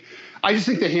to make... I just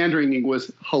think the hand-wringing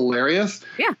was hilarious.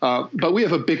 Yeah. But we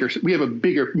have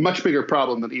a much bigger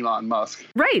problem than Elon Musk.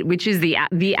 Right, which is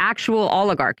the actual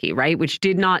oligarchy, right? Which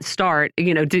did not start,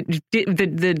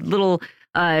 the little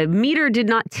meter did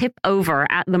not tip over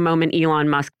at the moment Elon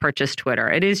Musk purchased Twitter.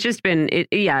 It has just been,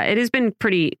 it has been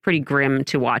pretty grim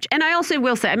to watch. And I also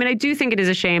will say, I do think it is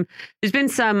a shame. There's been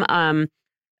some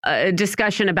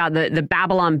discussion about the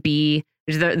Babylon Bee,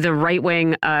 the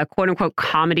right-wing, quote-unquote,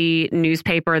 comedy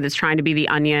newspaper that's trying to be The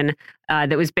Onion,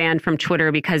 that was banned from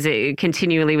Twitter because it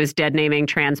continually was dead-naming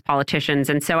trans politicians.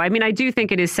 And so, I do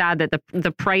think it is sad that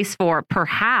the price for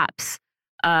perhaps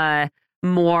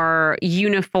more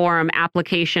uniform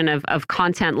application of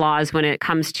content laws when it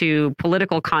comes to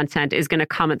political content is going to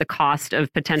come at the cost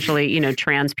of potentially,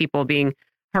 trans people being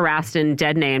harassed and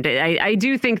dead named. I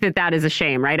do think that is a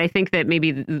shame, right? I think that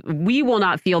maybe we will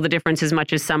not feel the difference as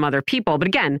much as some other people. But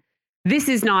again, this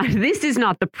is not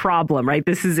the problem, right?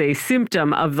 This is a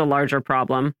symptom of the larger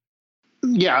problem.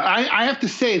 Yeah, I have to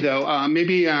say, though,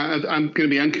 maybe I'm going to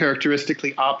be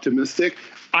uncharacteristically optimistic.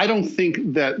 I don't think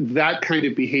that kind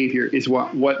of behavior is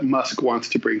what Musk wants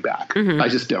to bring back. Mm-hmm. I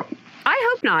just don't.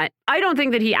 I hope not. I don't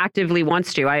think that he actively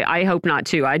wants to. I hope not,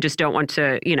 too. I just don't want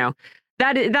to,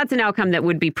 that's an outcome that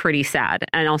would be pretty sad.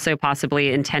 And also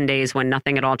possibly in 10 days when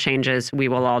nothing at all changes, we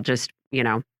will all just,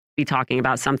 be talking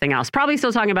about something else. Probably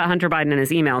still talking about Hunter Biden and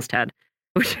his emails, Ted.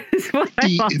 Which is what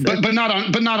but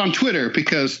not on Twitter,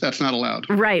 because that's not allowed.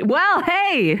 Right. Well,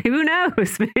 hey, who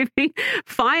knows? Maybe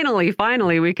finally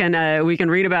we can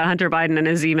read about Hunter Biden and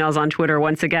his emails on Twitter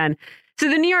once again. So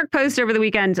the New York Post over the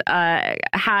weekend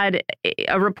had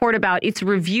a report about its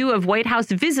review of White House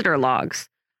visitor logs.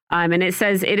 And it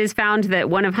says it is found that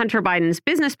one of Hunter Biden's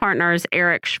business partners,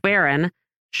 Eric Schwerin,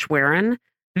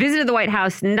 visited the White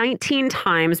House 19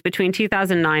 times between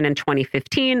 2009 and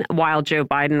 2015, while Joe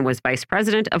Biden was vice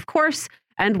president, of course,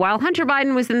 and while Hunter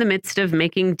Biden was in the midst of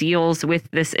making deals with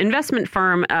this investment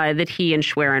firm that he and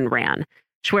Schwerin ran.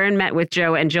 Schwerin met with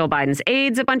Joe and Jill Biden's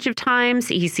aides a bunch of times.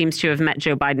 He seems to have met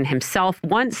Joe Biden himself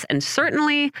once, and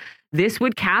certainly this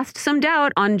would cast some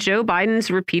doubt on Joe Biden's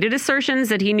repeated assertions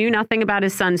that he knew nothing about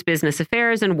his son's business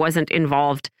affairs and wasn't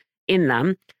involved in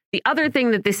them. The other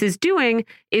thing that this is doing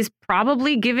is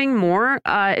probably giving more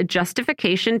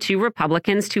justification to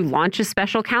Republicans to launch a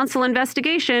special counsel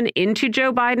investigation into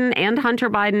Joe Biden and Hunter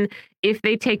Biden if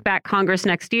they take back Congress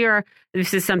next year.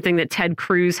 This is something that Ted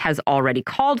Cruz has already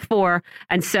called for.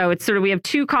 And so it's sort of, we have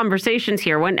two conversations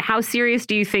here. One, how serious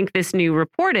do you think this new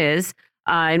report is?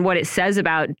 and what it says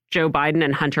about Joe Biden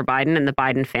and Hunter Biden and the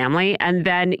Biden family. And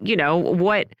then,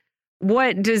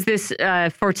 what does this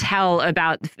foretell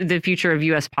about the future of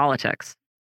U.S. politics?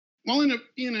 Well,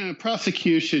 in a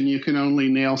prosecution, you can only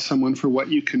nail someone for what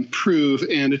you can prove,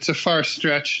 and it's a far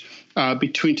stretch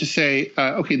to say,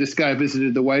 okay, this guy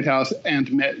visited the White House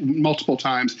and met multiple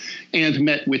times and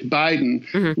met with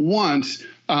Biden once,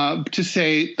 to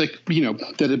say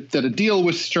that a deal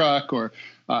was struck or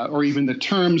even the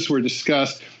terms were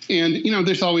discussed. And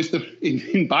there's always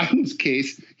in Biden's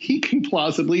case, he can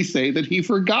plausibly say that he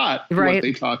forgot what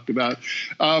they talked about.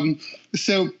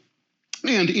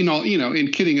 And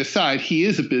in kidding aside, he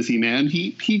is a busy man.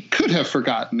 He could have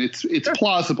forgotten. It's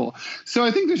plausible. So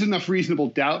I think there's enough reasonable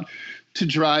doubt to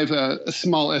drive a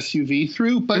small SUV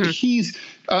through. But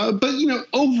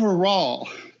overall,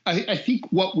 I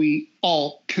think what we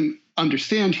all can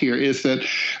understand here is that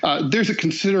there's a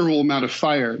considerable amount of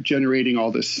fire generating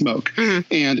all this smoke,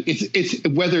 and it's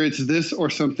whether it's this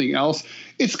or something else,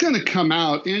 it's going to come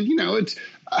out, and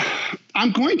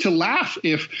I'm going to laugh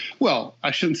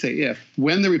I shouldn't say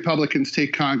when the Republicans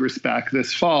take Congress back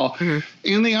this fall,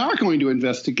 and they are going to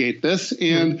investigate this,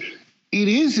 and it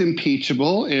is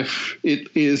impeachable if it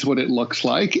is what it looks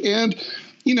like. And,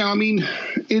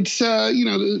 it's,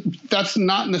 that's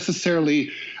not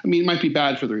necessarily, it might be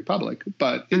bad for the Republic,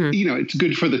 but, it's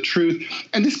good for the truth.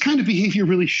 And this kind of behavior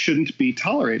really shouldn't be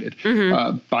tolerated.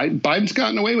 Biden's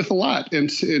gotten away with a lot. And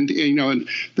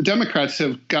the Democrats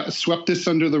have swept this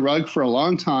under the rug for a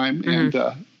long time. And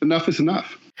enough is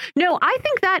enough. No, I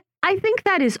think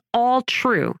that is all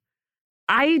true.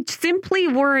 I simply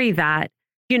worry that,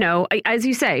 as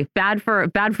you say, bad for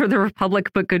the Republic,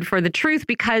 but good for the truth,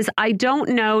 because I don't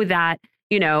know that,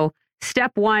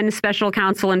 step one, special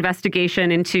counsel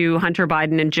investigation into Hunter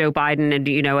Biden and Joe Biden and,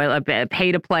 a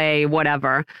pay to play,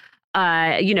 whatever.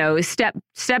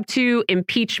 Step two,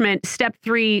 impeachment. Step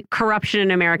three, corruption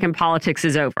in American politics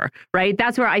is over, right?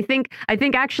 That's where I think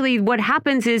actually what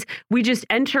happens is we just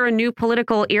enter a new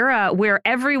political era where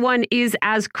everyone is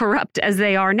as corrupt as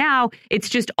they are now. It's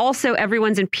just also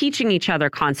everyone's impeaching each other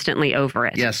constantly over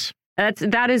it. Yes.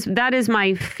 That is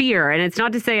my fear. And it's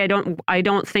not to say I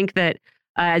don't think that,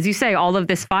 as you say, all of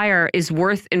this fire is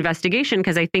worth investigation,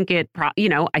 because I think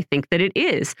I think that it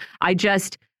is.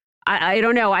 I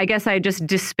don't know. I guess I just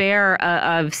despair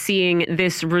of seeing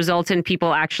this result in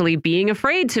people actually being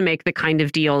afraid to make the kind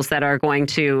of deals that are going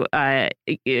to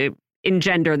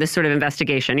engender this sort of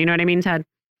investigation. You know what I mean, Ted?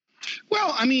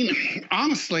 Well,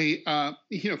 honestly,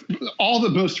 all the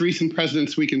most recent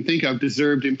presidents we can think of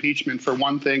deserved impeachment for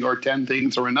one thing or 10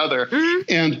 things or another.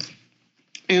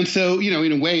 And so,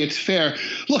 in a way, it's fair.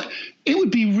 Look, it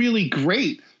would be really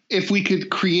great if we could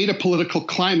create a political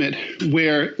climate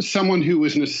where someone who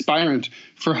was an aspirant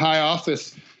for high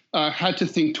office had to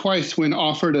think twice when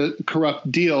offered a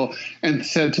corrupt deal and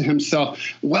said to himself,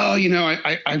 well,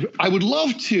 I would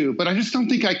love to, but I just don't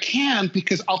think I can,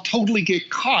 because I'll totally get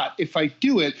caught if I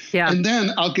do it. Yeah. And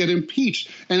then I'll get impeached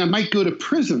and I might go to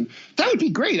prison. That would be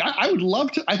great. I would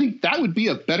love to. I think that would be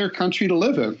a better country to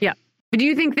live in. Yeah. But do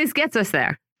you think this gets us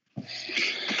there?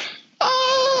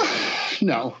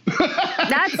 No.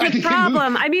 That's the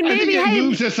problem. Maybe it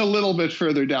moves us a little bit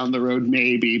further down the road,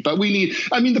 maybe. But we need,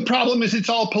 the problem is it's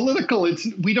all political.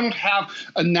 We don't have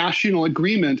a national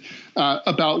agreement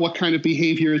about what kind of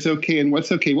behavior is okay and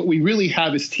what's okay. What we really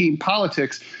have is team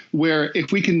politics, where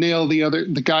if we can nail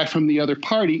the guy from the other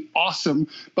party, awesome.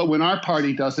 But when our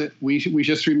party does it, we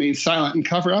just remain silent and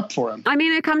cover up for him.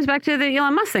 It comes back to the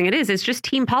Elon Musk thing. It's just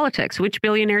team politics. Which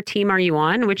billionaire team are you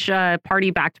on? Which party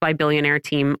backed by billionaire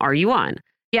team are you on?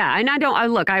 Yeah, and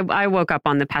I woke up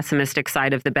on the pessimistic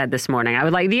side of the bed this morning.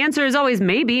 The answer is always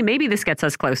maybe this gets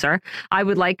us closer. I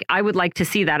would like to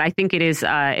see that. I think it is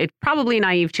it's probably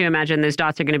naive to imagine those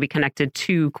dots are going to be connected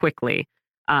too quickly.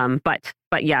 But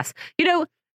yes,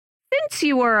 since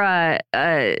you were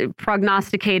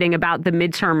prognosticating about the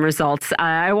midterm results,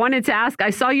 I wanted to ask,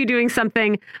 I saw you doing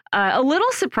something a little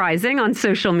surprising on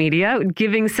social media,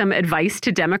 giving some advice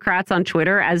to Democrats on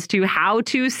Twitter as to how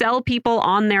to sell people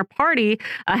on their party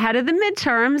ahead of the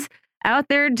midterms. Out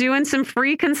there doing some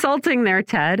free consulting there,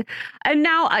 Ted. And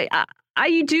now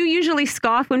I do usually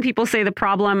scoff when people say the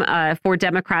problem for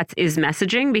Democrats is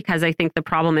messaging, because I think the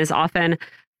problem is often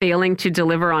failing to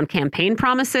deliver on campaign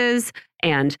promises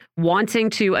and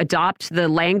wanting to adopt the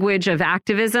language of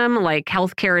activism, like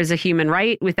healthcare is a human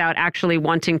right, without actually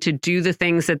wanting to do the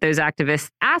things that those activists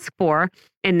ask for.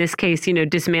 In this case,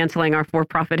 dismantling our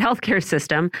for-profit healthcare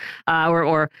system,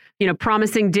 or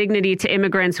promising dignity to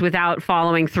immigrants without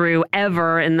following through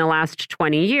ever in the last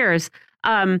 20 years.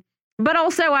 But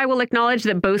also, I will acknowledge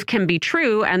that both can be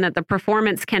true and that the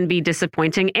performance can be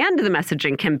disappointing and the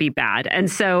messaging can be bad.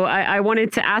 And so I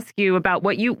wanted to ask you about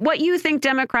what you think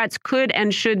Democrats could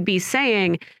and should be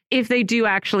saying if they do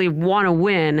actually want to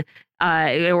win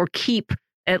or keep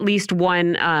at least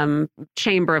one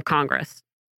chamber of Congress.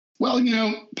 Well,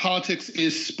 politics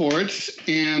is sports,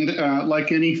 and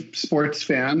like any sports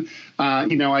fan, I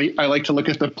like to look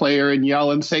at the player and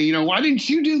yell and say, why didn't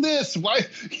you do this? Why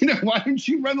didn't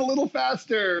you run a little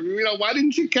faster? Why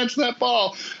didn't you catch that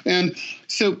ball? And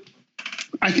so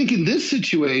I think in this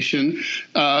situation,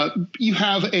 you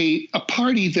have a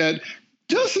party that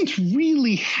doesn't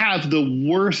really have the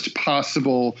worst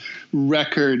possible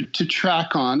record to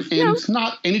track on, and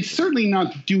it's certainly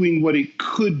not doing what it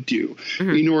could do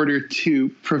in order to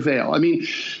prevail. I mean,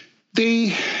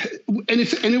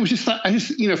 it was just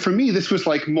for me, this was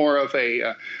like more of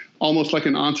a almost like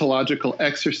an ontological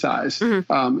exercise,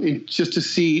 just to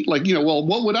see, well,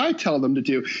 what would I tell them to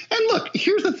do? And look,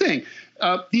 here's the thing.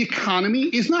 The economy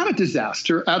is not a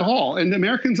disaster at all. And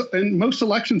Americans, and most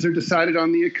elections are decided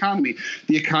on the economy.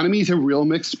 The economy is a real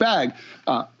mixed bag.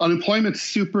 Unemployment's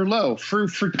super low. For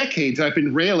decades, I've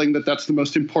been railing that that's the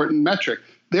most important metric.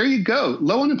 There you go.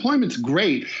 Low unemployment's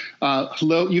great.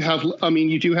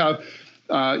 You do have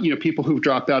people who've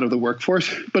dropped out of the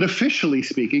workforce, but officially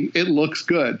speaking, it looks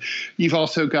good. You've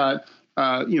also got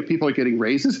people are getting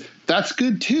raises. That's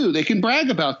good too. They can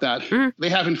brag about that. They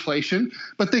have inflation,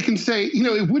 but they can say,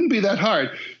 it wouldn't be that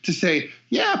hard to say,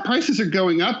 yeah, prices are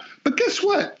going up, but guess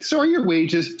what? So are your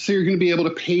wages. So you're going to be able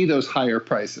to pay those higher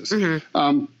prices. In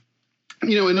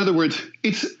other words,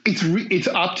 it's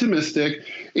optimistic.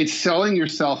 It's selling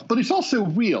yourself, but it's also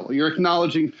real. You're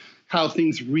acknowledging how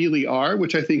things really are,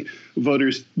 which I think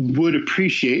voters would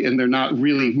appreciate, and they're not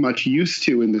really much used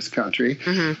to in this country.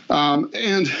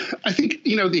 And I think,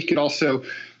 they could also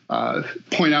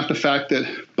point out the fact that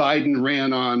Biden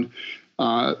ran on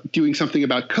doing something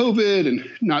about COVID and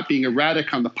not being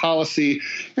erratic on the policy.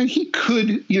 And he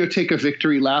could, take a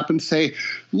victory lap and say,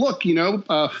 look,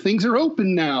 things are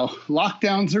open now.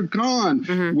 Lockdowns are gone.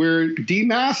 We're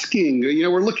demasking.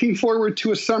 We're looking forward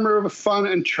to a summer of fun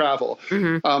and travel.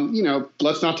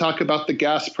 Let's not talk about the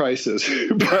gas prices.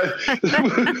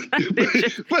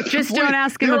 but just don't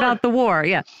ask him about the war.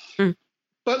 Yeah.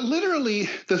 But literally,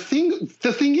 the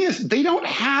thing is, they don't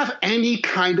have any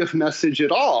kind of message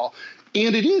at all.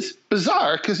 And it is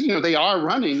bizarre because, they are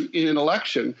running in an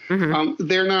election.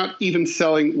 They're not even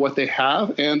selling what they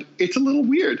have. And it's a little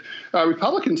weird.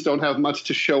 Republicans don't have much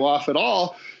to show off at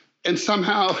all. And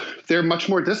somehow they're much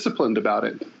more disciplined about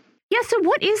it. Yeah. So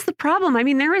what is the problem? I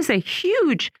mean, there is a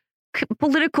huge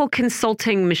political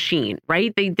consulting machine,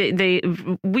 right?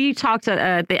 We talked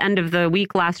at the end of the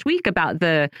week last week about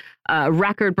the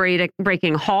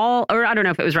record-breaking haul, or I don't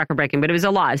know if it was record-breaking, but it was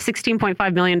a lot.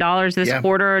 $16.5 million this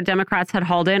quarter Democrats had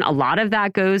hauled in. A lot of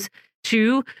that goes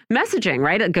to messaging,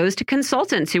 right? It goes to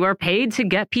consultants who are paid to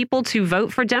get people to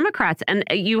vote for Democrats. And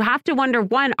you have to wonder,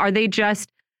 one, are they just...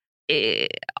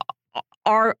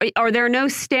 Are there no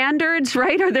standards,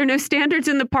 right? Are there no standards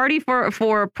in the party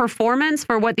for performance,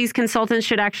 for what these consultants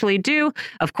should actually do?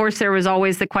 Of course, there was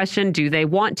always the question, do they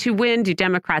want to win? Do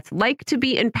Democrats like to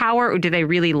be in power, or do they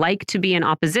really like to be in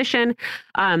opposition?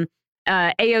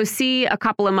 AOC, a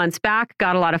couple of months back,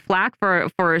 got a lot of flack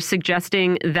for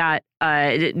suggesting that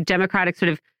Democratic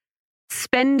sort of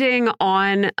spending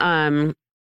on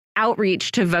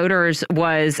outreach to voters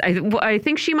was, I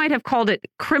think she might have called it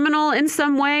criminal in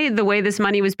some way, the way this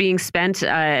money was being spent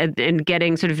and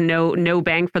getting sort of no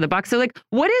bang for the buck. So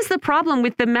what is the problem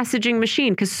with the messaging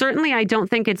machine? Because certainly I don't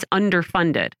think it's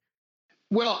underfunded.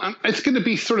 Well, it's going to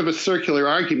be sort of a circular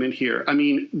argument here. I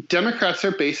mean, Democrats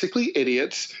are basically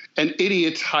idiots, and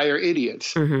idiots hire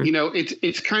idiots.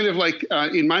 It's kind of like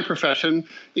in my profession,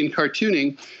 in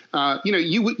cartooning,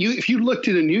 if you looked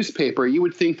at a newspaper, you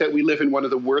would think that we live in one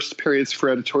of the worst periods for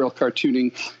editorial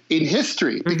cartooning in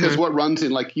history, because what runs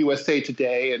in like USA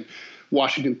Today and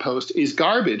Washington Post is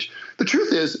garbage. The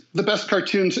truth is, the best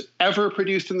cartoons ever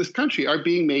produced in this country are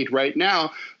being made right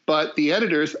now, but the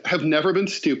editors have never been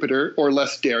stupider or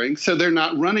less daring, so they're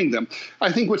not running them.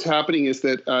 I think what's happening is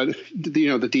that the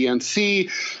DNC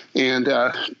and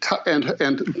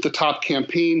the top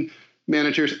campaign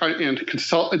managers and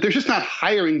consultants, they're just not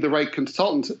hiring the right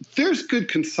consultants. There's good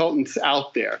consultants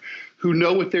out there who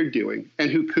know what they're doing and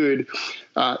who could,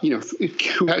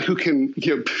 who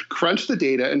can crunch the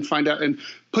data and find out and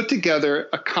put together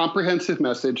a comprehensive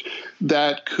message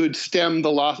that could stem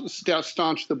the loss,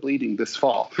 staunch the bleeding this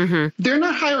fall. They're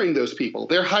not hiring those people.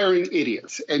 They're hiring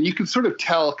idiots. And you can sort of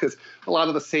tell because a lot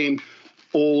of the same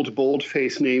old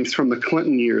boldface names from the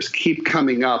Clinton years keep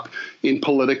coming up in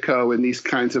Politico and these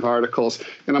kinds of articles.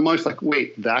 And I'm always like,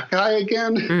 wait, that guy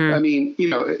again? I mean,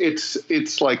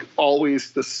 it's like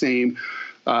always the same,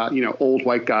 old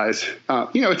white guys.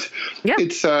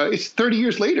 It's 30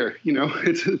 years later,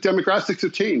 demographics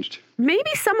have changed.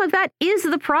 Maybe some of that is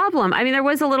the problem. I mean, there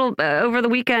was a little over the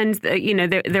weekend,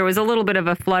 there was a little bit of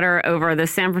a flutter over the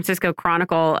San Francisco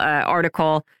Chronicle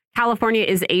article. California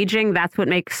is aging. That's what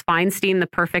makes Feinstein the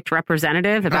perfect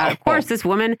representative. Of course, this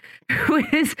woman who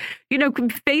is,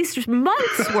 faced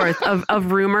months worth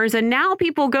of rumors. And now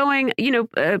people going,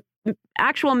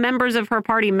 actual members of her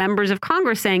party, members of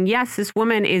Congress saying, yes, this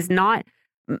woman is not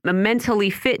mentally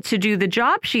fit to do the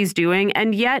job she's doing.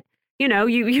 And yet,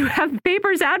 you have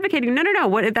papers advocating,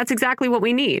 no, that's exactly what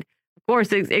we need. Of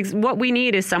course, what we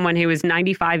need is someone who is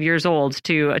 95 years old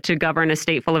to govern a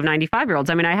state full of 95-year-olds.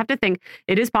 I mean, I have to think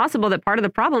it is possible that part of the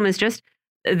problem is just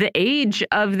the age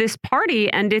of this party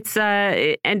and its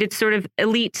sort of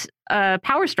elite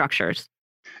power structures.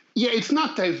 Yeah, it's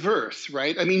not diverse,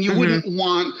 right? I mean, you wouldn't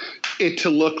want it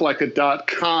to look like a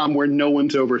 .com where no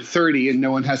one's over 30 and no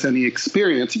one has any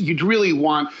experience. You'd really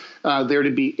want there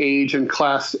to be age and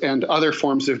class and other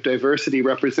forms of diversity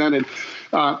represented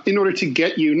in order to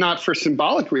get you, not for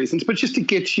symbolic reasons, but just to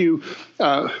get you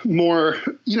more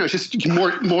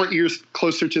ears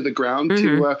closer to the ground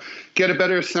to get a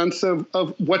better sense of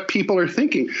what people are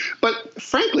thinking. But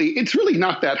frankly, it's really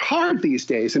not that hard these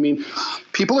days. I mean,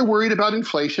 people are worried about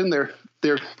inflation. They're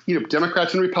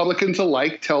Democrats and Republicans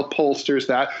alike tell pollsters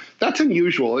that. That's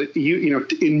unusual.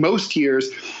 In most years,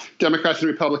 Democrats and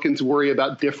Republicans worry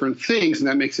about different things, and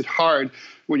that makes it hard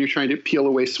when you're trying to peel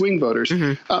away swing voters.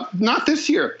 Not this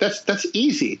year. That's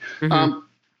easy.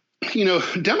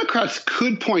 Democrats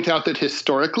could point out that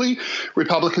historically,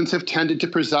 Republicans have tended to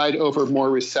preside over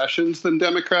more recessions than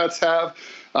Democrats have.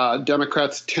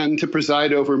 Democrats tend to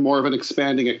preside over more of an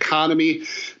expanding economy,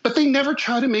 but they never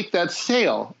try to make that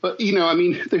sale. But,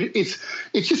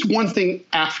 it's just one thing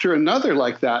after another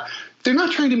like that. They're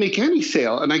not trying to make any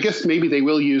sale. And I guess maybe they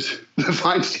will use the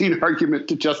Feinstein argument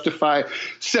to justify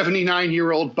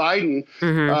 79-year-old Biden,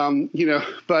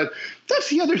 but that's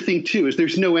the other thing, too, is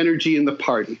there's no energy in the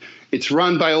party. It's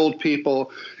run by old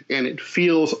people and it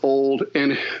feels old.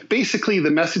 And basically the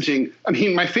messaging,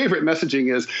 my favorite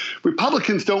messaging is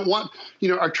Republicans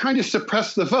are trying to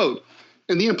suppress the vote.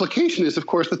 And the implication is, of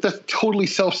course, that that's totally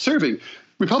self-serving.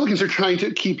 Republicans are trying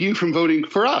to keep you from voting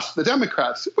for us, the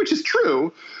Democrats, which is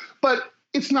true. But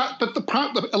it's not. But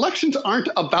the elections aren't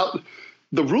about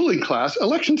the ruling class.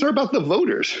 Elections are about the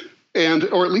voters,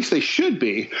 or at least they should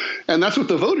be, and that's what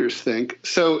the voters think.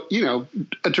 So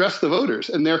address the voters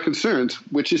and their concerns,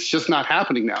 which is just not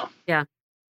happening now. Yeah,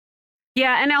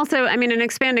 and also, an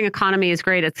expanding economy is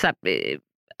great, except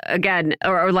again,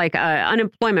 or like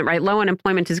unemployment, right? Low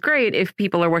unemployment is great if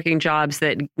people are working jobs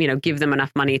that, give them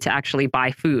enough money to actually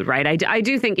buy food, right? I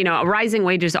do think, rising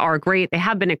wages are great. They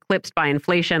have been eclipsed by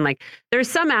inflation. Like there's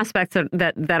some aspects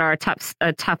that are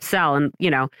a tough sell, and,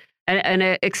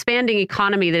 an expanding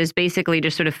economy that is basically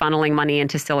just sort of funneling money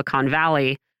into Silicon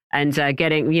Valley and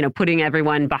putting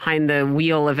everyone behind the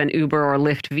wheel of an Uber or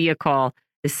Lyft vehicle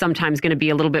is sometimes going to be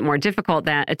a little bit more difficult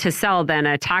to sell than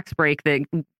a tax break that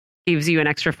gives you an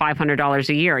extra $500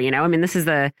 a year. This is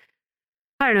the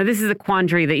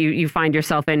quandary that you find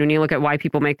yourself in when you look at why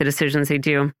people make the decisions they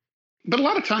do. But a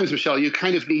lot of times, Michelle, you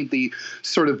kind of need the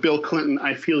sort of Bill Clinton,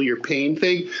 I feel your pain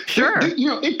thing. Sure.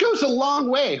 It goes a long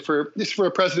way for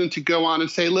a president to go on and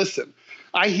say, listen,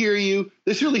 I hear you.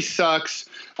 This really sucks.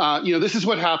 This is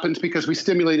what happens because we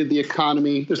stimulated the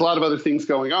economy. There's a lot of other things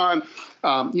going on.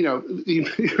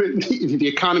 The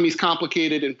economy's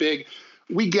complicated and big.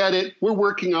 We get it. We're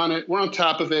working on it. We're on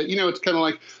top of it. It's kind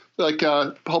of like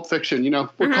Pulp Fiction.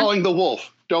 We're calling the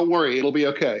wolf. Don't worry. It'll be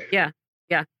okay. Yeah.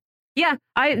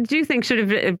 I do think sort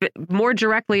of more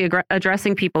directly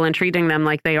addressing people and treating them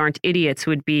like they aren't idiots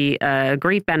would be a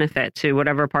great benefit to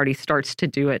whatever party starts to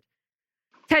do it.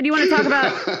 Ted, you want to talk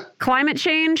about climate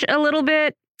change a little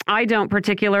bit? I don't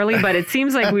particularly, but it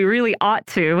seems like we really ought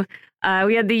to.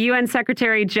 We had the UN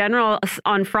Secretary General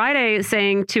on Friday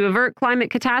saying to avert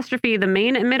climate catastrophe, the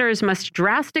main emitters must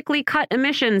drastically cut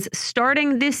emissions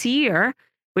starting this year,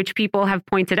 which people have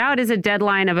pointed out is a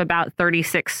deadline of about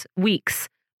 36 weeks.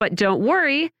 But don't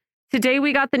worry. Today,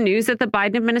 we got the news that the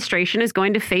Biden administration is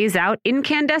going to phase out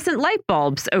incandescent light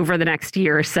bulbs over the next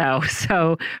year or so.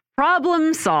 So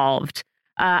problem solved.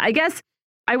 I guess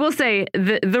I will say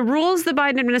the rules the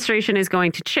Biden administration is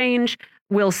going to change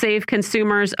will save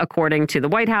consumers, according to the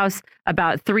White House,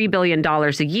 about $3 billion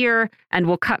a year and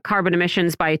will cut carbon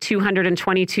emissions by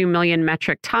 222 million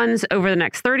metric tons over the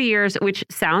next 30 years, which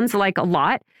sounds like a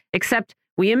lot, except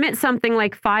we emit something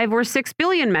like 5 or 6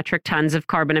 billion metric tons of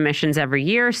carbon emissions every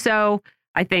year. So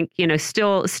I think,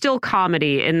 still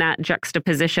comedy in that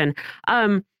juxtaposition.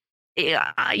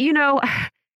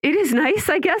 It is nice,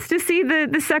 I guess, to see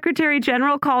the Secretary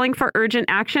General calling for urgent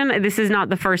action. This is not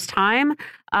the first time.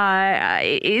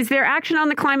 Is there action on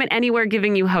the climate anywhere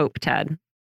giving you hope, Ted?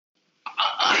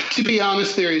 To be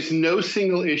honest, there is no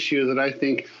single issue that I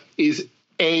think is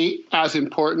A, as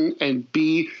important, and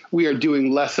B, we are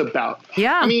doing less about.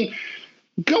 Yeah. I mean,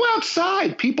 go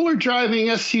outside. People are driving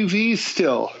SUVs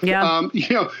still. Yeah.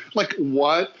 Like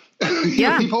what?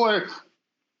 Yeah. People are...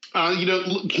 try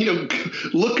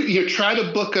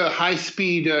to book a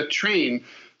high-speed train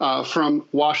from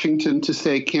Washington to,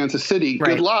 say, Kansas City.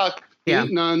 Right. Good luck. Yeah.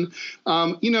 Ain't none.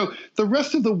 The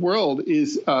rest of the world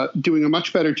is doing a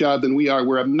much better job than we are.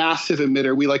 We're a massive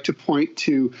emitter. We like to point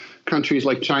to countries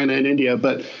like China and India,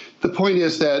 but the point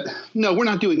is that, no, we're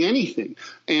not doing anything.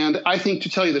 And I think, to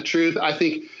tell you the truth, I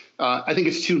think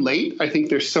it's too late. I think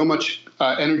there's so much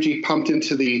energy pumped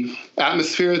into the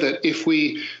atmosphere that if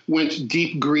we went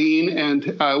deep green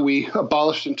and we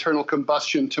abolished internal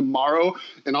combustion tomorrow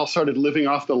and all started living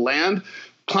off the land,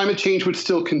 climate change would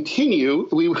still continue.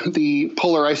 The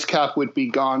polar ice cap would be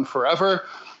gone forever.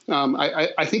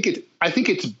 I think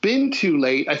it's been too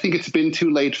late. I think it's been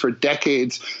too late for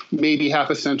decades, maybe half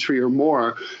a century or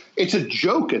more. It's a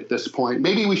joke at this point.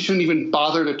 Maybe we shouldn't even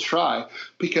bother to try,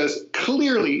 because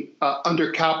clearly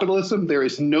under capitalism there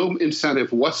is no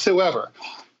incentive whatsoever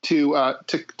to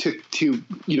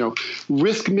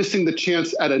risk missing the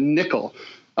chance at a nickel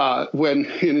when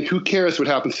who cares what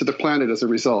happens to the planet as a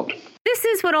result. This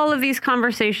is what all of these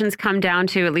conversations come down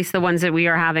to, at least the ones that we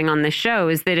are having on this show,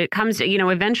 is that it comes to,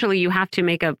 eventually you have to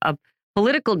make a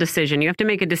political decision. You have to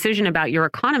make a decision about your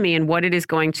economy and what it is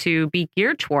going to be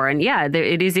geared toward. And yeah,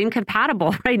 it is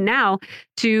incompatible right now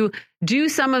to do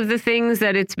some of the things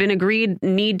that it's been agreed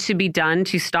need to be done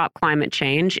to stop climate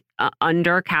change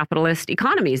under capitalist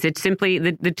economies. It's simply,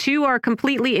 the two are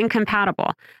completely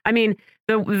incompatible. I mean,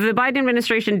 the Biden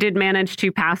administration did manage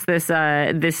to pass this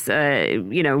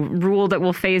rule that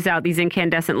will phase out these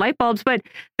incandescent light bulbs, but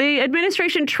the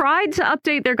administration tried to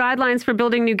update their guidelines for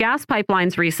building new gas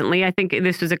pipelines recently. I think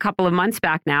this was a couple of months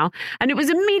back now, and it was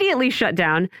immediately shut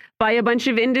down by a bunch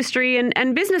of industry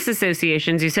and business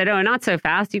associations who said, "Oh, not so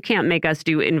fast. You can't make us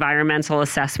do environmental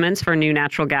assessments for new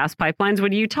natural gas pipelines.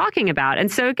 What are you talking about?"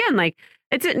 And so again,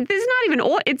 it's a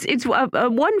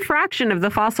one fraction of the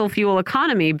fossil fuel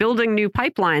economy. Building new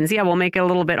pipelines, will make it a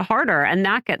little bit harder, and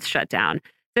that gets shut down.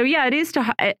 So yeah, it is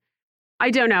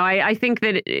I don't know. I think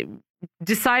that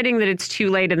deciding that it's too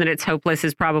late and that it's hopeless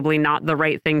is probably not the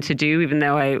right thing to do, even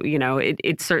though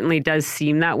it certainly does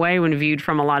seem that way when viewed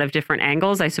from a lot of different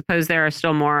angles. I suppose there are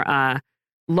still more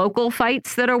local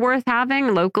fights that are worth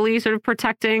having, locally sort of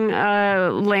protecting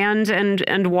land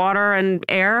and water and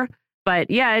air.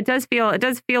 But yeah, it does feel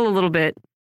a little bit,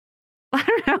 I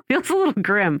don't know, it feels a little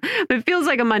grim. It feels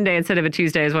like a Monday instead of a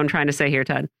Tuesday is what I'm trying to say here,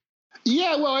 Ted.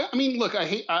 Yeah, well, I mean, look,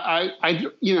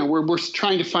 we're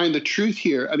trying to find the truth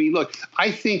here. I mean, look, I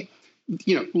think,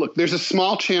 there's a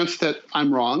small chance that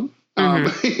I'm wrong.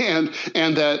 Mm-hmm.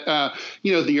 and that,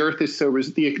 the earth is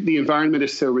the environment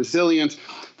is so resilient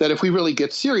that if we really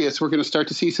get serious, we're going to start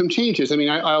to see some changes. I mean,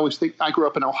 I always think, I grew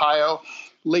up in Ohio.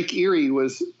 Lake Erie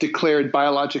was declared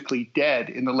biologically dead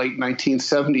in the late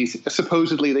 1970s.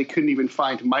 Supposedly, they couldn't even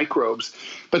find microbes.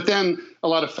 But then a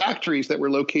lot of factories that were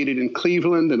located in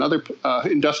Cleveland and other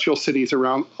industrial cities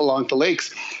along the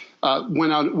lakes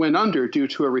went under due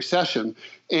to a recession.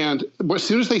 And as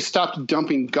soon as they stopped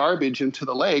dumping garbage into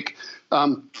the lake,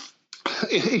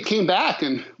 it came back.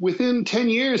 And within 10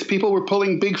 years, people were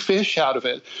pulling big fish out of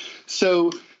it.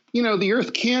 So, the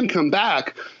earth can come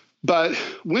back. But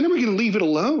when are we going to leave it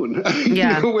alone?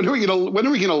 Yeah. When are we going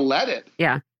to let it?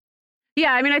 Yeah.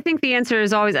 Yeah. I mean, I think the answer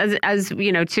is always, as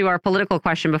to our political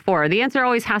question before, the answer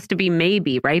always has to be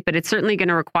maybe, right? But it's certainly going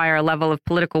to require a level of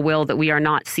political will that we are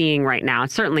not seeing right now.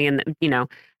 Certainly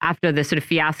after the sort of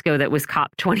fiasco that was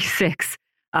COP26,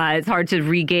 it's hard to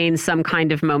regain some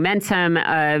kind of momentum.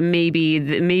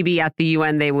 Maybe at the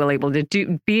UN they will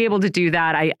be able to do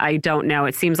that. I don't know.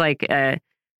 It seems like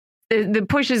the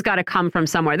push has got to come from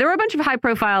somewhere. There were a bunch of high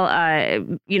profile,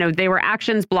 they were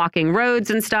actions blocking roads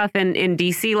and stuff in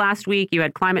DC last week. You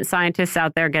had climate scientists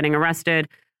out there getting arrested,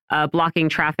 blocking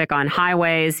traffic on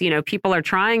highways. People are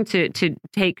trying to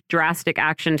take drastic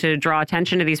action to draw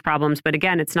attention to these problems. But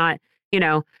again, it's not,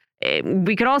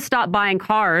 we could all stop buying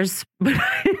cars, but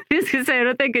I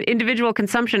don't think individual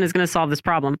consumption is going to solve this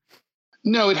problem.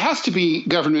 No, it has to be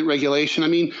government regulation. I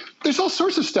mean, there's all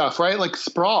sorts of stuff, right? Like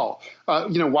sprawl.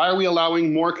 Why are we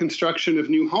allowing more construction of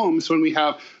new homes when we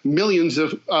have millions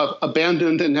of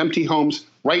abandoned and empty homes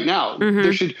right now? Mm-hmm.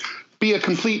 There should be a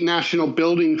complete national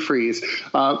building freeze.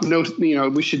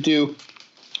 We should do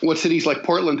what cities like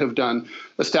Portland have done,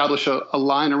 establish a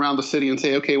line around the city and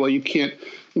say, okay, well, you can't,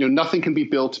 nothing can be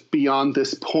built beyond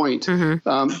this point. Mm-hmm.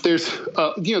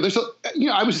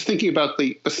 I was thinking about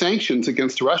the sanctions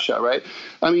against Russia, right?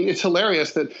 I mean, it's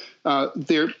hilarious that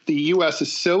the U.S.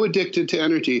 is so addicted to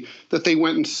energy that they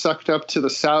went and sucked up to the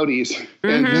Saudis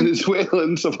and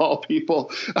Venezuelans, of all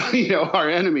people, our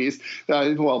enemies,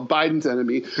 Biden's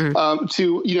enemy,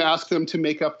 to ask them to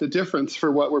make up the difference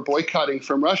for what we're boycotting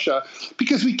from Russia,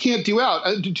 because we can't do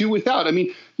without. I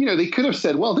mean, they could have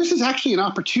said, well, this is actually an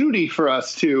opportunity for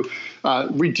us to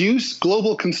reduce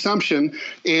global consumption,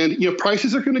 and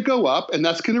prices are going to go up, and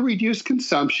that's going to reduce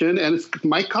consumption, and it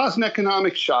might cause an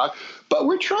economic shock. But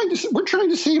we're trying to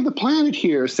save the planet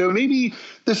here, so maybe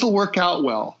this will work out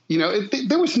well.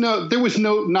 There was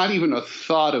not even a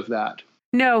thought of that.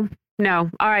 No.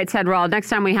 All right, Ted Rall. Next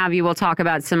time we have you, we'll talk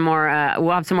about some more.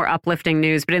 We'll have some more uplifting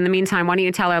news. But in the meantime, why don't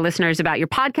you tell our listeners about your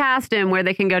podcast and where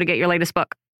they can go to get your latest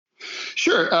book?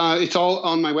 Sure. It's all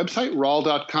on my website,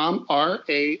 rall.com,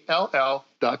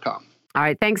 RALL.com. All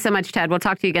right. Thanks so much, Ted. We'll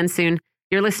talk to you again soon.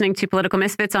 You're listening to Political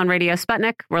Misfits on Radio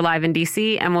Sputnik. We're live in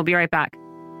D.C., and we'll be right back.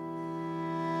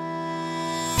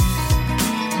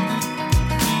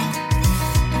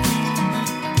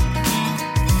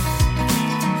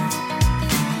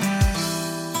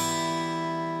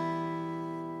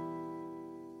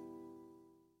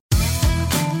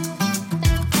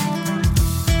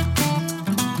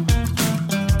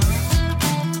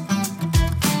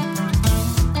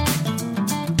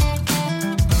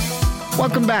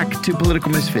 Welcome back to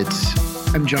Political Misfits.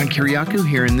 I'm John Kiriakou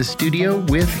here in the studio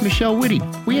with Michelle Witte.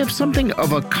 We have something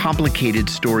of a complicated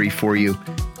story for you.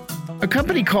 A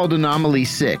company called Anomaly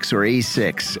 6 or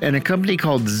A6 and a company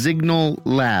called Zignal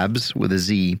Labs with a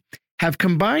Z have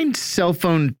combined cell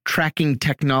phone tracking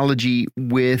technology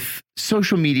with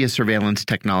social media surveillance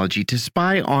technology to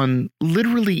spy on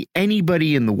literally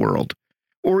anybody in the world,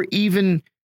 or even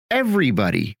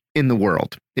everybody in the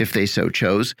world, if they so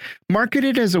chose.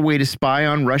 Marketed as a way to spy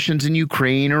on Russians in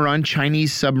Ukraine or on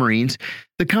Chinese submarines,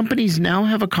 the companies now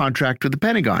have a contract with the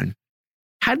Pentagon.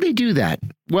 How'd they do that?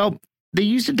 Well, they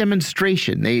used a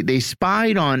demonstration. They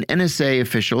spied on NSA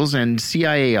officials and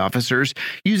CIA officers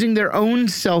using their own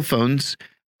cell phones,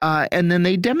 and then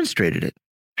they demonstrated it,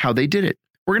 how they did it.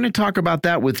 We're going to talk about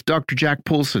that with Dr. Jack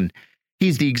Poulson.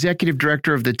 He's the executive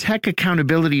director of the tech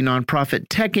accountability nonprofit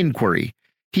Tech Inquiry.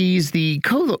 He's the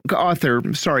co-author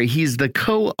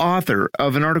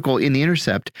of an article in The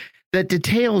Intercept that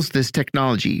details this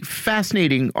technology.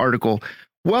 Fascinating article.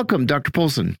 Welcome, Dr.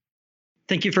 Poulson.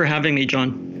 Thank you for having me,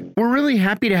 John. We're really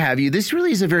happy to have you. This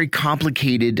really is a very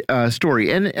complicated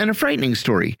story and a frightening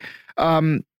story.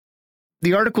 The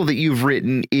article that you've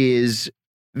written is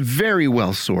very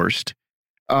well sourced.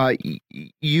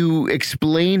 You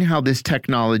explain how this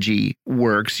technology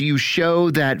works. You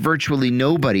show that virtually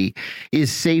nobody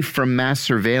is safe from mass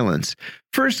surveillance.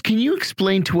 First, can you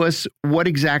explain to us what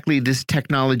exactly this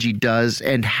technology does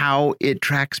and how it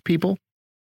tracks people?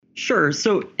 Sure.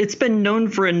 So it's been known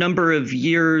for a number of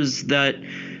years that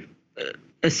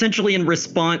essentially in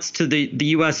response to the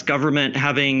U.S. government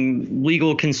having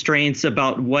legal constraints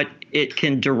about what it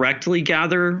can directly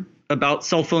gather about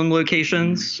cell phone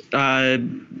locations,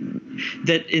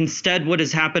 that instead what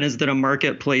has happened is that a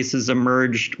marketplace has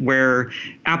emerged where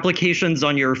applications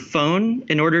on your phone,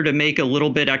 in order to make a little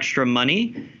bit extra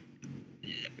money,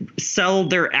 sell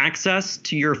their access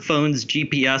to your phone's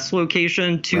GPS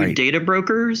location to data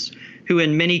brokers, who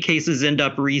in many cases end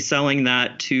up reselling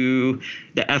that to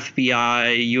the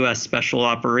FBI, U.S. Special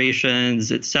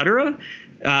Operations, et cetera.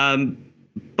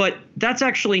 But that's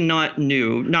actually not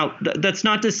new. Now, that's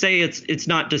not to say it's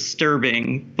not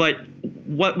disturbing, but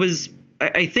what was,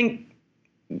 I think,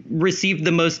 received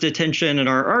the most attention in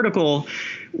our article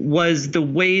was the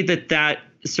way that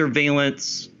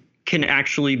surveillance can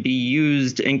actually be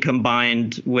used and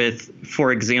combined with,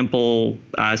 for example,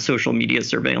 social media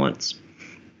surveillance.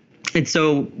 And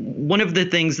so one of the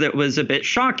things that was a bit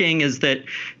shocking is that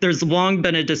there's long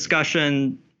been a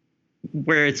discussion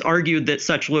where it's argued that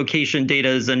such location data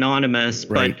is anonymous.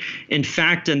 Right. But in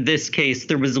fact, in this case,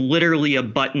 there was literally a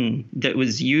button that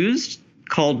was used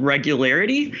called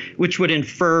regularity, which would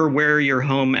infer where your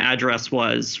home address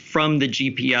was from the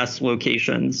GPS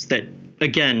locations that,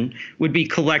 again, would be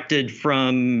collected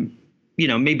from,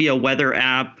 maybe a weather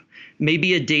app,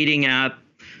 maybe a dating app,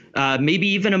 maybe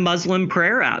even a Muslim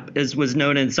prayer app, as was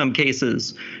known in some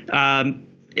cases.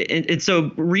 And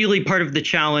so really part of the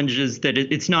challenge is that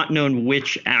it's not known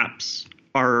which apps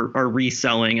are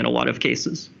reselling in a lot of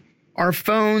cases. Our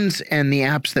phones and the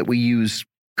apps that we use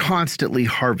constantly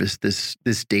harvest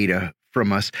this data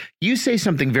from us. You say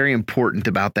something very important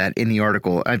about that in the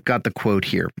article. I've got the quote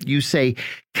here. You say,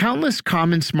 countless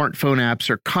common smartphone apps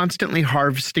are constantly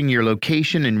harvesting your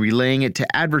location and relaying it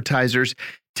to advertisers,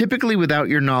 typically without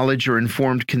your knowledge or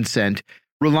informed consent,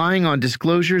 relying on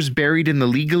disclosures buried in the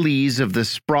legalese of the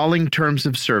sprawling terms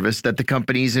of service that the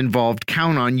companies involved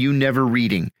count on you never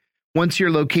reading. Once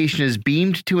your location is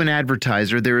beamed to an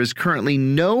advertiser, there is currently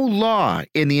no law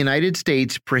in the United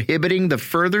States prohibiting the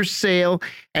further sale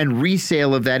and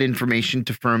resale of that information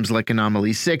to firms like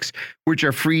Anomaly 6, which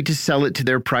are free to sell it to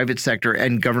their private sector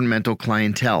and governmental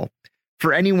clientele.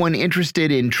 For anyone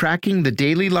interested in tracking the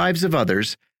daily lives of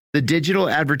others, the digital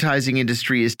advertising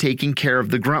industry is taking care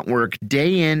of the grunt work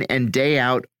day in and day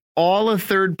out. All a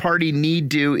third party need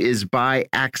do is buy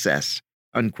access,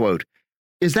 unquote.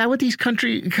 Is that what these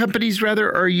companies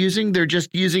are using? They're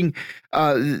just using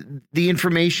the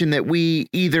information that we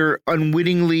either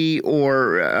unwittingly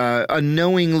or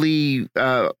unknowingly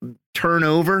turn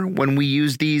over when we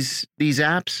use these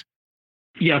apps?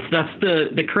 Yes, that's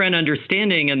the current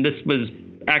understanding. And this was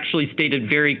actually stated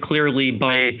very clearly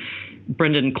by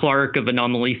Brendan Clark of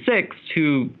Anomaly 6,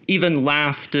 who even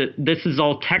laughed at this is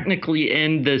all technically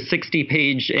in the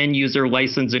 60-page end user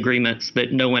license agreements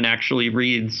that no one actually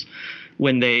reads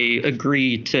when they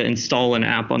agree to install an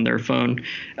app on their phone.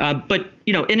 But,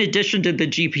 in addition to the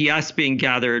GPS being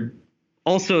gathered,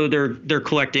 also they're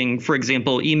collecting, for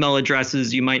example, email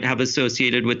addresses you might have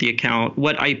associated with the account,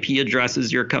 what IP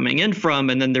addresses you're coming in from,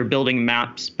 and then they're building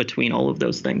maps between all of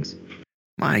those things.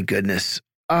 My goodness.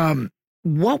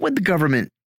 What would the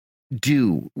government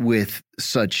do with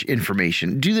such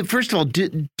information? First of all,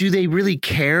 do they really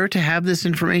care to have this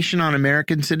information on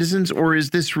American citizens, or is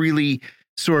this really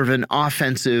sort of an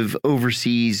offensive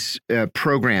overseas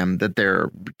program that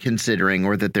they're considering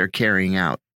or that they're carrying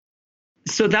out?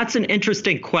 So that's an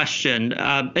interesting question.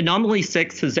 Anomaly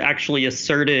 6 has actually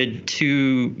asserted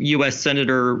to U.S.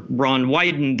 Senator Ron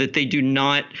Wyden that they do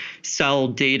not sell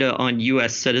data on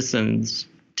U.S. citizens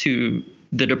to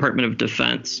the Department of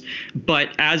Defense. But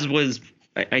as was,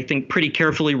 I think, pretty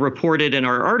carefully reported in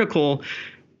our article,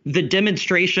 the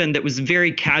demonstration that was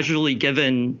very casually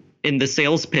given in the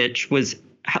sales pitch was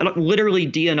literally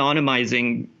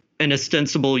de-anonymizing an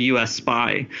ostensible U.S.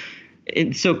 spy.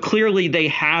 And so clearly they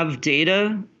have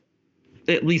data.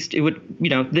 At least it would,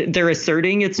 they're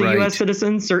asserting it's a right. U.S.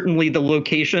 citizen. Certainly the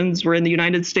locations were in the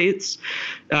United States.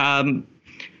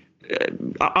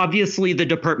 Obviously, the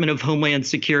Department of Homeland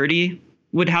Security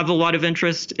would have a lot of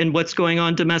interest in what's going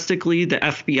on domestically. The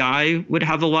FBI would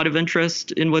have a lot of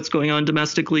interest in what's going on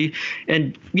domestically.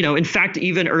 And, in fact,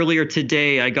 even earlier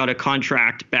today, I got a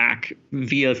contract back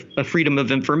via a Freedom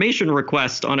of Information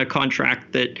request on a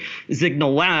contract that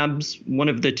Signal Labs, one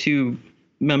of the two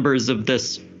members of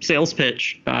this sales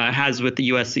pitch, has with the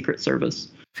U.S. Secret Service.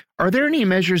 Are there any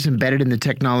measures embedded in the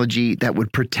technology that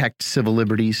would protect civil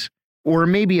liberties? Or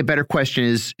maybe a better question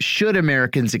is, should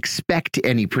Americans expect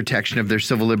any protection of their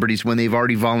civil liberties when they've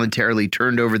already voluntarily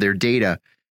turned over their data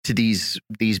to these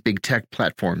big tech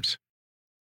platforms?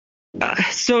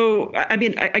 So, I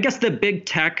mean, I guess the big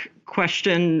tech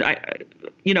question, I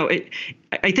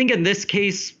think in this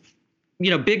case,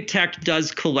 big tech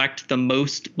does collect the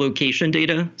most location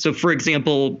data. So, for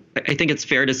example, I think it's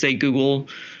fair to say Google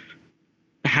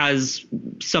has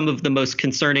some of the most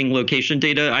concerning location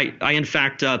data. I in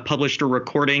fact, published a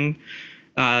recording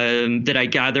that I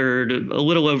gathered a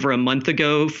little over a month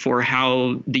ago for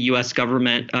how the U.S.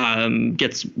 government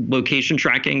gets location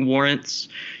tracking warrants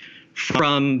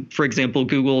from, for example,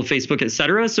 Google, Facebook, et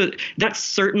cetera. So that's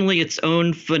certainly its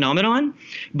own phenomenon.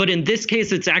 But in this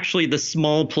case, it's actually the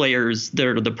small players that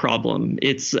are the problem.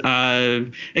 It's,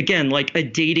 again, like a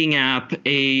dating app,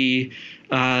 a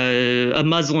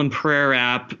Muslim prayer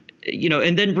app,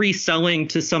 and then reselling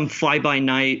to some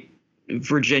fly-by-night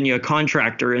Virginia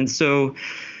contractor. And so,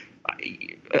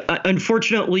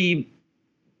 unfortunately,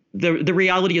 the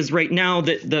reality is right now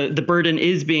that the burden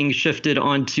is being shifted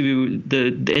onto the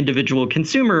individual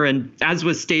consumer. And as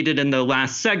was stated in the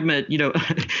last segment,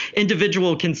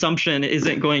 individual consumption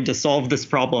isn't going to solve this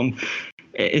problem.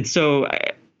 And so,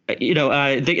 the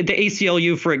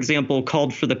ACLU, for example,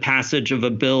 called for the passage of a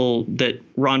bill that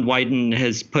Ron Wyden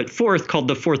has put forth called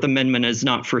the Fourth Amendment is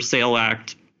Not for Sale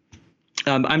Act.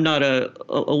 I'm not a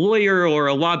lawyer or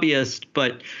a lobbyist,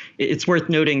 but it's worth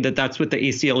noting that that's what the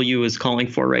ACLU is calling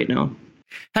for right now.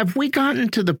 Have we gotten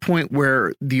to the point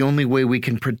where the only way we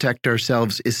can protect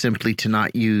ourselves is simply to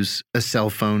not use a cell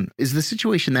phone? Is the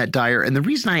situation that dire? And the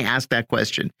reason I ask that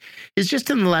question is just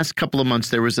in the last couple of months,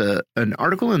 there was an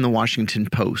article in the Washington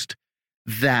Post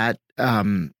that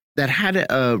that had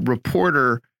a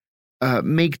reporter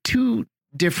make two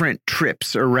different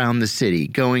trips around the city,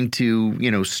 going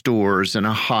to, stores and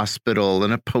a hospital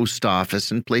and a post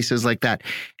office and places like that.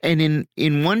 And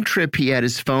in one trip, he had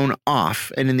his phone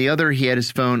off, and in the other, he had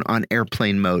his phone on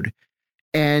airplane mode.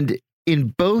 And in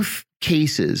both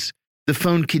cases, the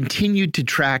phone continued to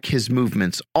track his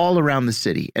movements all around the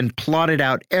city and plotted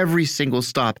out every single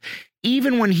stop,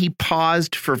 even when he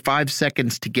paused for 5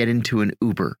 seconds to get into an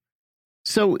Uber.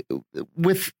 So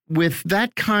with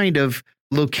that kind of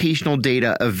locational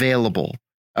data available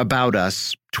about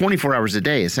us 24 hours a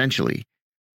day, essentially,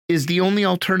 is the only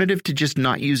alternative to just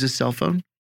not use a cell phone?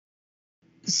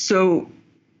 So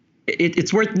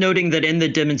it's worth noting that in the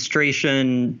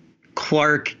demonstration,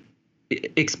 Clark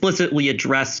explicitly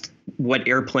addressed what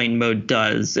airplane mode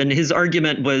does. And his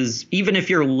argument was, even if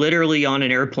you're literally on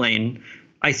an airplane,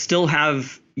 I still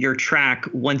have your track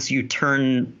once you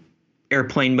turn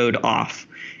airplane mode off.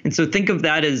 And so think of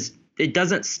that as it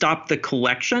doesn't stop the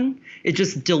collection. It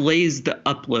just delays the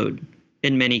upload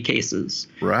in many cases.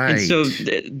 Right. And so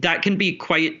that can be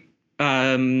quite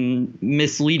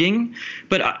misleading.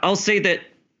 But I'll say that,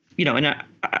 and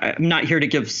I'm not here to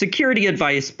give security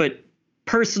advice, but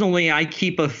personally, I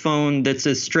keep a phone that's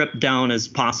as stripped down as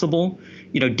possible.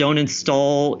 Don't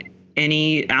install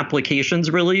any applications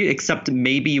really, except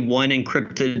maybe one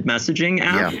encrypted messaging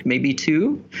app, maybe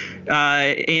two,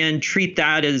 and treat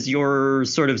that as your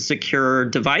sort of secure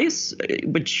device,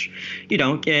 which,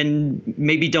 and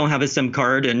maybe don't have a SIM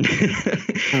card and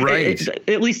right.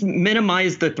 At least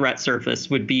minimize the threat surface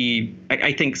would be,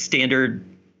 I think, standard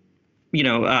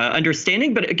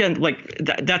understanding. But again,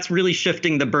 that's really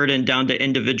shifting the burden down to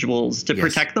individuals to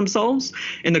protect themselves.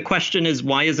 And the question is,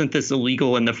 why isn't this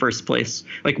illegal in the first place?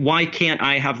 Why can't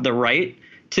I have the right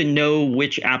to know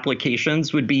which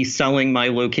applications would be selling my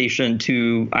location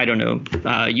to, I don't know,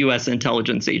 U.S.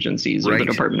 intelligence agencies or the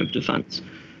Department of Defense?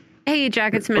 Hey,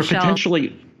 Jack, it's Michelle. Or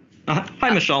potentially.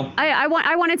 Hi, Michelle. I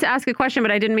wanted to ask a question,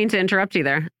 but I didn't mean to interrupt you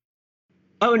there.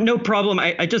 Oh, no problem.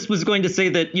 I just was going to say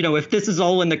that, if this is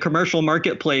all in the commercial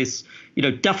marketplace,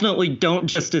 definitely don't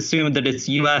just assume that it's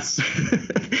U.S.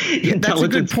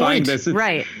 intelligence buying this.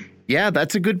 Right. Yeah,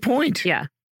 that's a good point. Yeah.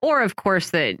 Or, of course,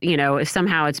 that, if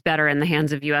somehow it's better in the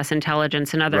hands of U.S.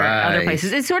 intelligence and other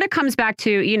places. It sort of comes back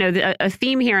to, a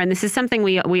theme here. And this is something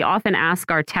we often ask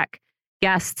our tech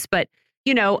guests. But,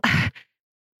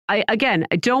 I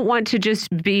don't want to just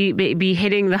be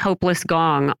hitting the hopeless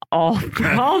gong all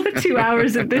the 2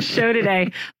 hours of this show today.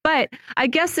 But I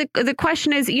guess the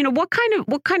question is, what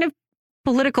kind of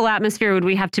political atmosphere would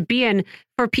we have to be in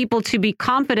for people to be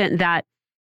confident that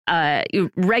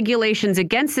regulations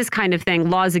against this kind of thing,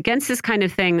 laws against this kind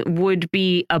of thing would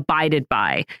be abided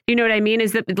by? You know what I mean?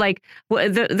 Is that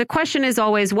the question is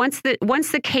always, once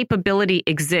the capability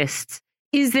exists,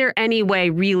 is there any way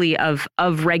really of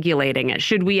regulating it?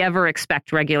 Should we ever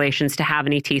expect regulations to have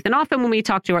any teeth? And often when we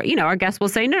talk to our guests will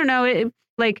say, no,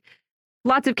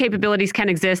 lots of capabilities can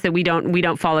exist that we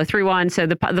don't follow through on. So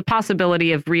the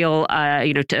possibility of real,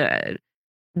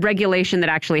 regulation that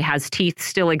actually has teeth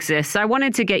still exists. I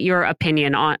wanted to get your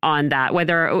opinion on that,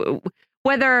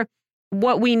 whether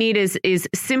what we need is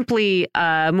simply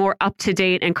more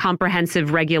up-to-date and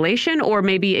comprehensive regulation, or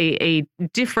maybe a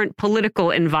different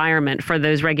political environment for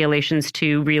those regulations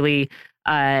to really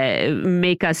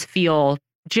make us feel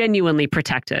genuinely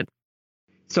protected.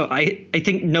 So I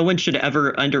think no one should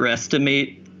ever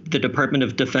underestimate the Department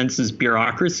of Defense's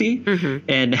bureaucracy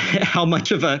and how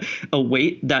much of a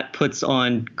weight that puts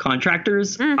on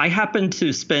contractors. I happen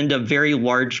to spend a very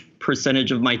large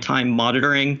percentage of my time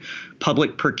monitoring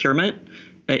public procurement,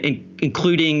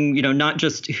 including, not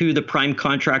just who the prime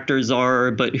contractors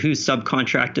are, but who's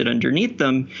subcontracted underneath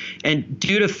them. And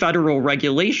due to federal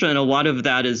regulation, a lot of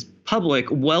that is public,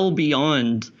 well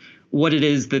beyond what it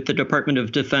is that the Department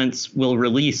of Defense will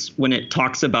release when it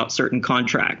talks about certain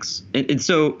contracts. And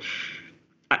so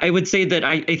I would say that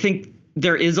I think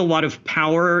there is a lot of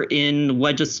power in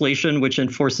legislation which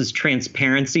enforces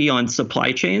transparency on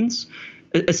supply chains,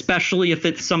 especially if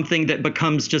it's something that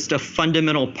becomes just a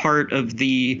fundamental part of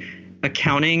the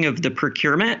accounting of the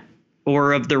procurement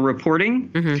or of the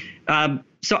reporting.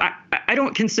 So I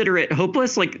don't consider it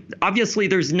hopeless. Obviously,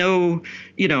 there's no,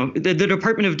 the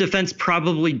Department of Defense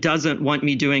probably doesn't want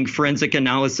me doing forensic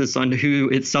analysis on who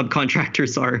its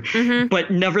subcontractors are. But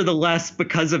nevertheless,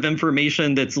 because of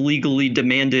information that's legally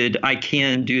demanded, I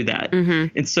can do that.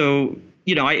 And so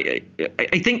I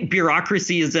think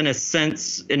bureaucracy is in a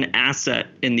sense an asset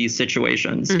in these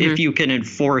situations if you can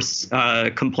enforce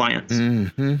compliance.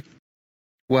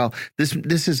 Well,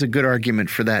 this is a good argument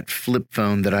for that flip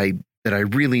phone that I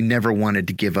really never wanted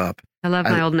to give up. I love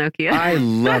my old Nokia. I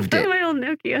loved it. My old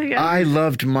Nokia. Yeah. I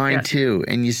loved mine too.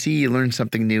 And you see, you learn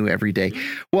something new every day.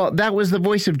 Well, that was the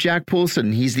voice of Jack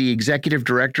Poulson. He's the executive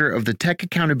director of the tech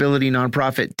accountability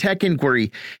nonprofit Tech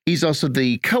Inquiry. He's also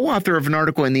the co-author of an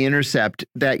article in The Intercept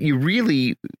that you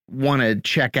really want to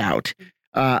check out.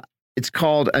 It's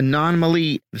called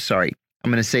Anomaly. Sorry, I'm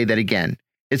going to say that again.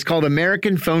 It's called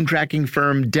American Phone Tracking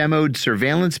Firm Demoed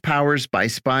Surveillance Powers by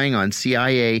Spying on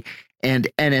CIA and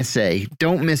NSA.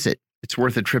 Don't miss it. It's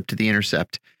worth a trip to The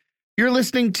Intercept. You're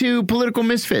listening to Political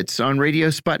Misfits on Radio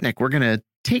Sputnik. We're going to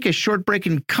take a short break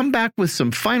and come back with some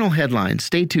final headlines.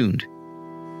 Stay tuned.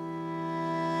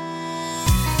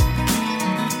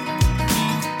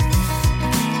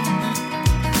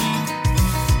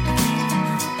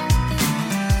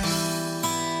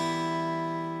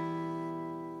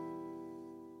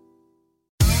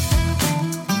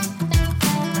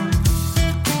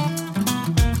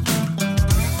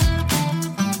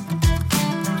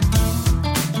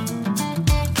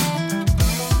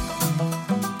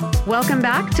 Welcome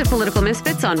back to Political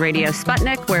Misfits on Radio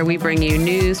Sputnik, where we bring you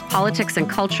news, politics, and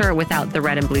culture without the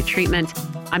red and blue treatment.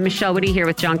 I'm Michelle Woody here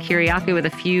with John Kiriakou with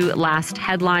a few last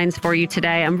headlines for you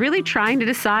today. I'm really trying to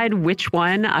decide which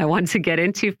one I want to get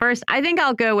into first. I think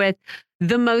I'll go with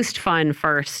the most fun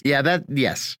first. Yeah, that's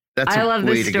I love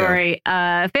this story.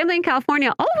 Family in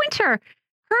California all winter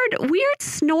heard weird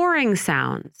snoring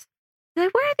sounds. Where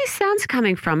are these sounds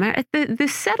coming from? The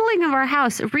settling of our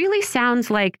house really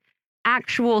sounds like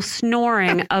actual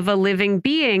snoring of a living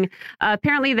being.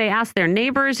 Apparently, they asked their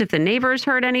neighbors if the neighbors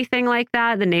heard anything like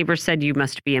that. The neighbors said, you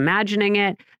must be imagining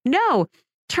it. No,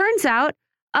 turns out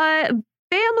a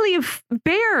family of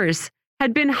bears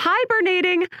had been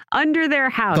hibernating under their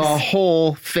house. The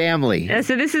whole family.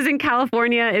 So this is in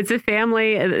California. It's a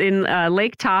family in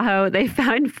Lake Tahoe. They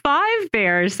found 5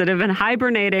 bears that have been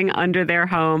hibernating under their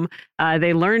home.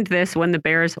 They learned this when the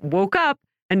bears woke up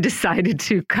and decided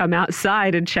to come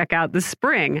outside and check out the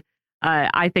spring.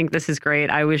 I think this is great.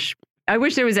 I wish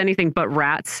there was anything but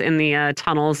rats in the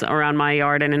tunnels around my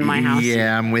yard and in my house.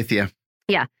 Yeah, I'm with you.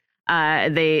 Yeah.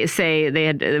 They say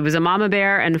it was a mama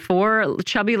bear and 4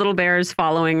 chubby little bears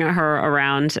following her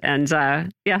around, and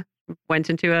went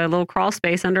into a little crawl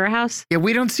space under a house. Yeah,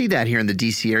 we don't see that here in the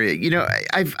DC area. You know,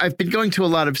 I've been going to a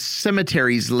lot of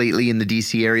cemeteries lately in the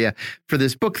DC area for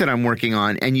this book that I'm working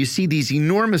on, and you see these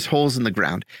enormous holes in the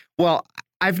ground. Well,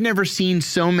 I've never seen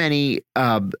so many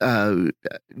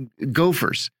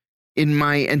gophers in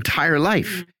my entire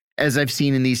life as I've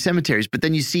seen in these cemeteries. But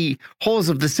then you see holes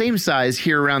of the same size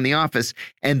here around the office,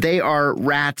 and they are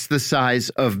rats the size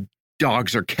of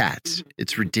dogs or cats.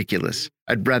 It's ridiculous.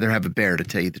 I'd rather have a bear, to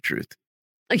tell you the truth.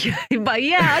 But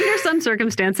yeah, under some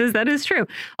circumstances, that is true.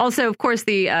 Also, of course,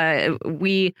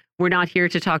 we were not here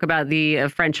to talk about the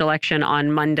French election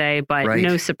on Monday, but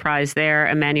no surprise there.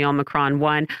 Emmanuel Macron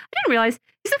won. I didn't realize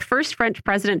he's the first French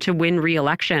president to win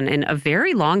re-election in a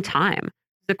very long time,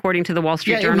 according to the Wall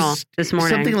Street Journal this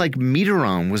morning. Something like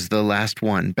Mitterrand was the last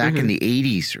one back in the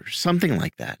 80s or something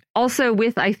like that. Also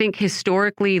with, I think,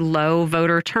 historically low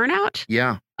voter turnout.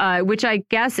 Yeah. Which I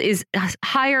guess is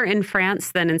higher in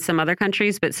France than in some other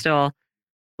countries, but still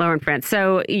lower in France.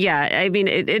 So, yeah, I mean,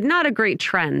 it's not a great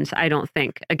trend, I don't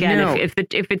think. Again, No. if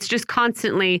it's just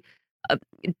constantly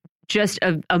just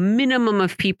a minimum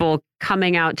of people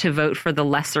coming out to vote for the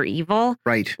lesser evil,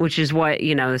 right? Which is what,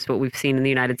 is what we've seen in the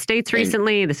United States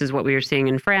recently. This is what we were seeing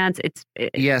in France. It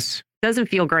doesn't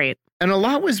feel great. And a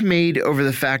lot was made over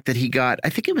the fact that he got, I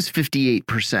think it was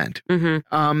 58%.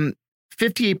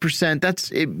 58%,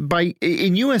 that's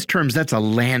in U.S. terms, that's a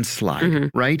landslide,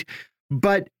 right?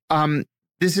 But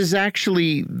this is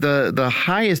actually the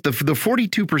highest, the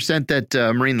 42% that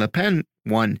Marine Le Pen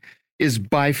won is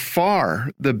by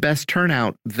far the best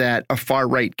turnout that a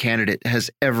far-right candidate has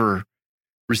ever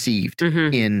received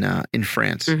in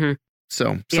France.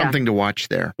 So something to watch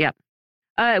there. Yep.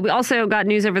 We also got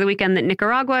news over the weekend that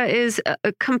Nicaragua is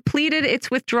completed its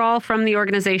withdrawal from the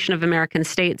Organization of American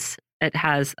States. It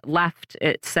has left.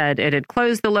 It said it had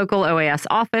closed the local OAS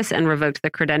office and revoked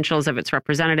the credentials of its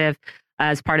representative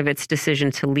as part of its decision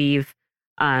to leave.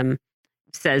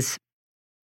 Says,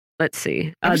 let's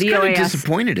see. I was the kind OAS, of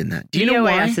disappointed in that. Do you the know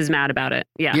why? OAS is mad about it.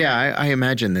 Yeah. Yeah, I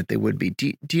imagine that they would be.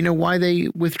 Do you know why they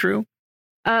withdrew?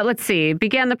 Let's see.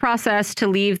 Began the process to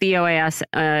leave the OAS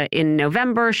in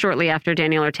November, shortly after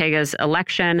Daniel Ortega's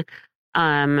election.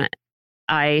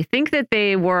 I think that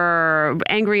they were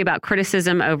angry about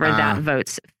criticism over that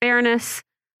vote's fairness.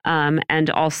 And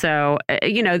also,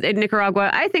 in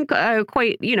Nicaragua, I think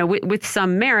quite, with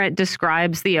some merit,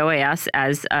 describes the OAS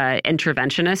as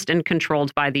interventionist and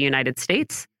controlled by the United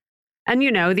States. And, the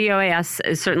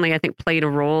OAS certainly, I think, played a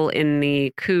role in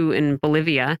the coup in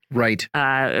Bolivia. Right.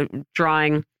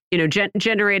 Drawing,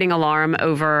 generating alarm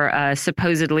over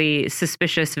supposedly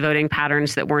suspicious voting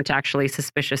patterns that weren't actually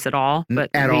suspicious at all, but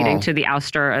leading to the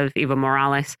ouster of Evo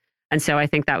Morales. And so I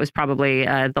think that was probably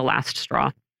the last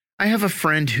straw. I have a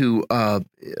friend who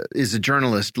is a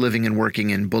journalist living and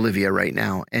working in Bolivia right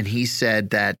now, and he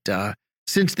said that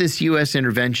since this U.S.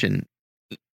 intervention,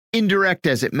 indirect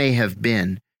as it may have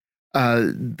been,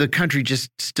 the country just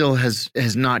still has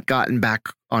not gotten back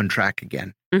on track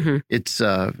again. Mm-hmm. It's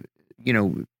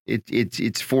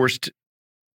it's forced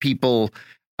people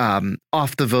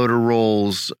off the voter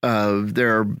rolls.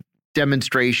 There are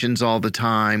demonstrations all the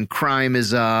time. Crime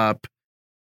is up.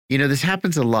 This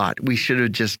happens a lot. We should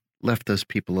have just left those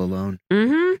people alone.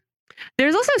 Mm-hmm.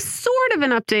 There's also sort of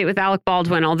an update with Alec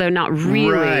Baldwin, although not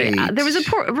really. Right. There was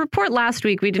a report last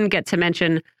week we didn't get to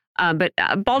mention, but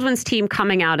Baldwin's team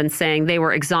coming out and saying they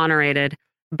were exonerated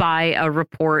by a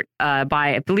report by,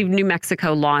 I believe, New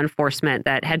Mexico law enforcement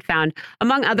that had found,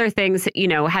 among other things,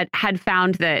 had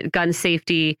found that gun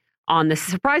safety on the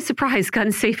surprise,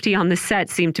 gun safety on the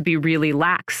set seemed to be really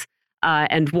lax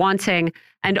and wanting.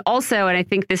 And also, and I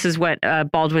think this is what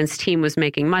Baldwin's team was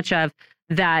making much of,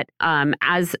 that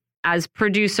as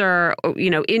producer,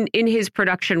 in his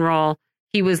production role,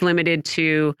 he was limited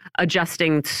to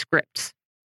adjusting scripts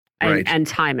and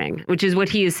timing, which is what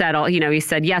he has said. He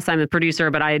said, yes, I'm a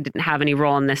producer, but I didn't have any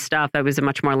role in this stuff. It was a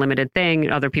much more limited thing.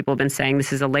 Other people have been saying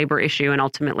this is a labor issue, and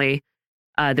ultimately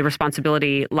the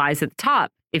responsibility lies at the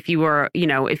top. If you were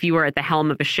at the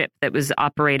helm of a ship that was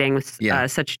operating with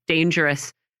such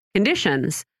dangerous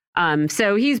conditions.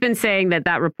 So he's been saying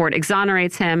that report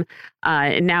exonerates him.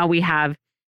 And now we have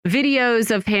videos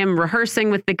of him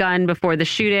rehearsing with the gun before the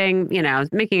shooting,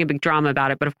 making a big drama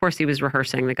about it. But of course, he was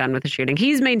rehearsing the gun with the shooting.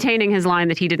 He's maintaining his line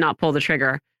that he did not pull the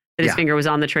trigger, that his finger was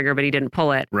on the trigger, but he didn't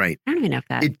pull it. Right. I don't even know if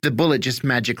that. The bullet just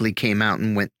magically came out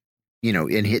and went,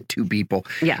 and hit two people.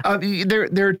 Yeah.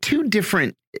 There are two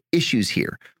different issues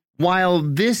here. While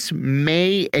this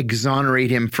may exonerate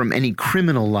him from any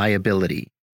criminal liability,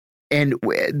 and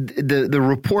the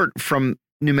report from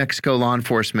New Mexico law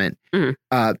enforcement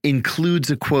includes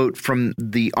a quote from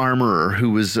the armorer,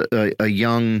 who was a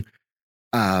young,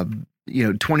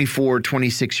 24,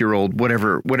 26-year-old,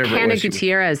 whatever Hannah it was.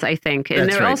 Gutierrez, I think. And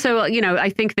That's they're right. also, I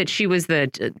think that she was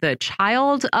the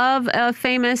child of a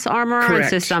famous armorer.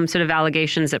 Correct. And so some sort of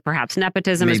allegations that perhaps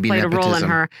nepotism has played a role in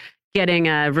her getting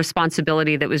a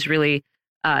responsibility that was really,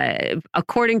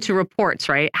 according to reports,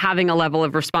 right, having a level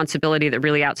of responsibility that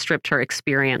really outstripped her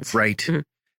experience. Right. Mm-hmm.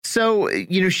 So,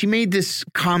 she made this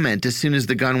comment as soon as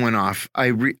the gun went off.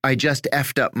 I just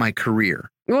effed up my career.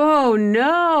 Oh,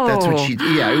 no. That's what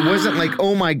it wasn't like,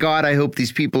 oh my God, I hope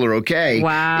these people are okay.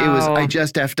 Wow. It was, I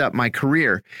just effed up my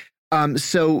career.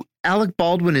 So Alec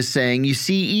Baldwin is saying, you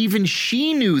see, even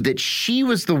she knew that she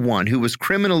was the one who was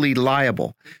criminally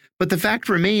liable. But the fact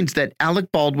remains that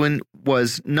Alec Baldwin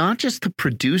was not just the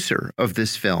producer of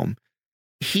this film.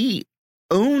 He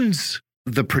owns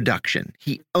the production.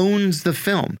 He owns the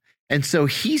film. And so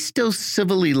he's still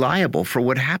civilly liable for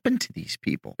what happened to these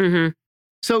people. Mm-hmm.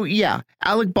 So, yeah,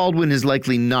 Alec Baldwin is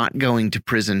likely not going to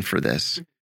prison for this.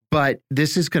 But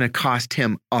this is going to cost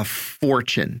him a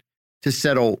fortune to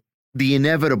settle the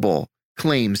inevitable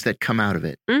claims that come out of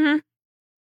it. Mm-hmm.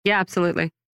 Yeah,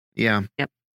 absolutely. Yeah. Yep.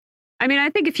 I mean, I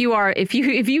think if you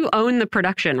own the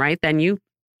production, right, then you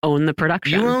own the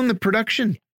production. You own the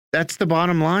production. That's the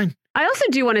bottom line. I also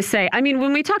do want to say, I mean,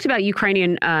 when we talked about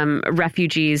Ukrainian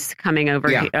refugees coming over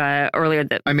earlier,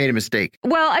 I made a mistake.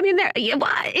 Well, I mean,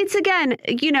 it's again,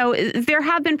 there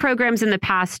have been programs in the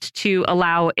past to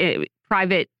allow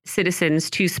private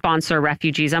citizens to sponsor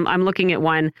refugees. I'm looking at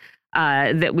one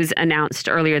that was announced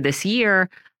earlier this year.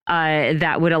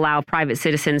 That would allow private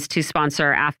citizens to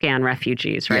sponsor Afghan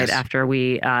refugees, right? Yes. After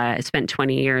we spent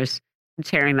 20 years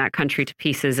tearing that country to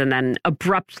pieces and then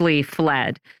abruptly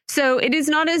fled. So it is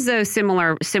not as though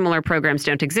similar programs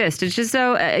don't exist. It's just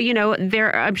so,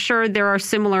 I'm sure there are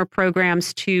similar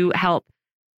programs to help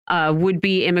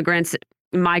would-be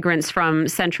migrants from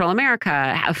Central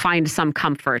America find some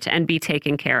comfort and be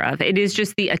taken care of. It is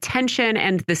just the attention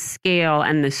and the scale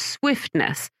and the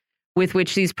swiftness with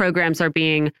which these programs are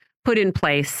being put in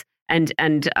place and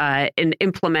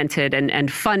implemented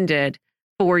and funded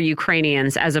for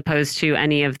Ukrainians as opposed to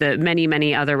any of the many,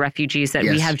 many other refugees that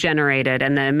we have generated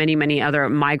and the many, many other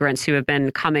migrants who have been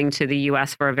coming to the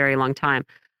U.S. for a very long time.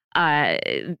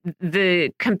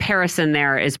 The comparison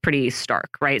there is pretty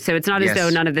stark, right? So it's not as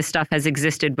though none of this stuff has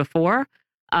existed before,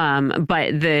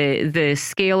 but the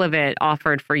scale of it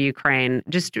offered for Ukraine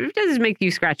just does make you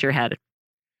scratch your head.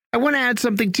 I want to add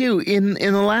something too. In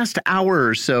the last hour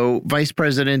or so, Vice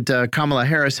President Kamala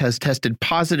Harris has tested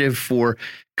positive for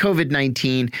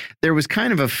COVID-19. There was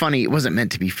kind of a funny, it wasn't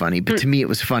meant to be funny, but to me it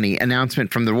was funny,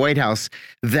 announcement from the White House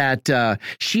that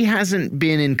she hasn't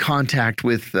been in contact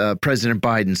with President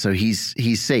Biden, so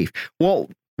he's safe. Well,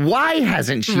 why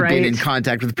hasn't she been in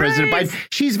contact with President Biden?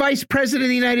 She's Vice President of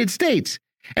the United States.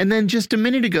 And then just a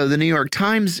minute ago, the New York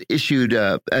Times issued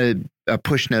a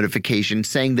push notification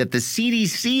saying that the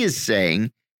CDC is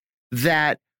saying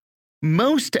that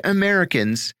most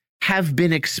Americans have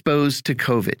been exposed to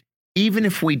COVID, even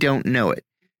if we don't know it.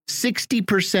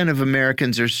 60% of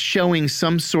Americans are showing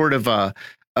some sort of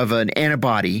an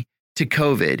antibody to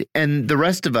COVID, and the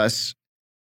rest of us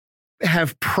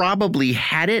have probably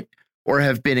had it or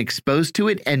have been exposed to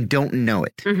it and don't know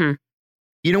it. Mm-hmm.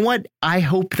 You know what? I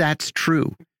hope that's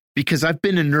true, because I've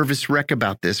been a nervous wreck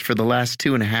about this for the last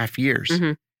 2.5 years.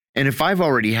 Mm-hmm. And if I've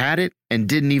already had it and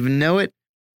didn't even know it,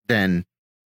 then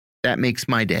that makes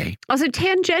my day. Also,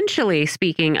 tangentially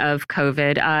speaking of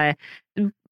COVID,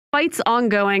 fights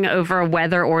ongoing over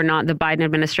whether or not the Biden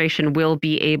administration will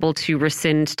be able to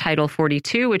rescind Title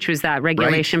 42, which was that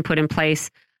regulation put in place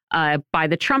by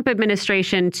the Trump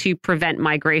administration to prevent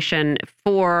migration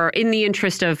in the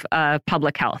interest of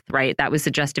public health, right? That was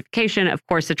the justification. Of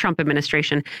course, the Trump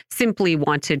administration simply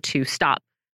wanted to stop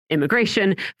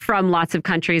immigration from lots of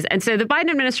countries. And so the Biden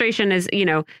administration is,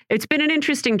 it's been an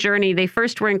interesting journey. They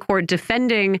first were in court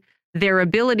defending their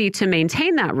ability to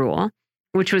maintain that rule,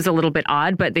 which was a little bit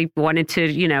odd, but they wanted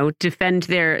to, defend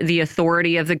the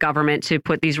authority of the government to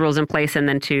put these rules in place and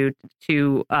then to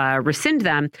rescind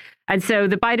them. And so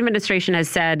the Biden administration has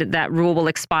said that rule will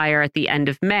expire at the end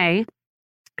of May.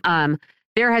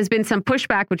 There has been some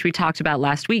pushback, which we talked about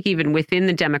last week, even within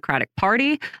the Democratic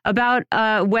Party, about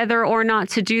whether or not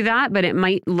to do that. But it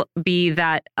might be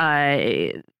that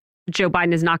Joe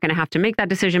Biden is not going to have to make that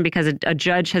decision because a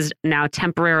judge has now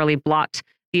temporarily blocked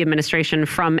the administration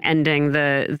from ending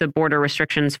the border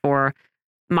restrictions for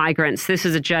migrants. This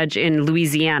is a judge in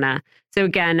Louisiana. So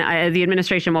again, the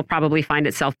administration will probably find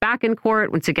itself back in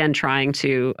court once again, trying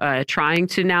to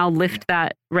now lift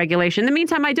that regulation. In the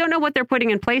meantime, I don't know what they're putting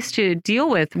in place to deal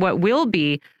with what will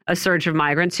be a surge of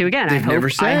migrants who, again, I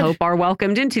hope are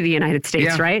welcomed into the United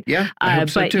States, right? Yeah, I hope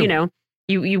so too.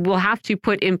 You will have to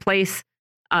put in place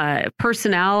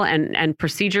personnel and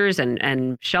procedures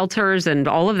and shelters and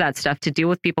all of that stuff to deal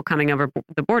with people coming over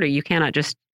the border. You cannot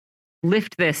just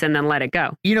lift this and then let it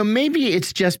go. Maybe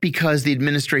it's just because the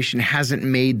administration hasn't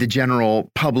made the general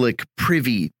public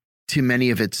privy to many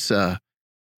of its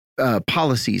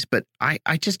policies, but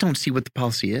I just don't see what the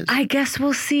policy is. I guess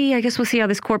we'll see. I guess we'll see how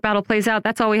this court battle plays out.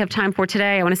 That's all we have time for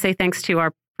today. I want to say thanks to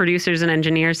our producers and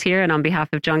engineers here. And on behalf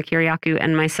of John Kiriakou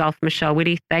and myself, Michelle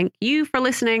Witte, thank you for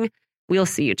listening. We'll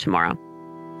see you tomorrow.